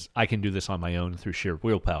says I can do this on my own through sheer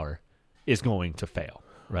willpower is going to fail,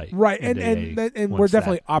 right? Right, and we're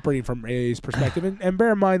definitely operating from AA's perspective, and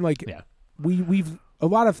bear in mind, like we've a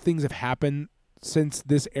lot of things have happened since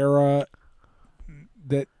this era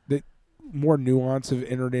that more nuance have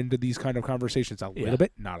entered into these kind of conversations a little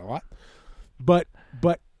bit, not a lot, but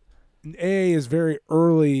AA is very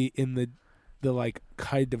early in the like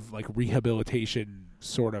kind of like rehabilitation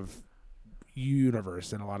sort of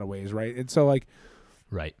universe in a lot of ways, right? And so like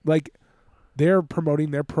they're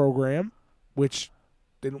promoting their program, which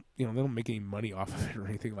they don't make any money off of it or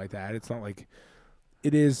anything like that. It's not like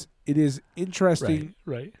it is interesting.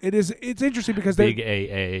 Right. It's interesting because big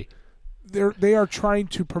AA. They are trying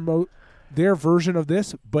to promote their version of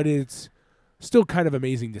this, but it's still kind of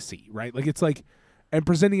amazing to see, right? Like it's like, and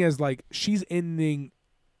presenting as like she's ending.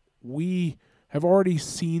 We have already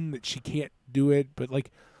seen that she can't do it, but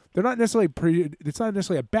like they're not necessarily it's not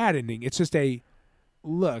necessarily a bad ending. It's just a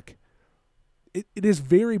look. It is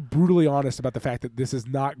very brutally honest about the fact that this is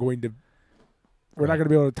not going to. We're not going to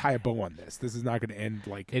be able to tie a bow on this. This is not going to end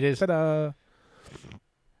like it is. Ta-da.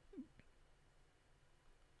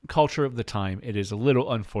 Culture of the time, it is a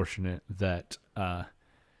little unfortunate that, and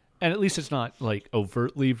at least it's not like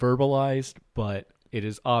overtly verbalized, but it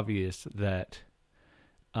is obvious that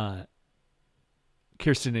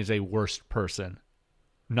Kirsten is a worse person,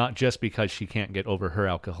 not just because she can't get over her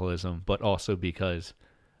alcoholism, but also because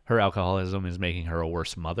her alcoholism is making her a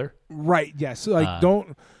worse mother. Right. Yes. Like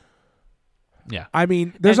don't. Yeah. I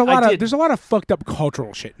mean, there's a lot of fucked up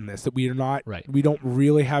cultural shit in this that we don't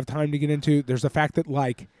really have time to get into. There's the fact that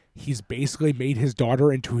like he's basically made his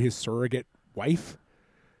daughter into his surrogate wife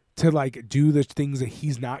to like do the things that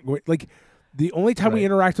he's not going. Like the only time we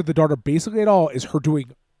interact with the daughter basically at all is her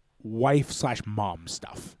doing wife/mom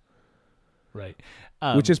stuff. Right.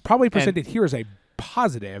 Which is probably presented here as a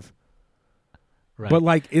positive. Right. But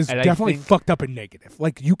like is and definitely fucked up and negative.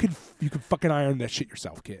 Like you can fucking iron that shit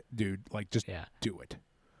yourself, kid, dude. Like just do it.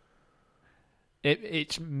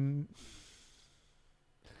 It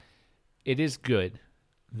is good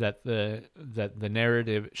that the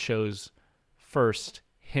narrative shows first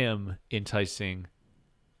him enticing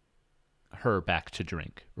her back to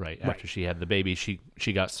drink, right? After she had the baby, she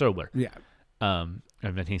got sober. Yeah. And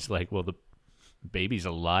then he's like, well, the baby's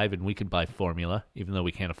alive and we can buy formula, even though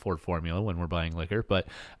we can't afford formula when we're buying liquor. But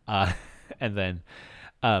and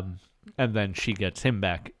then she gets him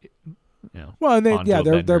back. Well, and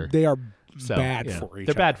they are so, bad for each other.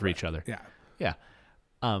 They're bad for each other. Yeah. Yeah.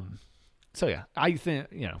 So yeah, I think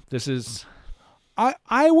this is.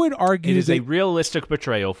 I would argue it is a realistic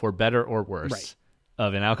portrayal, for better or worse,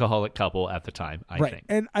 of an alcoholic couple at the time. I think,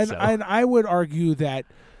 and I would argue that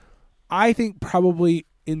I think probably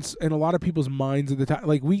in a lot of people's minds at the time,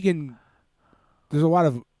 like there's a lot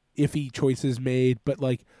of iffy choices made, but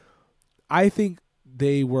like I think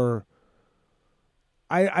they were.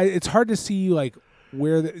 It's hard to see like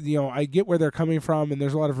where I get where they're coming from, and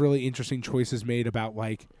there's a lot of really interesting choices made about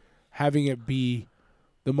like having it be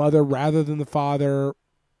the mother rather than the father,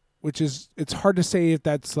 which is it's hard to say if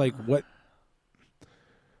that's like what.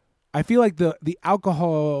 I feel like the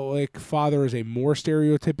alcoholic father is a more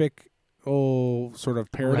stereotypical sort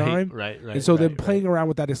of paradigm, right. And so then playing around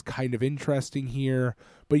with that is kind of interesting here.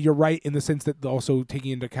 But you're right in the sense that also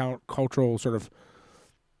taking into account cultural sort of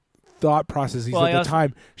thought processes at the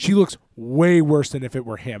time. She looks way worse than if it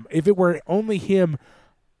were him. If it were only him,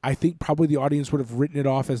 I think probably the audience would have written it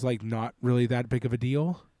off as like not really that big of a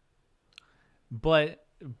deal. But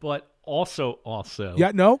also,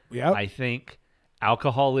 Yeah, no, yeah. I think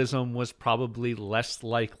alcoholism was probably less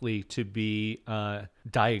likely to be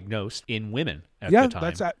diagnosed in women at the time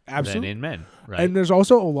that's absolutely than in men. Right? And there's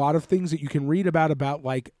also a lot of things that you can read about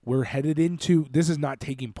like we're headed into. This is not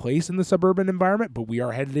taking place in the suburban environment, but we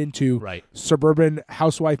are headed into suburban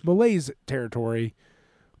housewife malaise territory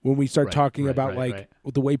when we start talking about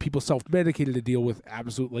the way people self-medicated to deal with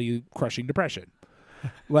absolutely crushing depression,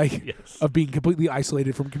 like of being completely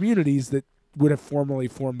isolated from communities that would have formerly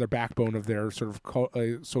formed the backbone of their sort of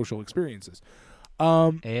social experiences.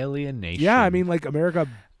 Alienation. Yeah, I mean, like America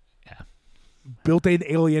built an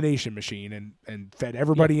alienation machine and fed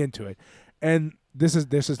everybody into it. And this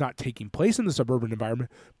is not taking place in the suburban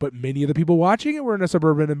environment, but many of the people watching it were in a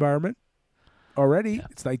suburban environment already. Yeah.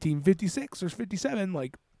 It's 1956 or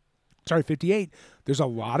 57, 58. There's a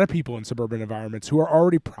lot of people in suburban environments who are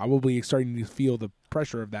already probably starting to feel the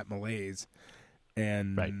pressure of that malaise.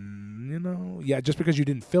 And, just because you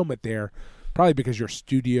didn't film it there, probably because you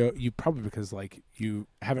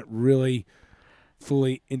haven't really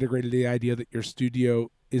fully integrated the idea that your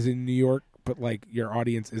studio is in New York, but like your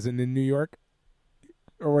audience isn't in New York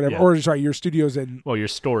or whatever. Yeah. Or sorry, your studio's in. Well, your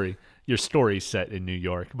story's set in New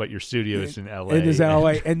York, but your studio is in LA. It is in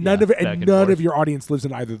LA, and none of your audience lives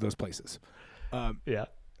in either of those places. Yeah.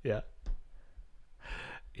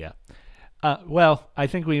 Well, I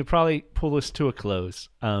think we can probably pull this to a close.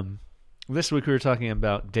 This week we were talking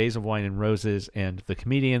about Days of Wine and Roses and The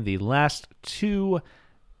Comedian, the last two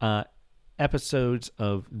episodes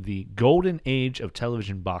of the Golden Age of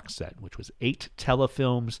Television box set, which was 8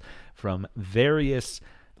 telefilms from various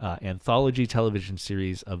anthology television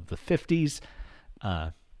series of the 50s.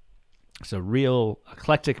 So real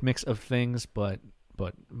eclectic mix of things, but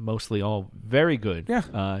mostly all very good.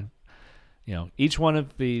 Yeah. Each one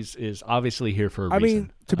of these is obviously here for a reason. I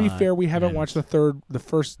mean, to be fair, we haven't watched the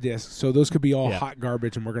first disc, so those could be all hot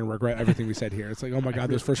garbage, and we're going to regret everything we said here. It's like, oh my God,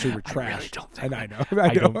 those first two were trash. I know. I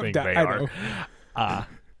don't think they are.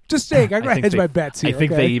 Just saying, I'm going to hedge my bets here. I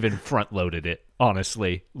think they even front-loaded it,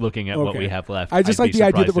 honestly, looking at what we have left. I just like the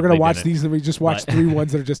idea that we're going to watch these, and we just watch 3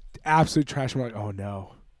 ones that are just absolute trash, and we're like, oh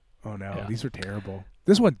no, these are terrible.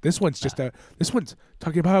 This one's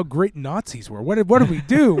talking about how great Nazis were. What did we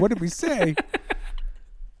do? What did we say?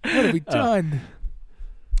 What have we done?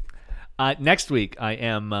 Next week, I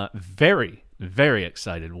am very, very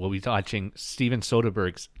excited. We'll be watching Steven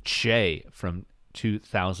Soderbergh's Che from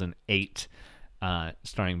 2008,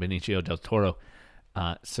 starring Benicio del Toro.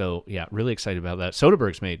 Really excited about that.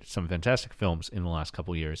 Soderbergh's made some fantastic films in the last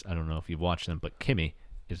couple years. I don't know if you've watched them, but Kimmy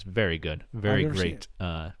is very good. Very great.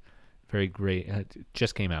 Very great.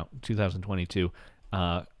 Just came out, 2022.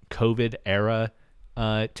 COVID era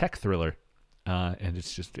tech thriller. And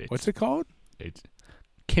it's what's it called? It's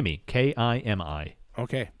Kimmy, Kimi.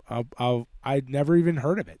 Okay, I'd never even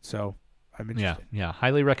heard of it, so I'm interested. Yeah,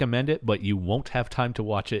 highly recommend it, but you won't have time to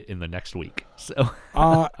watch it in the next week. So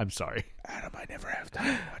I'm sorry, Adam. I never have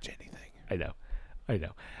time to watch anything. I know.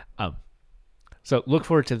 So look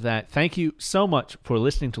forward to that. Thank you so much for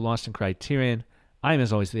listening to Lost in Criterion. I am,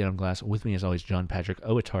 as always, the Adam Glass. With me, as always, John Patrick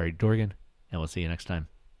Owatari Dorgan, and we'll see you next time.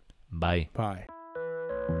 Bye. Bye.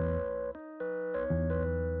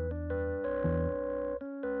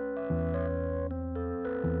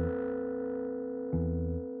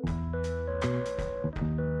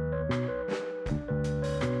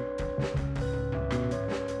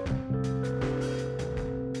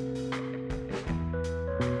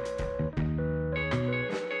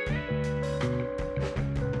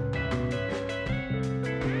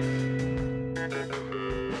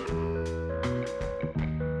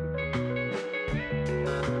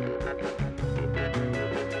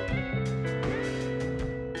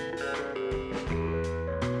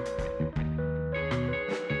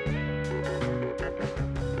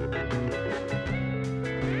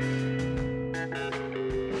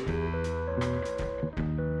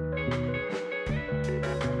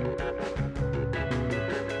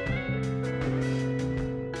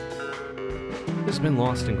 This has been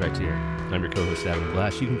Lost in Criterion. I'm your co-host, Adam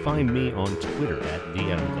Glass. You can find me on Twitter at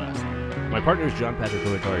 @TheAdamGlass. My partner is John Patrick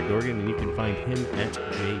Owatari Dorgan, and you can find him at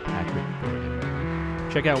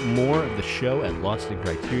JPatrickDorgan. Check out more of the show at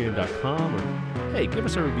LostInCriterion.com, or, hey, give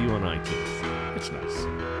us a review on iTunes. It's nice.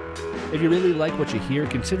 If you really like what you hear,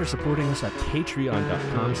 consider supporting us at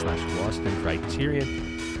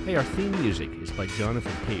patreon.com/LostInCriterion. Hey, our theme music is by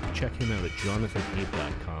Jonathan Pape. Check him out at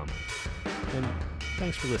jonathanpape.com. And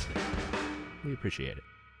thanks for listening. We appreciate it.